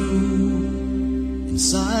you in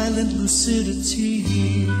silent lucidity.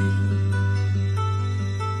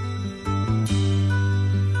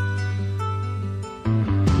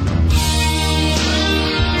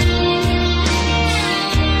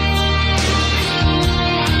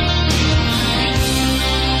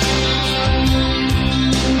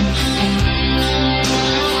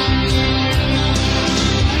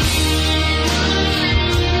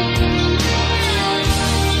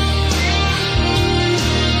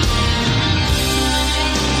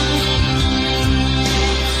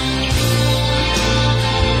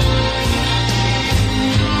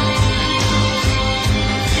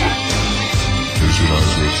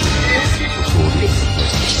 Visualization recorded in the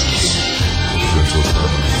present tense will print a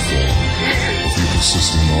permanent form. If you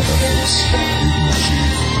persist in your efforts, you can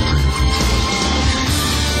achieve dream control.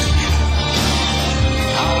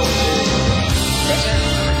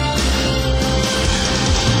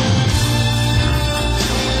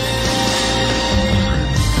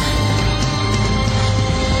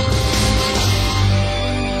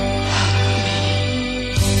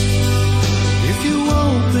 If you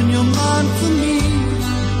open your mind for me,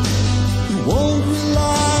 you won't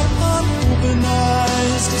rely on open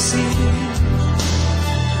eyes to see.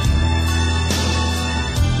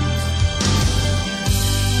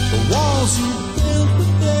 The walls you built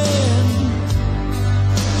within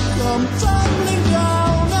come tumbling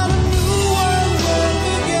down and a new world will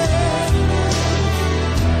begin.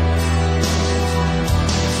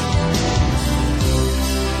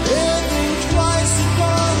 Living twice at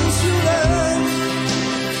once you learn.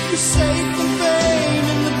 You're safe and vain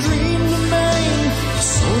in the dream domain. The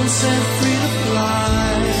soul set free to fly.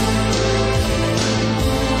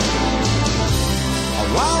 A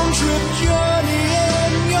round trip journey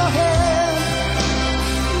in your head.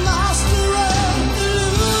 Master of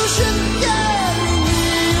illusion, can you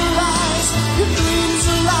realize your dreams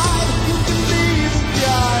alive? You can be the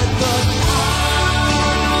guide, but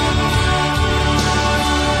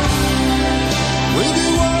with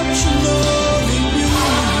you watching over you,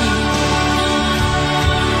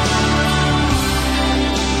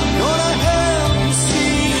 I'm gonna help you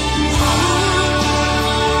see it through.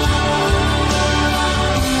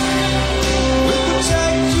 We'll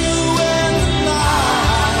protect you in the night.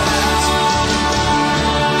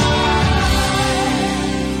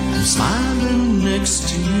 I'm smiling next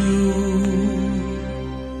to you.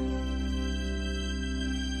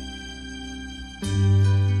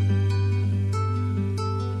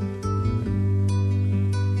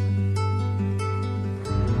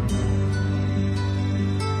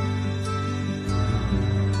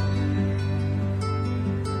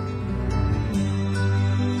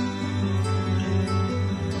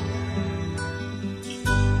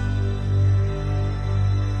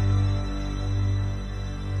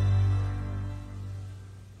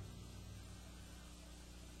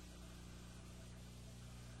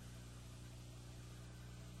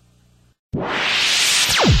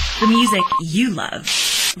 The music you love,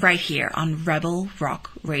 right here on Rebel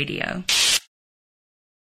Rock Radio.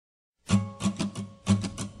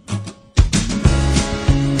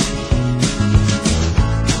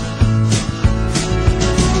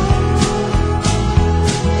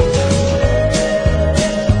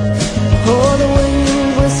 Oh, the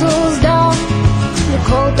wind whistles down the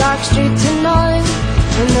cold dark street tonight,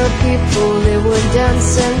 and the people, they were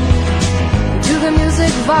dancing to the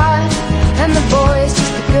music vibe, and the boys,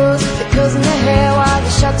 just the girls in their hair, while the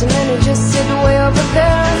shouting men who just sit way over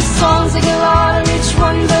there. And the songs they get louder, each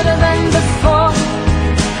one better than before,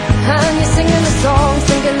 and you're singing the songs,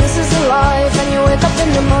 thinking this is alive, and you wake up in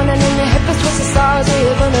the morning and your hip is twisted sides. Where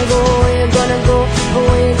you gonna go, where you gonna go, or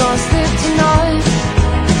where you gonna sleep tonight?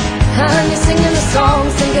 And you're singing the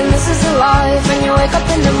songs, thinking this is alive. alive. And you wake up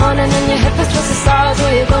in the morning and your hip is just the stars.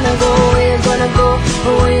 Where you gonna go, where you gonna go,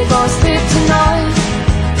 or where you gonna sleep tonight,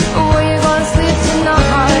 or where you gonna sleep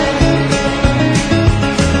tonight.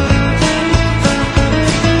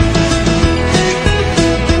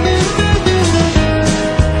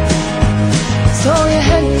 So you're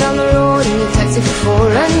heading down the road in your taxi for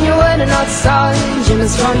 4, and you're waiting outside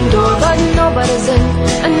Jim's front door, but nobody's in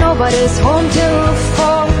and nobody's home till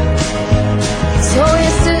 4. So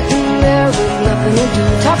you're sitting there with nothing to do,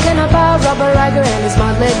 talking about Robert Riger and his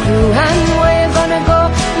motley crew, and where you gonna go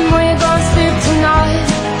and where you gonna sleep tonight.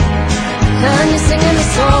 And you're singing the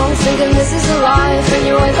songs, thinking this is a life. And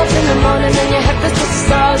you wake up in the morning and your head is just the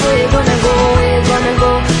stars. Where you gonna go, where you gonna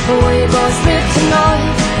go, or where you gonna sleep tonight.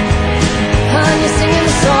 And you're singing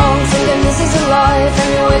the songs, thinking this is a life. And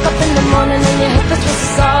you wake up in the morning and your hip is just the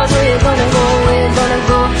stars. Where you gonna go, where you gonna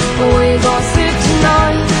go, or where you gonna sleep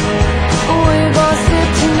tonight, or where you gonna sleep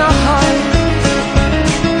tonight.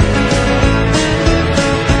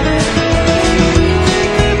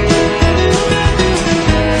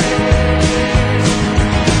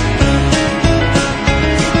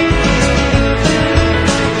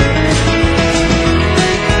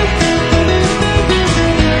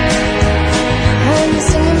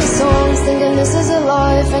 This is a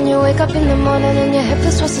life, and you wake up in the morning and your hip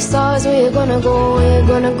is towards the stars. Where you gonna go, where you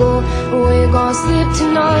gonna go, where you gonna sleep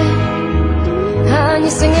tonight. And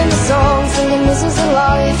you're singing the song, singing this is a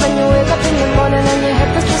life. And you wake up in the morning and your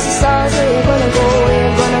hip is towards the stars. Where you gonna go, where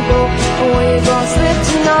you gonna go, where you gonna sleep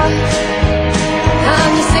tonight.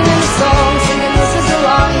 And you're singing the song, singing this is a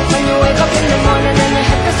life. And you wake up in the morning and your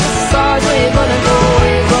hip is towards the stars. Where you gonna go,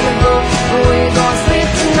 where you gonna go, where you gonna sleep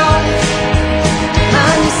tonight.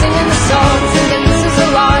 And you're singing the song, singing this is a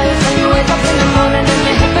life. And you wake up in the morning and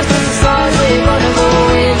your hip is just the stars. Where you gonna go,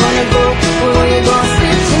 where you gonna go, where you gonna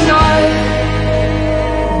sleep tonight,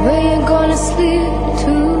 where you gonna sleep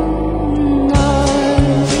tonight.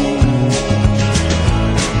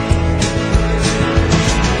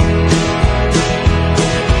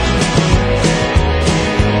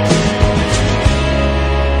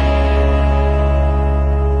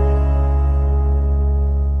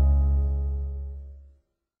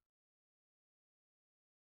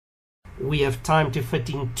 We have time to fit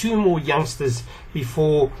in 2 more youngsters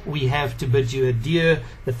before we have to bid you adieu.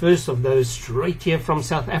 The first of those straight here from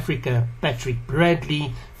South Africa, Patrick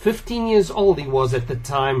Bradley. 15 years old he was at the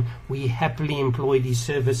time. We happily employed his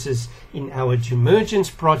services in our Emergence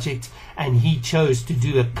project, and he chose to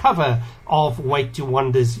do a cover of Wake to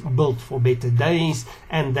Wonders, Built for Better Days,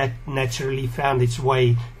 and that naturally found its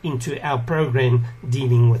way into our program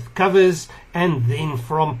dealing with covers. And then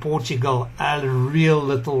from Portugal, a real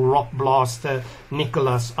little rock blaster,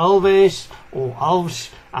 Nicolas Alves, or Alves,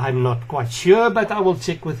 I'm not quite sure, but I will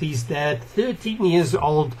check with his dad. 13 years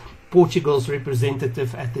old, Portugal's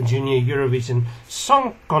representative at the Junior Eurovision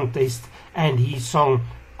Song Contest, and he sang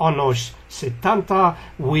Anos 70,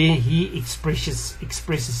 where he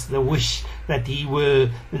expresses the wish that he were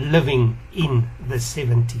living in the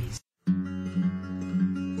 70s.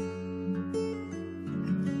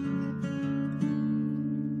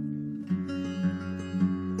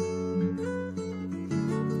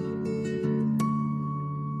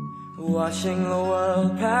 Watching the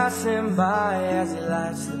world pass him by as he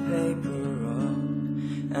lights the paper up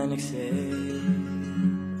and exhales.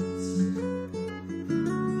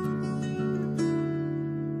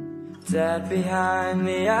 Dead behind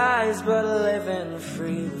the eyes, but living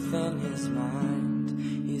free within his mind.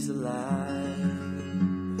 He's alive.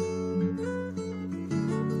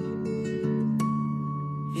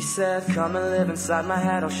 He said, come and live inside my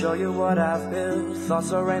head, I'll show you what I've built.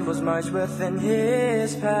 Thoughts are rainbows merged within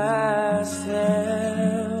his pastel.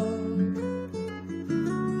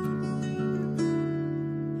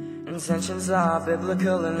 Intentions are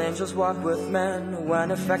biblical and angels walk with men. When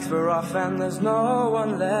effects were off and there's no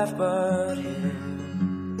one left but him.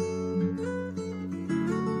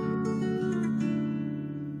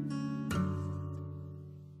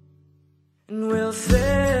 And we'll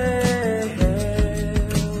sail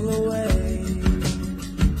away,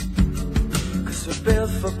 'cause we're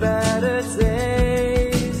built for better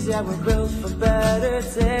days. Yeah, we're built for better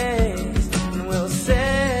days. And we'll sail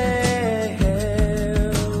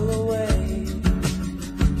away,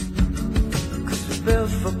 'cause we're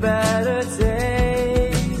built for better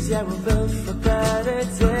days. Yeah, we're built for better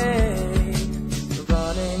days. We're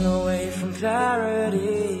running away from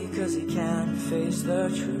clarity, 'cause he can't face the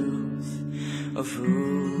truth of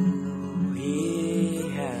who he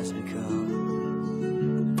has become.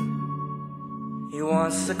 He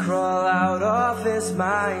wants to crawl out of his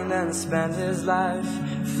mind and spend his life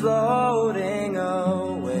floating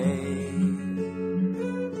away.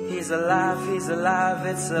 alive, he's alive,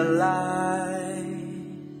 it's a lie.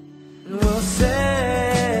 And we'll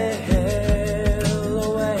sail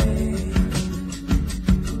away,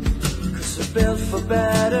 'cause we're built for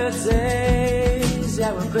better days.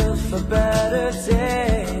 Yeah, we're built for better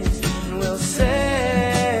days. And we'll sail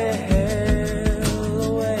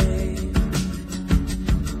away,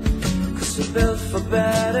 'cause we're built for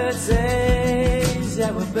better days.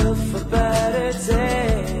 Yeah, we're built for better days.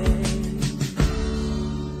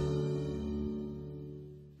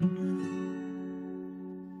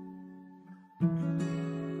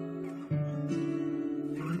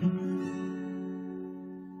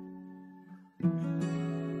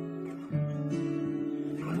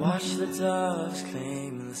 Watch the doves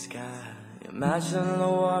claim in the sky. Imagine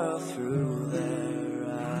the world through their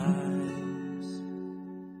eyes.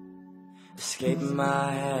 Escape my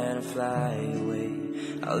head and fly away.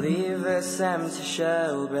 I'll leave this empty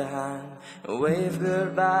shell behind and wave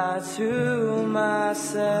goodbye to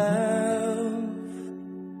myself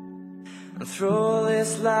and throw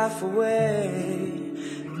this life away,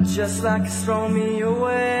 just like it's thrown me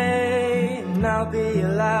away. And I'll be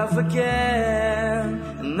alive again,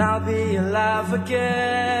 and I'll be alive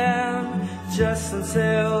again, just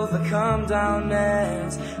until the come down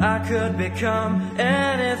ends. I could become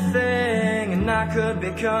anything, and I could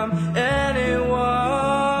become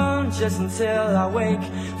anyone, just until I wake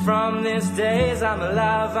from these days. I'm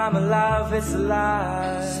alive, it's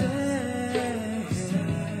alive.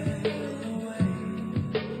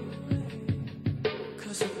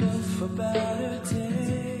 Better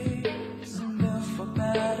days, built for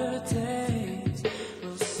better days.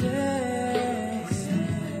 We'll sail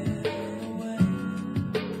away,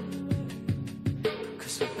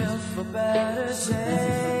 'cause we're built for better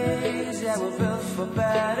days. Yeah, we're built for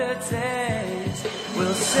better days.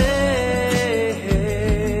 We'll sail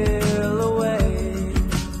away,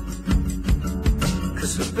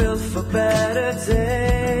 'cause we're built for better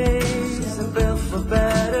days. And built for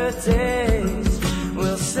better days.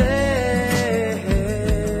 We'll sail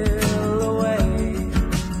away,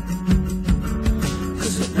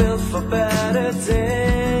 'cause we're built for better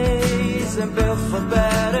days. And built for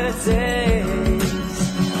better days.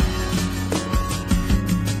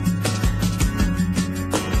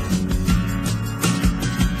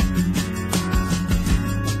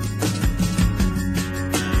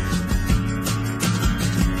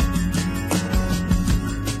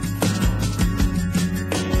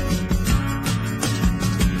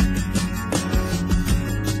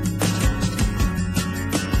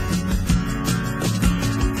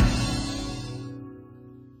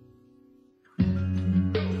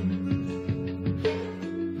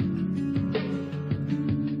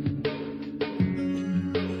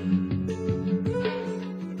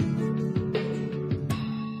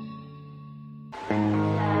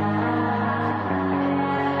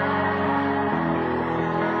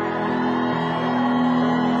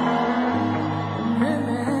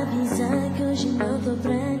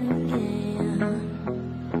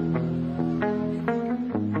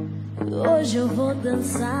 Hoje eu vou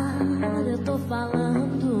dançar, eu tô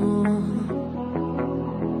falando.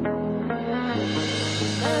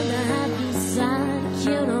 Manda avisar que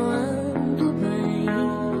eu não ando bem,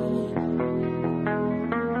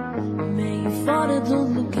 meio fora do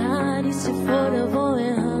lugar. E se for eu vou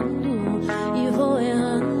errando, e vou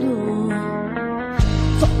errando.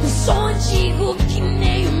 Sou antigo que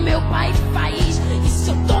nem o meu pai faz. E se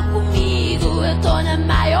eu tô comigo, eu tô na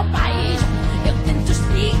maior país. Eu tento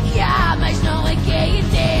explicar, mas não é que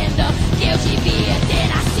entendam que eu devia ter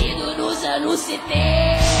nascido nos anos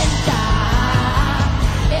 70.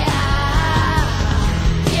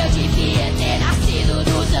 Eu devia ter nascido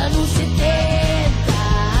nos anos 70.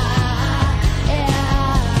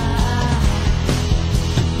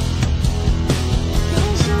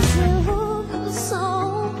 Deixa eu ser louco só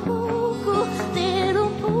um pouco, ter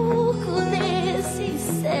um pouco desse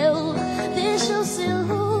céu. Deixa eu ser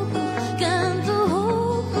louco, canto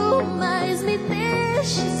rouco, mas me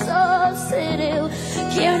deixe só ser eu.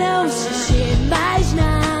 Que eu não sei mais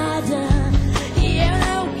nada, e eu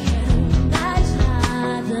não quero mais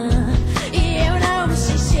nada, e eu não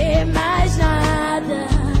sei ser mais nada,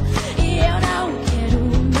 e eu não quero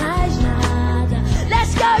mais nada.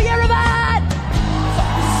 Let's go, everybody!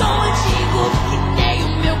 Sou antigo que nem o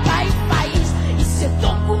meu pai faz. E se eu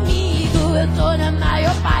tô comigo, eu tô na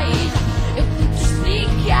maior país. Eu tento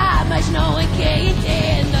explicar, mas não é que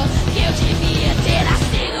entendam que eu devia ter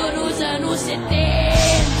nascido nos anos 70.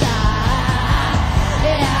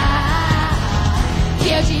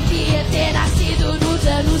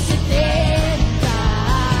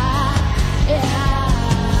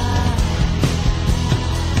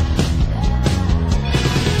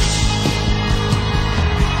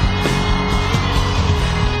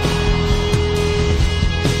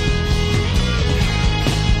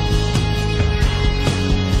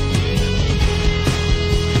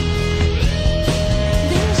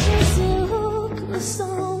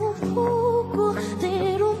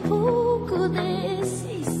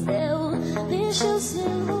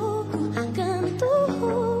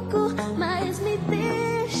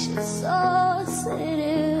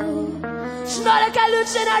 Fala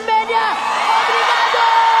Caluche in Armenia! Obrigado!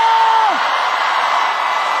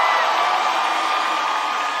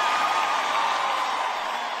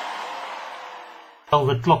 Well,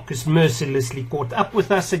 the clock is mercilessly caught up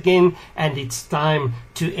with us again, and it's time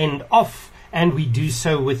to end off. And we do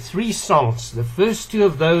so with 3 songs. The first 2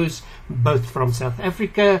 of those, both from South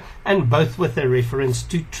Africa, and both with a reference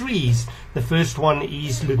to trees. The first one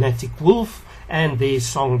is Lunatic Wolf and their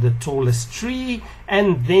song The Tallest Tree,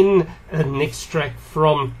 and then the next track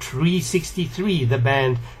from Tree 63, the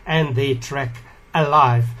band, and their track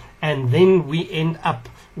Alive. And then we end up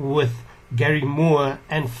with Gary Moore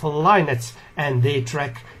and Phil Lynott and their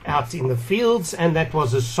track Out in the Fields, and that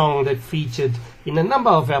was a song that featured in a number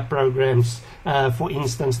of our programs, for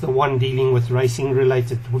instance the one dealing with racing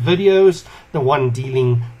related videos, the one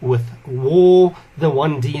dealing with war, the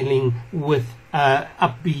one dealing with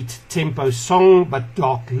upbeat tempo song but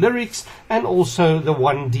dark lyrics, and also the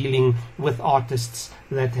one dealing with artists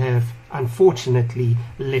that have unfortunately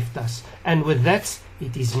left us. And with that,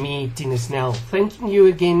 it is me, Tina Snell, thanking you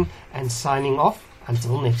again and signing off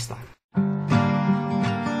until next time.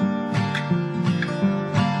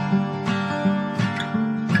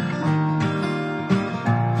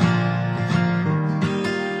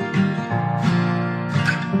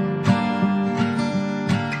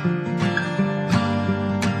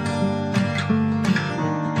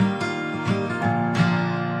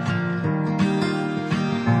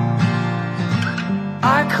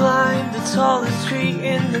 I climbed the tallest tree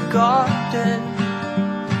in the garden,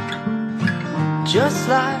 just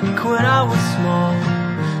like when I was small,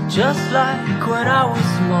 just like when I was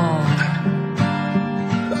small.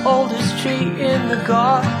 The oldest tree in the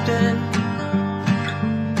garden,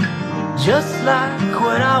 just like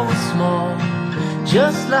when I was small,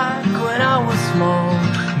 just like when I was small.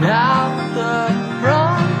 Now the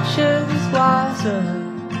branch is wiser.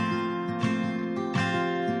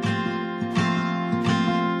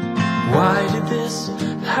 Why did this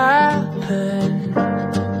happen?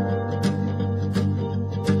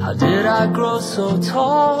 How did I grow so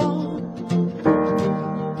tall?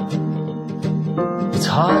 It's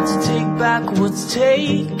hard to take back what's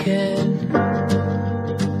taken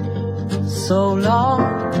so long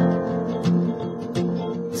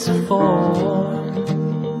to fall.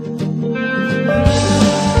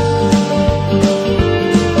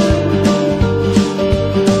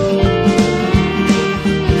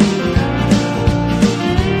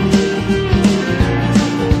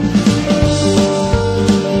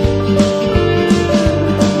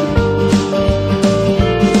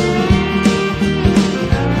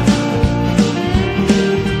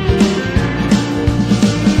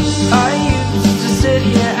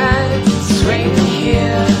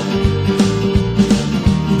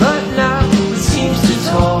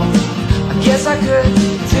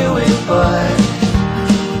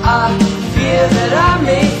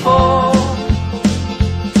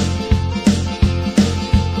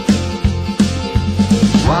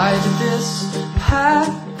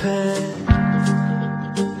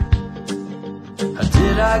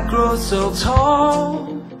 So tall,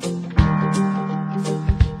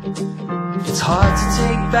 it's hard to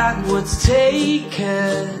take back what's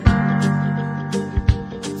taken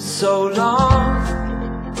so long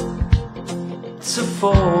to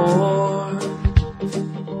fall.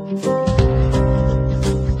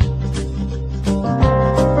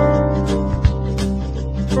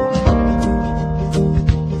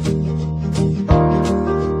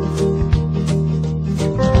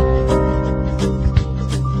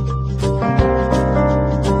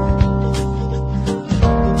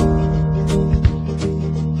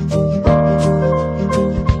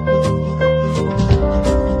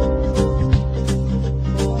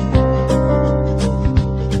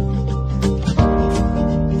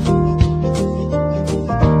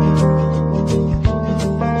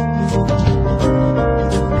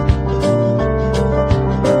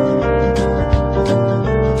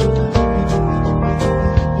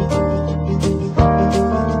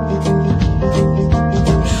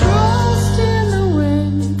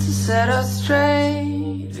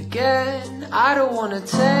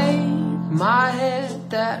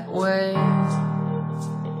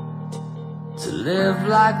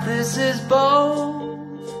 This is both.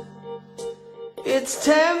 It's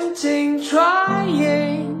tempting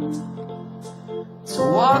trying to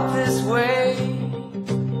walk this way,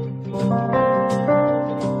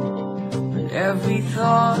 and every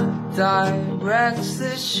thought directs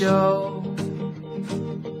the show.